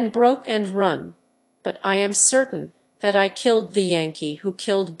 and broke and run. But I am certain that I killed the Yankee who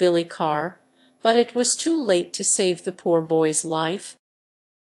killed Billy Carr, but it was too late to save the poor boy's life.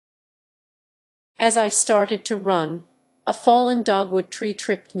 As I started to run, a fallen dogwood tree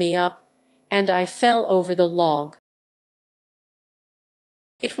tripped me up, and I fell over the log.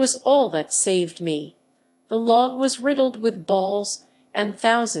 It was all that saved me. The log was riddled with balls, and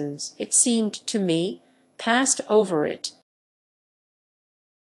thousands, it seemed to me, passed over it.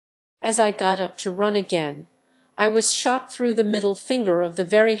 As I got up to run again, I was shot through the middle finger of the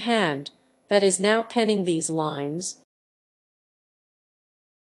very hand that is now penning these lines,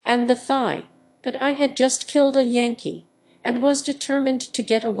 and the thigh, but I had just killed a Yankee, and was determined to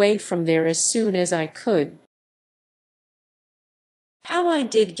get away from there as soon as I could. How I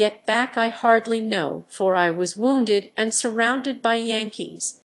did get back I hardly know, for I was wounded and surrounded by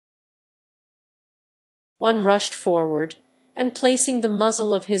Yankees. One rushed forward, and placing the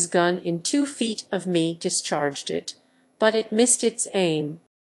muzzle of his gun in 2 feet of me, discharged it, but it missed its aim.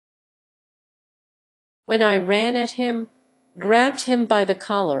 When I ran at him, grabbed him by the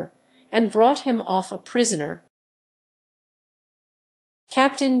collar, and brought him off a prisoner.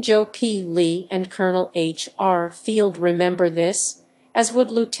 Captain Joe P. Lee and Colonel H. R. Field remember this, as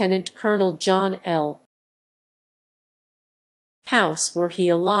would Lieutenant Colonel John L. House were he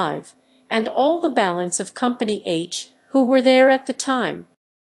alive, and all the balance of Company H, who were there at the time.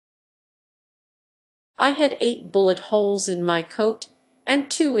 I had 8 bullet holes in my coat, and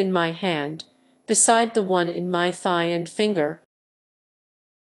 2 in my hand, beside the one in my thigh and finger.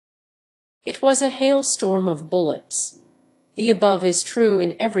 It was a hailstorm of bullets. The above is true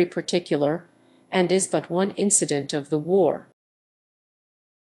in every particular, and is but one incident of the war,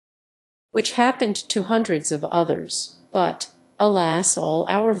 which happened to hundreds of others. But, alas, all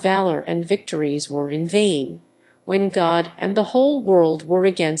our valor and victories were in vain, when God and the whole world were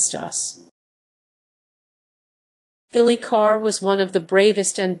against us. Billy Carr was one of the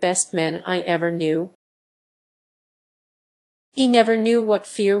bravest and best men I ever knew. He never knew what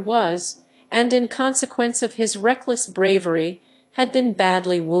fear was, and in consequence of his reckless bravery, had been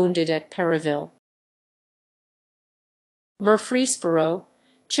badly wounded at Perryville, Murfreesboro,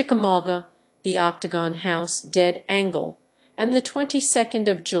 Chickamauga, the Octagon House, Dead Angle, and the 22nd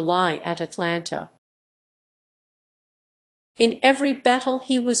of July at Atlanta. In every battle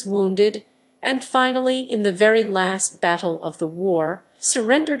he was wounded, and finally, in the very last battle of the war,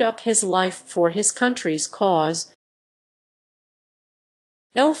 surrendered up his life for his country's cause.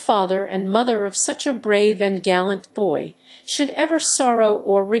 No father and mother of such a brave and gallant boy should ever sorrow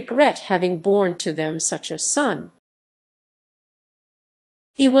or regret having born to them such a son.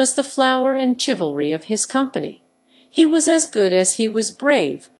 He was the flower and chivalry of his company. He was as good as he was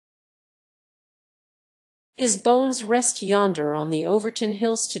brave. His bones rest yonder on the Overton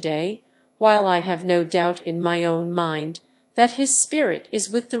hills today, while I have no doubt in my own mind that his spirit is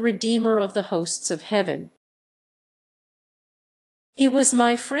with the Redeemer of the hosts of heaven. He was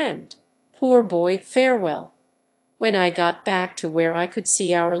my friend. Poor boy, farewell. When I got back to where I could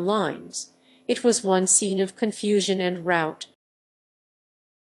see our lines, it was one scene of confusion and rout.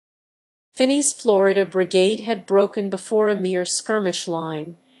 Finney's Florida Brigade had broken before a mere skirmish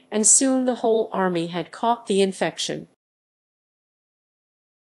line, and soon the whole army had caught the infection,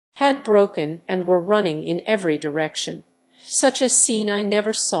 had broken, and were running in every direction. Such a scene I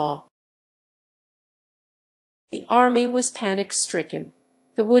never saw. The army was panic-stricken.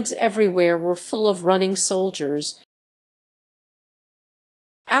 The woods everywhere were full of running soldiers.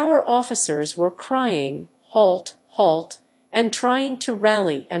 Our officers were crying, "Halt, halt," and trying to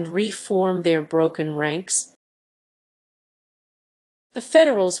rally and reform their broken ranks. The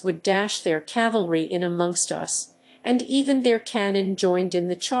Federals would dash their cavalry in amongst us, and even their cannon joined in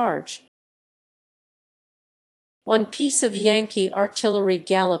the charge. One piece of Yankee artillery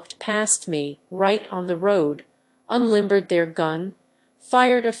galloped past me, right on the road, unlimbered their gun,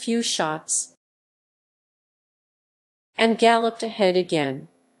 fired a few shots, and galloped ahead again.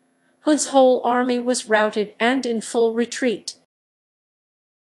 Hood's whole army was routed and in full retreat.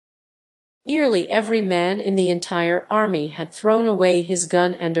 Nearly every man in the entire army had thrown away his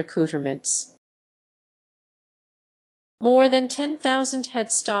gun and accoutrements. More than 10,000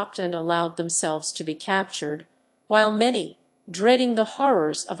 had stopped and allowed themselves to be captured, while many, dreading the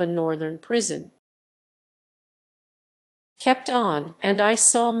horrors of a northern prison, kept on, and I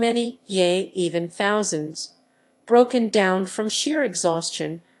saw many, yea, even thousands, broken down from sheer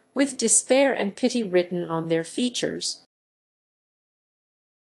exhaustion, with despair and pity written on their features.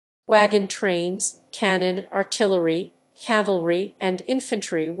 Wagon trains, cannon, artillery, cavalry, and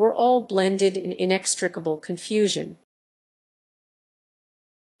infantry were all blended in inextricable confusion.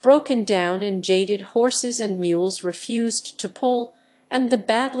 Broken down and jaded horses and mules refused to pull, and the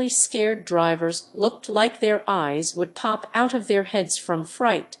badly scared drivers looked like their eyes would pop out of their heads from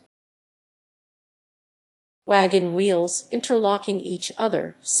fright. Wagon wheels, interlocking each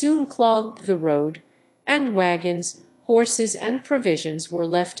other, soon clogged the road, and wagons, horses, and provisions were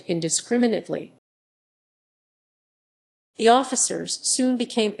left indiscriminately. The officers soon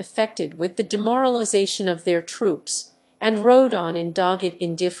became affected with the demoralization of their troops, and rode on in dogged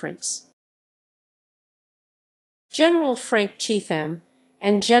indifference. General Frank Cheatham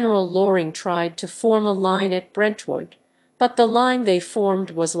and General Loring tried to form a line at Brentwood, but the line they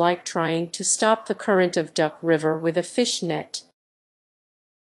formed was like trying to stop the current of Duck River with a fish net.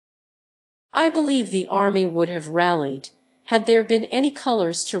 I believe the army would have rallied, had there been any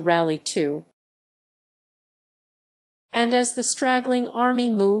colors to rally to. And as the straggling army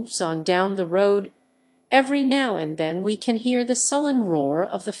moves on down the road, every now and then we can hear the sullen roar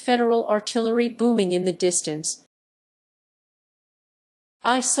of the Federal artillery booming in the distance.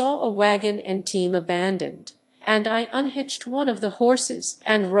 I saw a wagon and team abandoned, and I unhitched one of the horses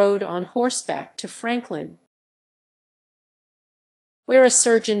and rode on horseback to Franklin, where a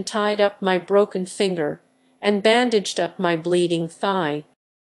surgeon tied up my broken finger and bandaged up my bleeding thigh.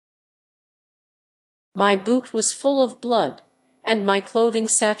 My boot was full of blood, and my clothing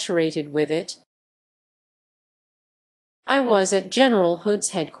saturated with it. I was at General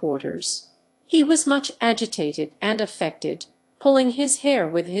Hood's headquarters. He was much agitated and affected, pulling his hair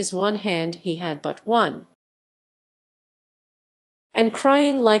with his one hand, he had but one, and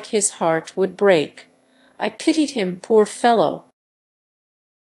crying like his heart would break. I pitied him, poor fellow.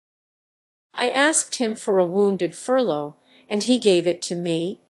 I asked him for a wounded furlough, and he gave it to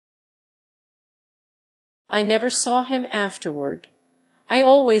me. I never saw him afterward. I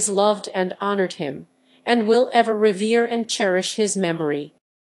always loved and honored him, and will ever revere and cherish his memory.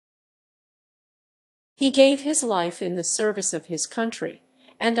 He gave his life in the service of his country,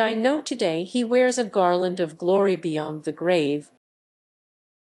 and I know today he wears a garland of glory beyond the grave,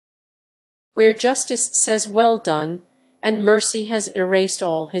 where justice says well done, and mercy has erased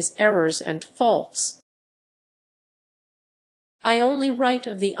all his errors and faults. I only write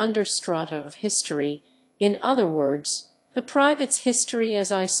of the understrata of history, in other words, the private's history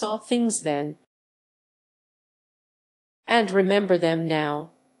as I saw things then, and remember them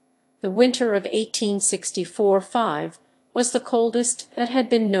now. The winter of 1864–5 was the coldest that had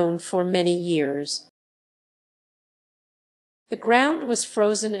been known for many years. The ground was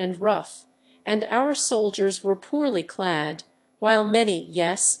frozen and rough, and our soldiers were poorly clad, while many,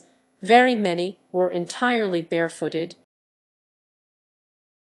 yes, very many, were entirely barefooted.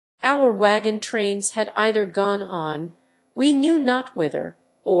 Our wagon trains had either gone on, we knew not whither,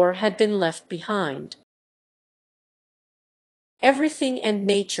 or had been left behind. Everything and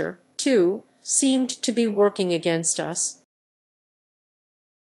nature, too, seemed to be working against us.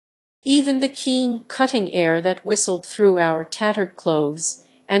 Even the keen, cutting air that whistled through our tattered clothes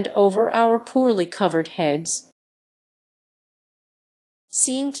and over our poorly covered heads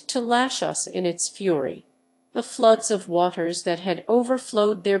seemed to lash us in its fury. The floods of waters that had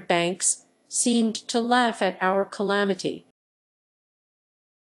overflowed their banks seemed to laugh at our calamity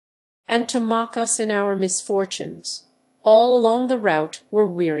and to mock us in our misfortunes. All along the route were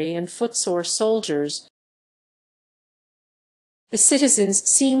weary and footsore soldiers. The citizens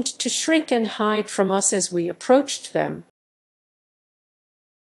seemed to shrink and hide from us as we approached them.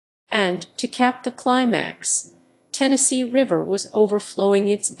 And, to cap the climax, Tennessee River was overflowing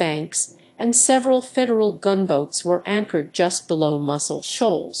its banks, and several Federal gunboats were anchored just below Muscle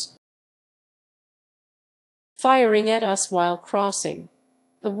Shoals, firing at us while crossing.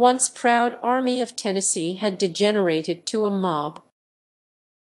 The once proud Army of Tennessee had degenerated to a mob.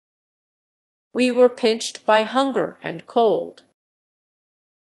 We were pinched by hunger and cold,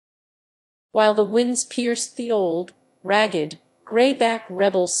 while the winds pierced the old, ragged, grayback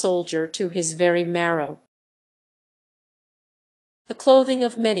rebel soldier to his very marrow. The clothing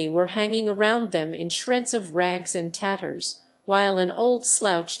of many were hanging around them in shreds of rags and tatters, while an old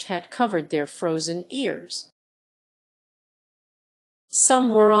slouched hat covered their frozen ears.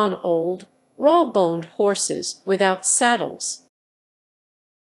 Some were on old, raw-boned horses without saddles.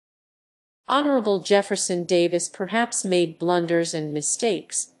 Honorable Jefferson Davis perhaps made blunders and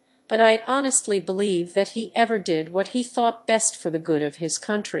mistakes, but I honestly believe that he ever did what he thought best for the good of his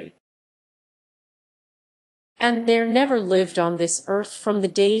country. And there never lived on this earth from the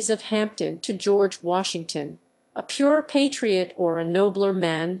days of Hampton to George Washington a purer patriot or a nobler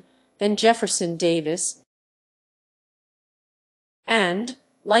man than Jefferson Davis. And,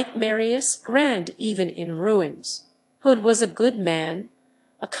 like Marius, grand even in ruins, Hood was a good man,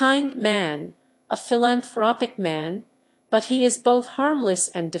 a kind man, a philanthropic man, but he is both harmless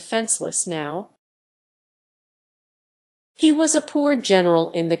and defenseless now. He was a poor general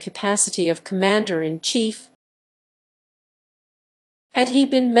in the capacity of commander-in-chief. Had he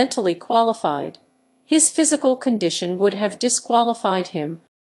been mentally qualified, his physical condition would have disqualified him.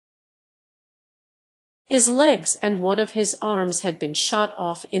 His legs and one of his arms had been shot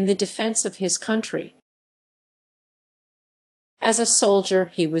off in the defense of his country. As a soldier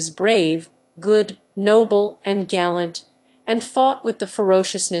he was brave, good, noble, and gallant, and fought with the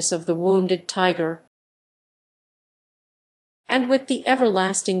ferociousness of the wounded tiger, and with the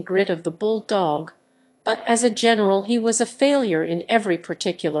everlasting grit of the bulldog, but as a general he was a failure in every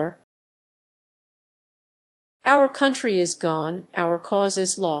particular. Our country is gone, our cause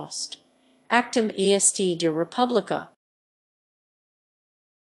is lost. Actum est de Republica.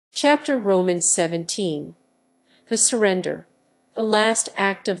 Chapter Romans 17. The Surrender, the last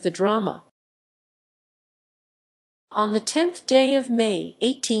act of the drama. On the 10th day of May,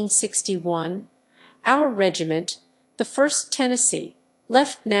 1861, our regiment, the 1st Tennessee,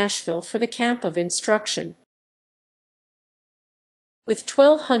 left Nashville for the camp of instruction. With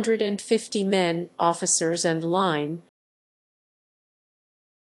 1,250 men, officers, and line,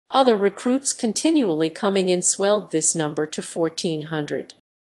 other recruits continually coming in swelled this number to 1,400.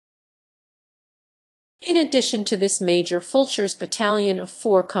 In addition to this, Major Fulcher's battalion of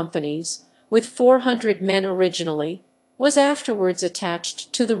 4 companies, with 400 men originally, was afterwards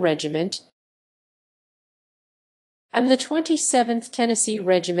attached to the regiment, and the 27th Tennessee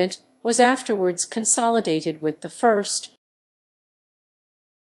Regiment was afterwards consolidated with the 1st.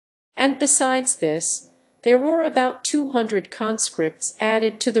 And besides this, there were about 200 conscripts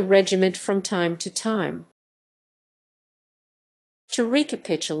added to the regiment from time to time. To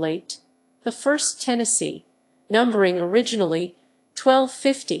recapitulate, the 1st Tennessee, numbering originally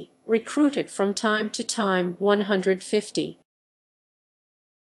 1,250, recruited from time to time 150.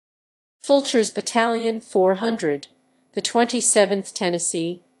 Fulcher's battalion 400, the 27th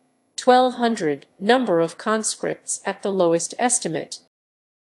Tennessee 1,200, number of conscripts at the lowest estimate,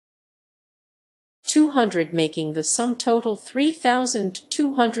 200 making the sum total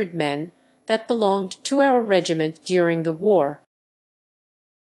 3,200 men that belonged to our regiment during the war.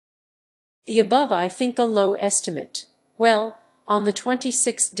 The above I think a low estimate. Well, on the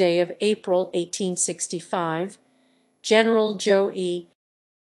 26th day of April 1865, General E.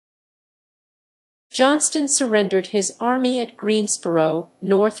 Johnston surrendered his army at Greensboro,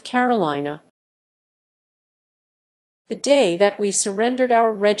 North Carolina. The day that we surrendered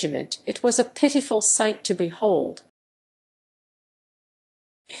our regiment, it was a pitiful sight to behold.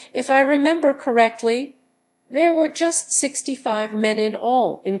 If I remember correctly, there were just 65 men in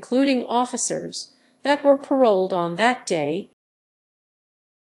all, including officers, that were paroled on that day.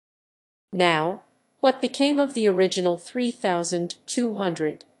 Now, what became of the original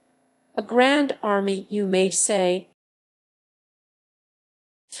 3,200? A grand army, you may say.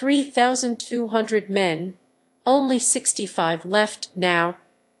 3,200 men, only 65 left now.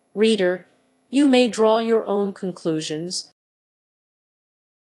 Reader, you may draw your own conclusions.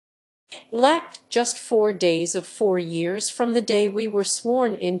 Lacked just 4 days of 4 years from the day we were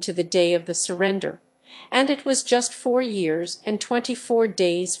sworn in to the day of the surrender, and it was just 4 years and 24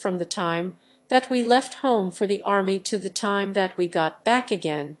 days from the time that we left home for the army to the time that we got back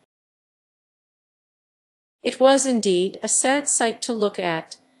again. It was indeed a sad sight to look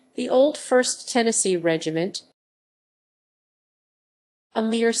at, the old 1st Tennessee Regiment, a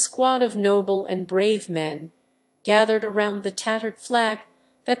mere squad of noble and brave men, gathered around the tattered flag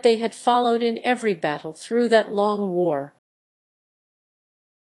that they had followed in every battle through that long war.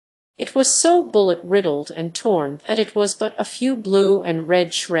 It was so bullet-riddled and torn that it was but a few blue and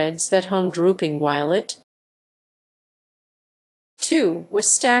red shreds that hung drooping, while it, too, was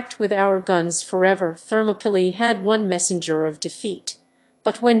stacked with our guns forever. Thermopylae had one messenger of defeat,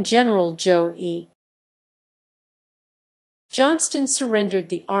 but when General E. Johnston surrendered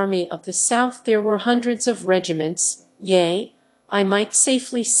the Army of the South. There were hundreds of regiments, yea, I might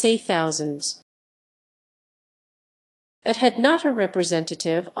safely say thousands, that had not a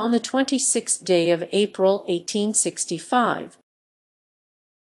representative on the 26th day of April, 1865.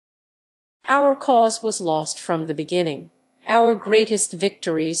 Our cause was lost from the beginning. Our greatest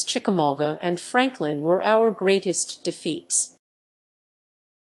victories, Chickamauga and Franklin, were our greatest defeats.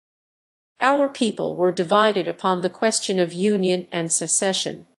 Our people were divided upon the question of Union and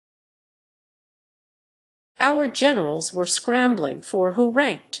secession. Our generals were scrambling for who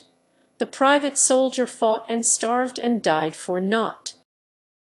ranked. The private soldier fought and starved and died for naught.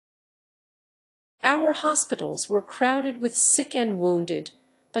 Our hospitals were crowded with sick and wounded,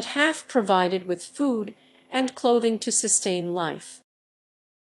 but half provided with food and clothing to sustain life.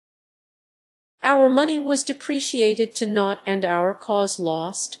 Our money was depreciated to naught and our cause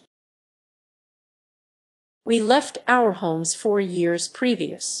lost. We left our homes 4 years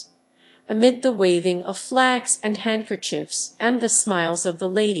previous, amid the waving of flags and handkerchiefs and the smiles of the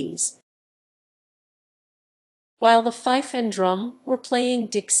ladies, while the fife and drum were playing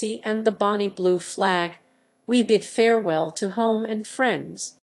Dixie and the bonny blue flag. We bid farewell to home and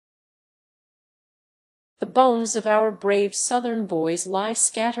friends. The bones of our brave Southern boys lie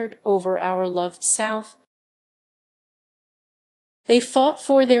scattered over our loved South. They fought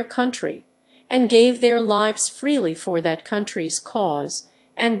for their country and gave their lives freely for that country's cause,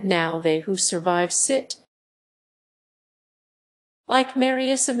 and now they who survive sit like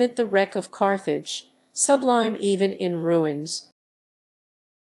Marius amid the wreck of Carthage, sublime even in ruins.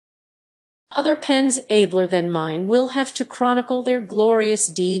 Other pens abler than mine will have to chronicle their glorious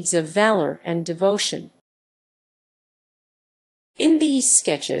deeds of valor and devotion. In these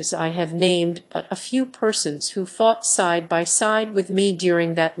sketches I have named but a few persons who fought side by side with me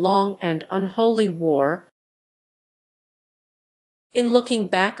during that long and unholy war. In looking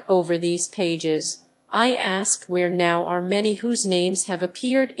back over these pages, I ask where now are many whose names have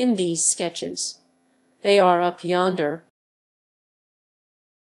appeared in these sketches. They are up yonder,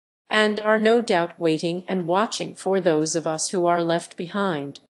 and are no doubt waiting and watching for those of us who are left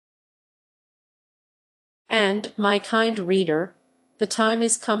behind. And, my kind reader, the time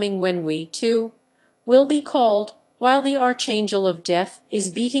is coming when we, too, will be called, while the archangel of death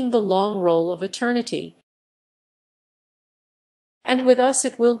is beating the long roll of eternity. And with us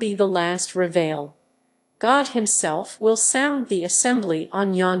it will be the last reveille. God himself will sound the assembly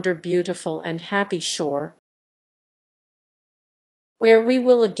on yonder beautiful and happy shore, where we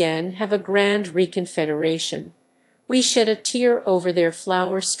will again have a grand reconfederation. We shed a tear over their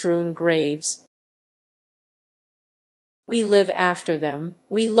flower-strewn graves. We live after them,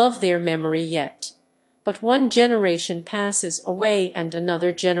 we love their memory yet. But one generation passes away and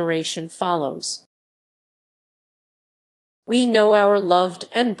another generation follows. We know our loved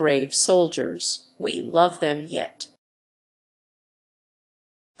and brave soldiers, we love them yet.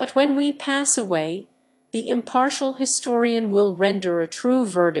 But when we pass away, the impartial historian will render a true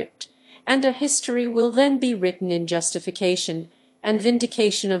verdict, and a history will then be written in justification and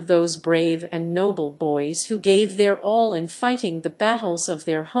vindication of those brave and noble boys who gave their all in fighting the battles of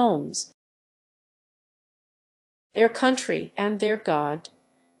their homes, their country, and their God.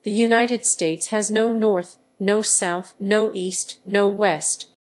 The United States has no North, no South, no East, no West.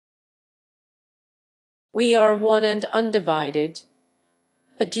 We are one and undivided.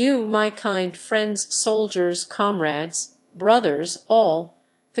 Adieu, my kind friends, soldiers, comrades, brothers, all.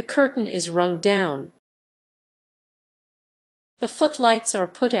 The curtain is rung down. The footlights are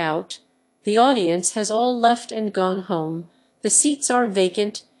put out, the audience has all left and gone home, the seats are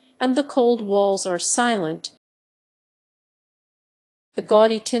vacant, and the cold walls are silent. The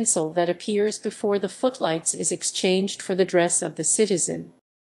gaudy tinsel that appears before the footlights is exchanged for the dress of the citizen.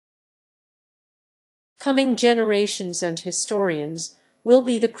 Coming generations and historians will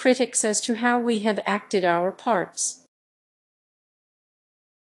be the critics as to how we have acted our parts.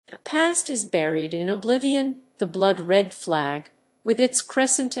 The past is buried in oblivion, the blood-red flag, with its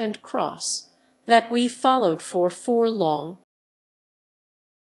crescent and cross, that we followed for 4 long,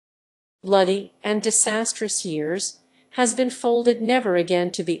 bloody and disastrous years, has been folded never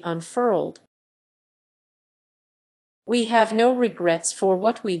again to be unfurled. We have no regrets for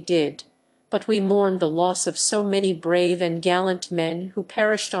what we did, but we mourn the loss of so many brave and gallant men who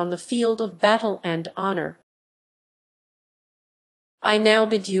perished on the field of battle and honor. I now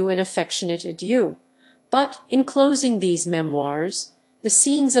bid you an affectionate adieu, but, in closing these memoirs, the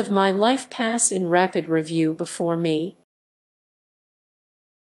scenes of my life pass in rapid review before me.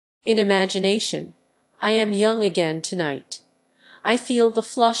 In imagination, I am young again tonight. I feel the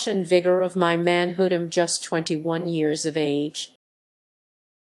flush and vigor of my manhood. I'm just 21 years of age.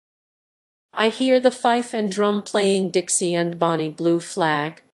 I hear the fife and drum playing Dixie and Bonnie Blue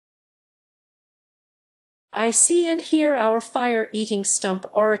Flag. I see and hear our fire-eating stump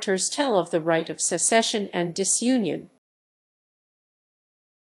orators tell of the right of secession and disunion.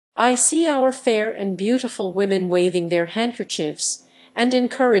 I see our fair and beautiful women waving their handkerchiefs and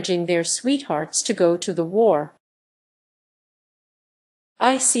encouraging their sweethearts to go to the war.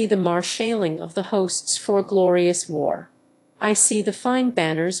 I see the marshalling of the hosts for glorious war. I see the fine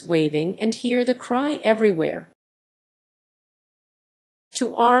banners waving and hear the cry everywhere,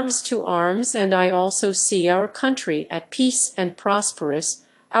 to arms, and I also see our country at peace and prosperous.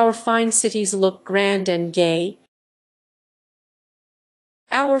 Our fine cities look grand and gay,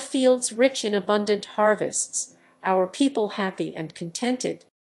 our fields rich in abundant harvests, our people happy and contented.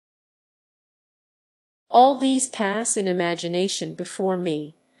 All these pass in imagination before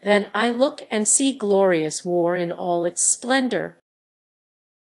me. Then I look and see glorious war in all its splendor.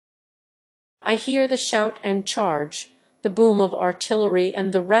 I hear the shout and charge, the boom of artillery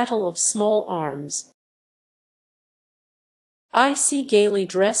and the rattle of small arms. I see gaily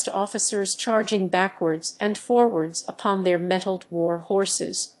dressed officers charging backwards and forwards upon their mettled war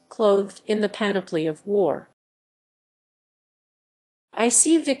horses, clothed in the panoply of war. I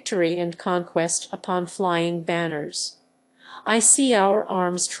see victory and conquest upon flying banners. I see our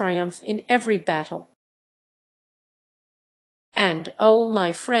arms triumph in every battle. And, oh,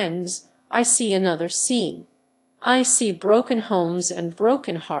 my friends, I see another scene. I see broken homes and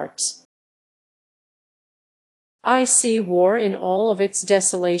broken hearts. I see war in all of its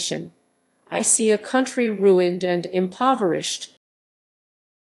desolation. I see a country ruined and impoverished.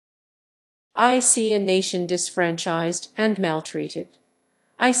 I see a nation disfranchised and maltreated.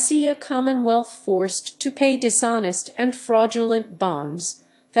 I see a commonwealth forced to pay dishonest and fraudulent bonds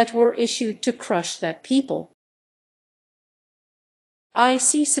that were issued to crush that people. I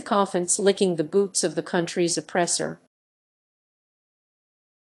see sycophants licking the boots of the country's oppressor.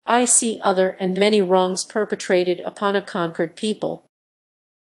 I see other and many wrongs perpetrated upon a conquered people.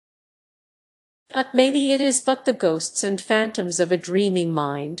 But maybe it is but the ghosts and phantoms of a dreaming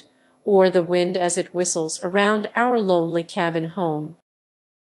mind, or the wind as it whistles around our lonely cabin home.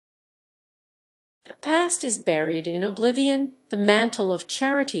 The past is buried in oblivion. The mantle of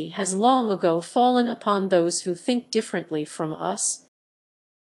charity has long ago fallen upon those who think differently from us.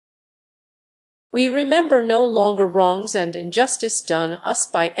 We remember no longer wrongs and injustice done us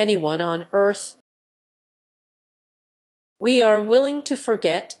by anyone on earth. We are willing to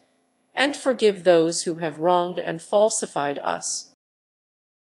forget and forgive those who have wronged and falsified us.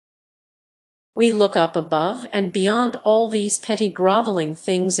 We look up above and beyond all these petty groveling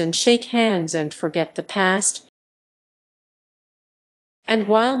things and shake hands and forget the past. And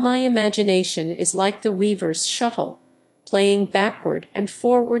while my imagination is like the weaver's shuttle, playing backward and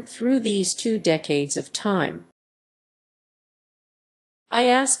forward through these 2 decades of time, I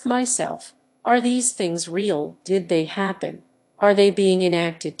ask myself, are these things real? Did they happen? Are they being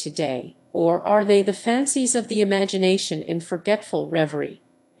enacted today? Or are they the fancies of the imagination in forgetful reverie?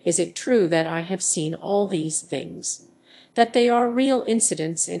 Is it true that I have seen all these things? That they are real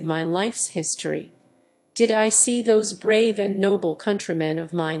incidents in my life's history? Did I see those brave and noble countrymen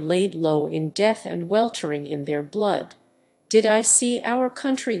of mine laid low in death and weltering in their blood? Did I see our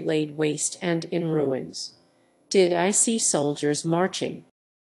country laid waste and in ruins? Did I see soldiers marching,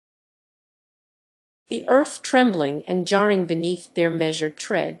 the earth trembling and jarring beneath their measured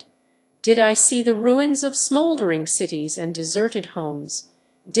tread? Did I see the ruins of smoldering cities and deserted homes?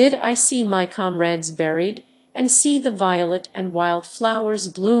 Did I see my comrades buried, and see the violet and wild flowers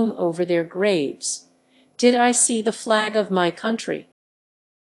bloom over their graves? Did I see the flag of my country,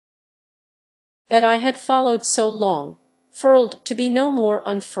 that I had followed so long, furled to be no more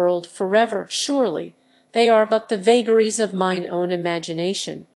unfurled forever? Surely they are but the vagaries of mine own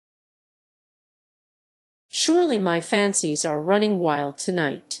imagination. Surely my fancies are running wild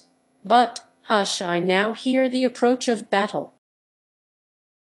tonight. But, hush, I now hear the approach of battle.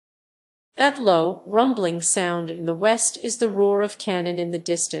 That low, rumbling sound in the west is the roar of cannon in the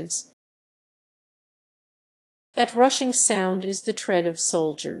distance. That rushing sound is the tread of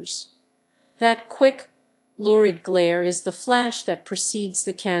soldiers. That quick, lurid glare is the flash that precedes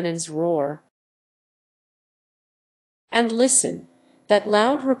the cannon's roar. And listen, that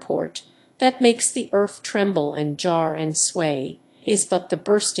loud report that makes the earth tremble and jar and sway is but the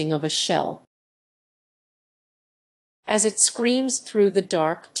bursting of a shell. As it screams through the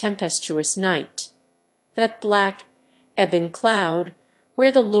dark, tempestuous night, that black, ebon cloud,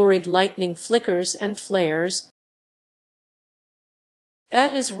 where the lurid lightning flickers and flares,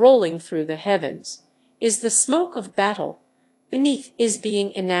 that is rolling through the heavens, is the smoke of battle. Beneath is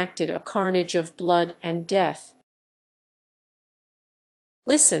being enacted a carnage of blood and death.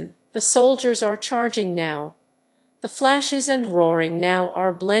 Listen, the soldiers are charging now. The flashes and roaring now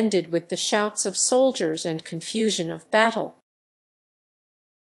are blended with the shouts of soldiers and confusion of battle.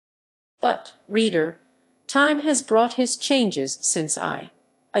 But, reader, time has brought his changes since I,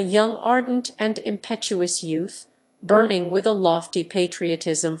 a young, ardent, and impetuous youth, burning with a lofty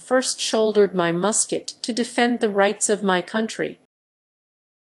patriotism, first shouldered my musket to defend the rights of my country.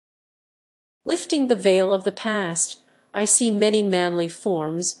 Lifting the veil of the past, I see many manly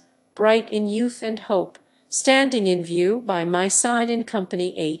forms, bright in youth and hope, standing in view by my side in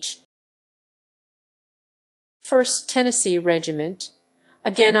Company H, 1st Tennessee Regiment.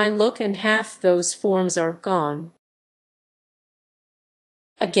 Again I look, and half those forms are gone.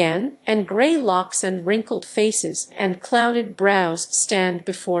 Again, and gray locks and wrinkled faces and clouded brows stand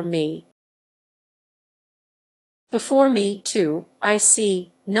before me. Before me, too, I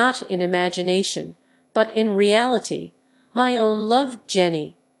see, not in imagination, but in reality, my own loved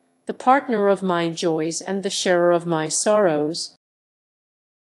Jenny, the partner of my joys and the sharer of my sorrows,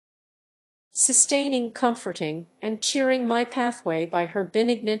 sustaining, comforting, and cheering my pathway by her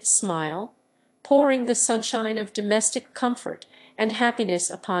benignant smile, pouring the sunshine of domestic comfort and happiness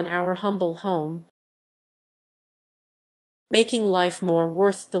upon our humble home, making life more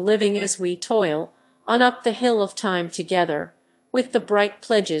worth the living as we toil on up the hill of time together, with the bright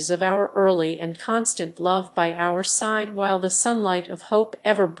pledges of our early and constant love by our side, while the sunlight of hope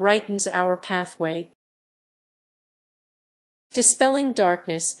ever brightens our pathway, dispelling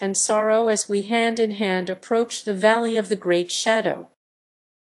darkness and sorrow as we hand in hand approach the valley of the great shadow.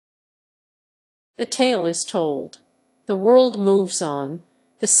 The tale is told. The world moves on.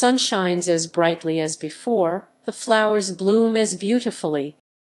 The sun shines as brightly as before. The flowers bloom as beautifully.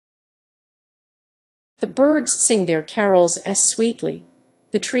 The birds sing their carols as sweetly.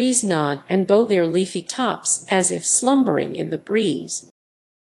 The trees nod and bow their leafy tops as if slumbering in the breeze.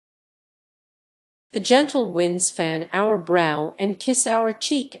 The gentle winds fan our brow and kiss our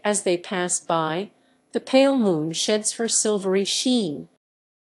cheek as they pass by. The pale moon sheds her silvery sheen.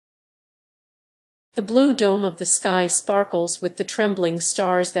 The blue dome of the sky sparkles with the trembling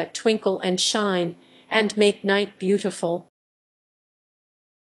stars that twinkle and shine and make night beautiful.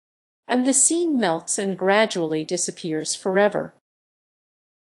 And the scene melts and gradually disappears forever.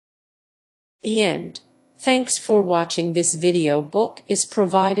 The end. Thanks for watching. This video book is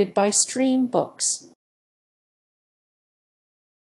provided by StreamBooks.